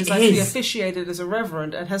pancakes and is actually officiated as a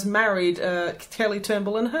reverend and has married Kelly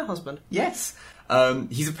Turnbull and her husband. Yes.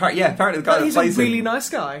 He's apparently the guy that he's plays a really him. nice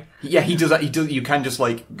guy. Yeah, he does that. You can just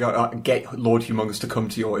go get Lord Humongous to come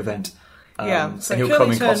to your event. So and he'll Kelly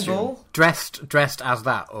come in Turnbull, costume. Dressed as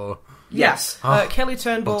that, or Yes. Kelly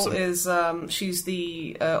Turnbull awesome. is she's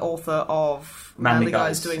the author of Manly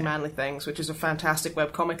Guys Doing Manly Things, which is a fantastic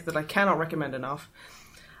webcomic that I cannot recommend enough.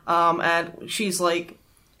 And she's like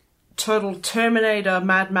total Terminator,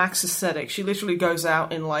 Mad Max aesthetic. She literally goes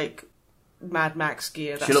out in like Mad Max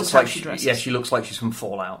gear. That's she looks just how like she dresses. Yeah, she looks like she's from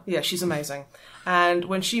Fallout. Yeah, she's amazing. And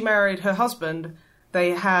when she married her husband,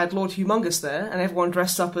 they had Lord Humongous there, and everyone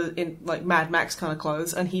dressed up in like Mad Max kind of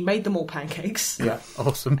clothes, and he made them all pancakes. Yeah,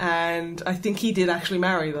 awesome. And I think he did actually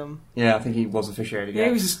marry them. Yeah, I think he was officiated. Yeah,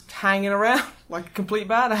 he was just hanging around like a complete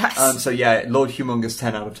badass. So yeah, Lord Humongous,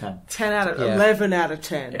 10 out of 10. 11 out of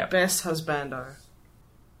 10. Yeah. Best husbando.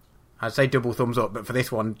 I'd say double thumbs up, but for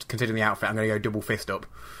this one, considering the outfit, I'm going to go double fist up.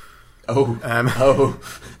 Oh.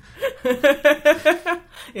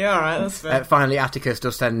 Yeah, alright, that's fair. Finally, Atticus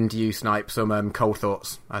does send you, Snipe, some cold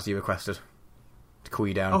thoughts, as you requested, to cool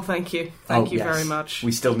you down. Oh, thank you. Thank you yes. very much.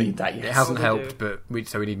 We still need that, yes. It hasn't we helped, do. but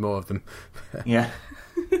so we need more of them. Yeah.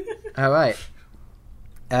 Alright.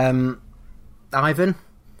 Ivan.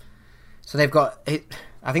 So they've got...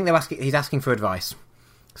 I think he's asking for advice.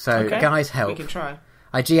 So, Okay, guys, help. we can try.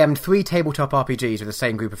 I GM'd 3 tabletop RPGs with the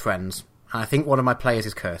same group of friends, and I think one of my players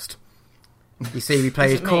is cursed. You see, we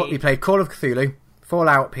played Call of Cthulhu,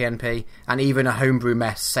 Fallout PNP, and even a homebrew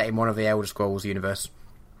mess set in one of the Elder Scrolls universe,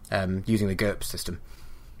 using the GURPS system.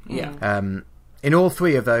 Yeah. In all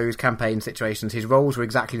 3 of those campaign situations, his rolls were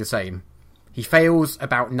exactly the same. He fails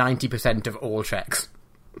about 90% of all checks.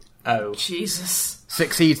 Oh. Jesus.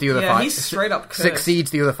 Succeeds the other 5%. Yeah, he's straight up cursed.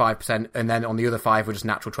 Succeeds the other 5%, and then on the other 5 were just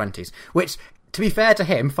natural 20s. Which, to be fair to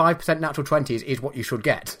him, 5% natural 20s is what you should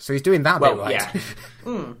get. So he's doing that bit right.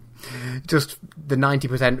 Yeah. Just the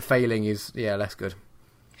 90% failing is, less good.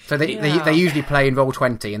 So they usually play in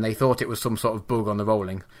Roll20, and they thought it was some sort of bug on the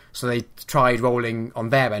rolling. So they tried rolling on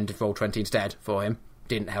their end of Roll20 instead for him.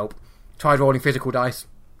 Didn't help. Tried rolling physical dice.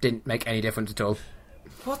 Didn't make any difference at all.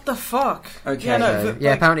 What the fuck? Okay.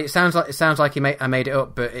 Yeah, Apparently it sounds like I made it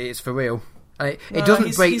up, but it's for real. It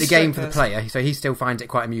doesn't break the game for the player, so he still finds it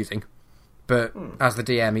quite amusing. But as the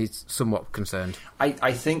DM, he's somewhat concerned.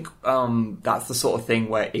 I think that's the sort of thing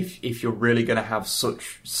where if you're really going to have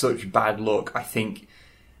such bad luck, I think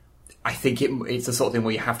it's the sort of thing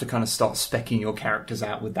where you have to kind of start speccing your characters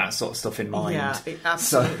out with that sort of stuff in mind. Yeah,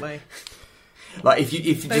 absolutely. So, like if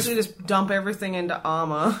you basically just dump everything into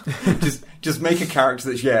armor. just make a character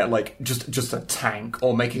that's just a tank,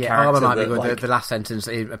 or make a character armor might that, be good. like, The last sentence,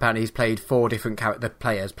 apparently he's played 4 different the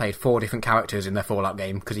players played 4 different characters in their Fallout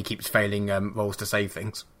game because he keeps failing rolls to save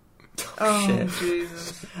things. Oh, shit.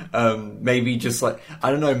 Jesus. Maybe just like, I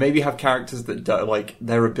don't know, maybe have characters that don't, like,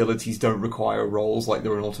 their abilities don't require rolls, like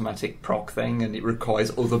they're an automatic proc thing and it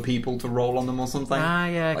requires other people to roll on them or something.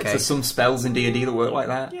 Okay. Like, there's some spells in D&D that work like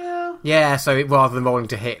that. Yeah, so rather than rolling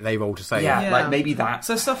to hit, they roll to save. Yeah, like maybe that.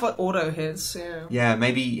 So stuff like auto hits, yeah. Yeah,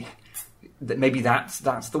 maybe that's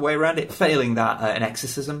the way around it. Failing that, an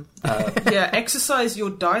exorcism. Yeah, exercise your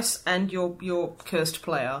dice and your cursed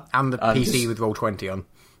player. And the PC with Roll20 on.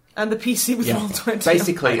 And the PC with Roll20.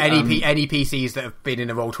 Basically, any PCs that have been in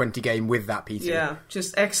a Roll20 game with that PC. Yeah,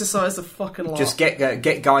 just exercise the fucking lot. Just get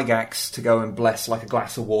Gygax to go and bless like a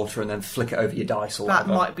glass of water and then flick it over your dice or that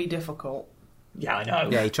whatever. might be difficult. Yeah, I know.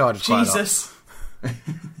 Yeah, he charges quite a lot. Jesus.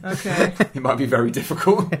 Okay. It might be very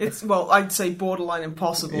difficult. I'd say borderline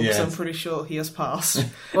impossible because I'm pretty sure he has passed.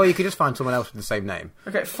 Well, you could just find someone else with the same name.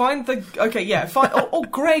 Okay, find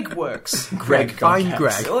Greg works. Greg. Find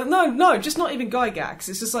Greg. No, just not even Gygax.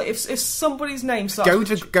 It's just like if somebody's name starts.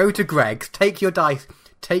 Go to Greg's. Take your dice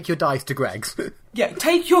to Greg's. Yeah,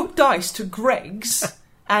 take your dice to Greg's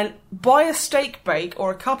and buy a steak bake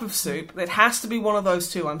or a cup of soup. It has to be one of those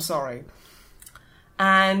two. I'm sorry.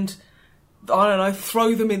 And I don't know,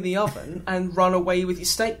 throw them in the oven and run away with your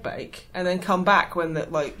steak bake, and then come back when they're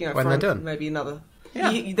done. Maybe another.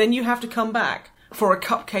 Yeah. Then you have to come back for a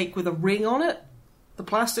cupcake with a ring on it, the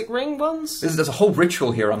plastic ring ones. There's a whole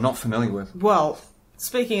ritual here I'm not familiar with. Well,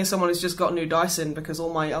 speaking as someone who's just got new dice in because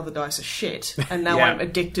all my other dice are shit, and now I'm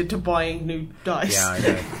addicted to buying new dice. Yeah, I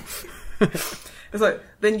know. It's like,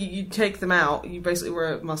 then you take them out, you basically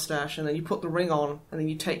wear a mustache, and then you put the ring on, and then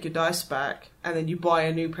you take your dice back, and then you buy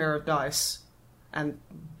a new pair of dice, and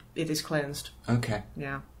it is cleansed. Okay.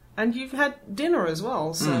 Yeah. And you've had dinner as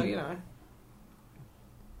well, so, you know.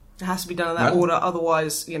 It has to be done in that order,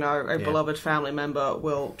 otherwise, a beloved family member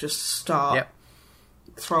will just start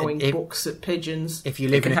throwing books at pigeons. If you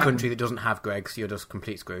live in a country that doesn't have Greg's, you're just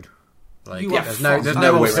complete screwed. Like, there's no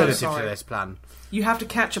alternative to this plan. You have to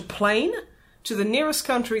catch a plane to the nearest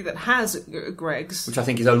country that has Greg's. Which I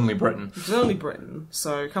think is only Britain. It's only Britain,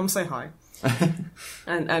 so come say hi.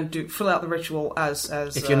 and fill out the ritual as.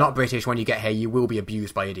 If you're not British, when you get here, you will be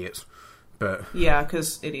abused by idiots. But yeah,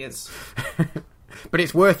 because idiots. But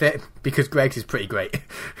it's worth it because Greg's is pretty great.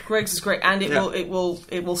 Greg's is great, and it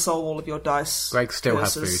will solve all of your dice. Greg still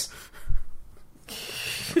curses. has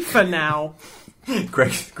food for now.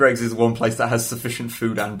 Greg's is one place that has sufficient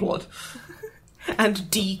food and blood. And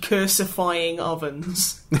decursifying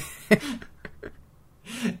ovens.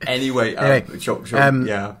 Anyway, sure,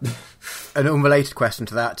 yeah. An unrelated question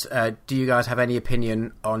to that. Do you guys have any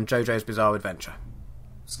opinion on JoJo's Bizarre Adventure?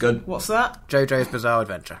 It's good. What's that? JoJo's Bizarre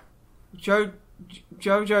Adventure.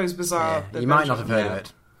 JoJo's Bizarre Adventure. You might not have heard of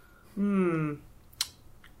it.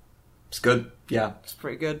 It's good. Yeah, it's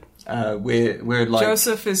pretty good. We're like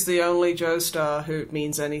Joseph is the only Joestar who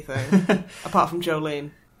means anything apart from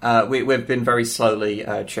Jolene. We've been very slowly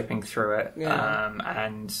chipping through it,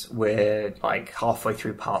 and we're like halfway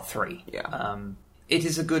through part 3. Yeah. It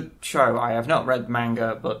is a good show. I have not read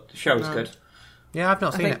manga, but the show is good. Yeah, I've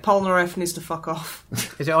not seen it. I think Polnareff needs to fuck off.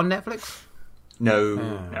 Is it on Netflix? No.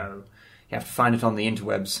 You have to find it on the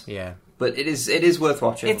interwebs. Yeah. But it is worth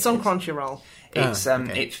watching. It's on Crunchyroll. It's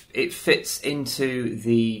it fits into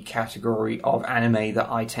the category of anime that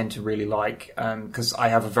I tend to really like, because I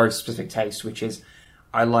have a very specific taste, which is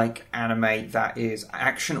I like anime that is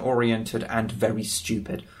action oriented and very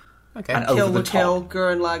stupid. Okay. And Kill over the the Kill, top.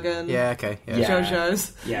 Gurren Lagann. Yeah. Okay. Yeah.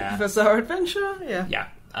 JoJo's. Yeah. Bizarre Adventure. Yeah. Yeah.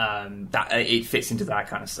 That it fits into that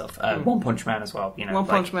kind of stuff. One Punch Man as well. You know, One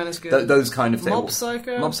Punch Man is good. Those kind of things. Mob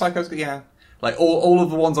Psycho. Mob Psycho's good. Yeah. Like all of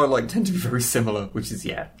the ones I like tend to be very similar, which is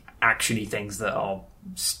actiony things that are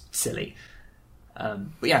silly. But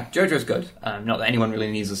yeah, JoJo's good. Not that anyone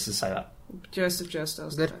really needs us to say that. Joseph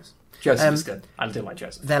Joestar's good. Joseph is good. I do like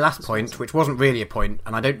Joseph. Their last point, which wasn't really a point,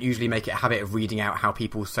 and I don't usually make it a habit of reading out how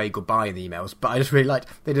people say goodbye in the emails, but I just really liked,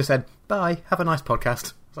 they just said, bye, have a nice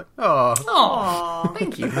podcast. I was like, oh,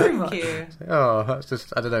 thank you very much. Oh, that's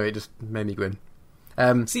just, I don't know, it just made me grin.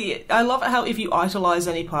 See, I love how if you italise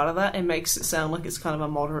any part of that, it makes it sound like it's kind of a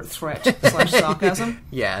moderate threat / sarcasm.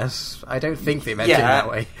 Yes, I don't think they meant it that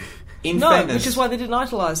way. In fairness, which is why they didn't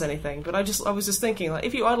italise anything. But I was just thinking, like,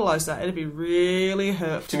 if you italise that, it'd be really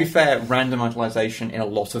hurtful. To be fair, random italization in a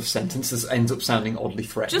lot of sentences ends up sounding oddly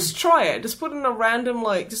threatening. Just try it. Just put in a random,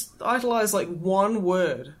 just italise, one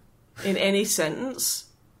word in any sentence,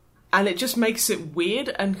 and it just makes it weird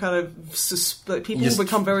and kind of... people will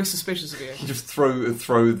become very suspicious of you. You just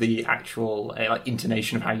throw the actual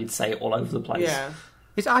intonation of how you'd say it all over the place. Yeah.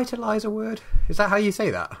 Is italise a word? Is that how you say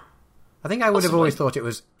that? I think I would have always thought it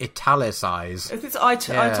was italicise. If it's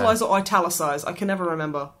italise or italicise, I can never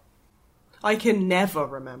remember.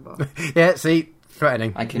 Yeah, see,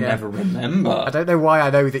 threatening. I can never remember. I don't know why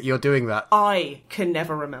I know that you're doing that. I can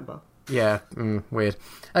never remember. Yeah, weird.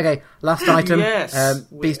 Okay, last item. Yes,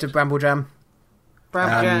 Beast of Bramble Jam.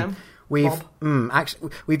 Bramble Jam.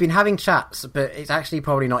 We've been having chats, but it's actually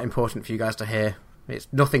probably not important for you guys to hear. It's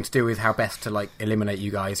nothing to do with how best to eliminate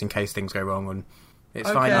you guys in case things go wrong. And it's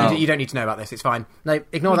fine. You don't need to know about this. It's fine. No,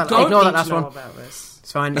 ignore that. Ignore that last one. About this.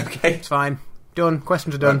 It's fine. Okay, it's fine. Done.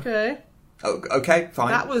 Questions are done. Okay. Oh, okay,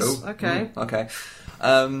 fine. That was okay. Okay.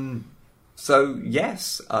 So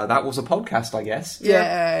yes, that was a podcast, I guess.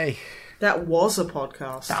 Yay! That was a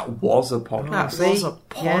podcast. That was a podcast. That was a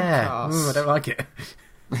podcast. Yeah. I don't like it.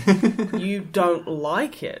 You don't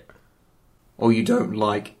like it. Or you don't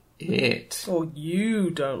like it. Or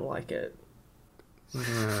you don't like it.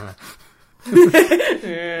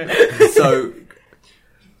 So,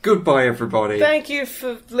 goodbye, everybody. Thank you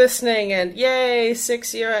for listening, and yay,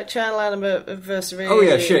 6-year channel anniversary. Oh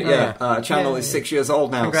yeah, shit, yeah. Channel is 6 years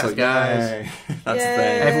old now. Congrats, so guys. That's the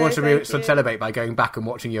thing. Everyone should celebrate by going back and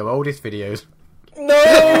watching your oldest videos.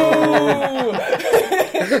 No.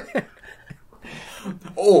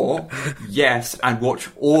 Or, yes, and watch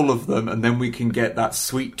all of them, and then we can get that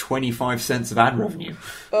sweet 25 cents of ad revenue.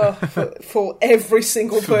 For every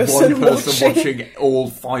single person, one person watching all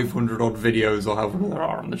 500 odd videos or however there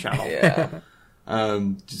are on the channel.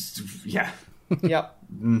 Yeah. Yep.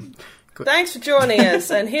 Thanks for joining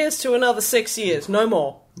us, and here's to another 6 years. No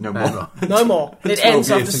more. No more. No more. It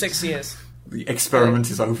ends after 6 years. The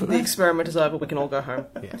experiment is over. The experiment is over. We can all go home.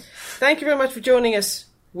 Yeah. Thank you very much for joining us,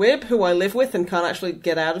 Wib, who I live with and can't actually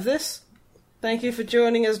get out of this. Thank you for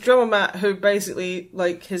joining us, Drummer Matt, who basically,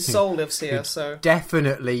 his soul lives here, so...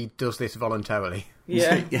 Definitely does this voluntarily.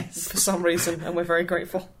 Yeah, yes. For some reason, and we're very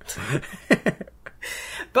grateful.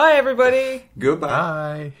 Bye, everybody! Goodbye.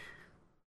 Bye.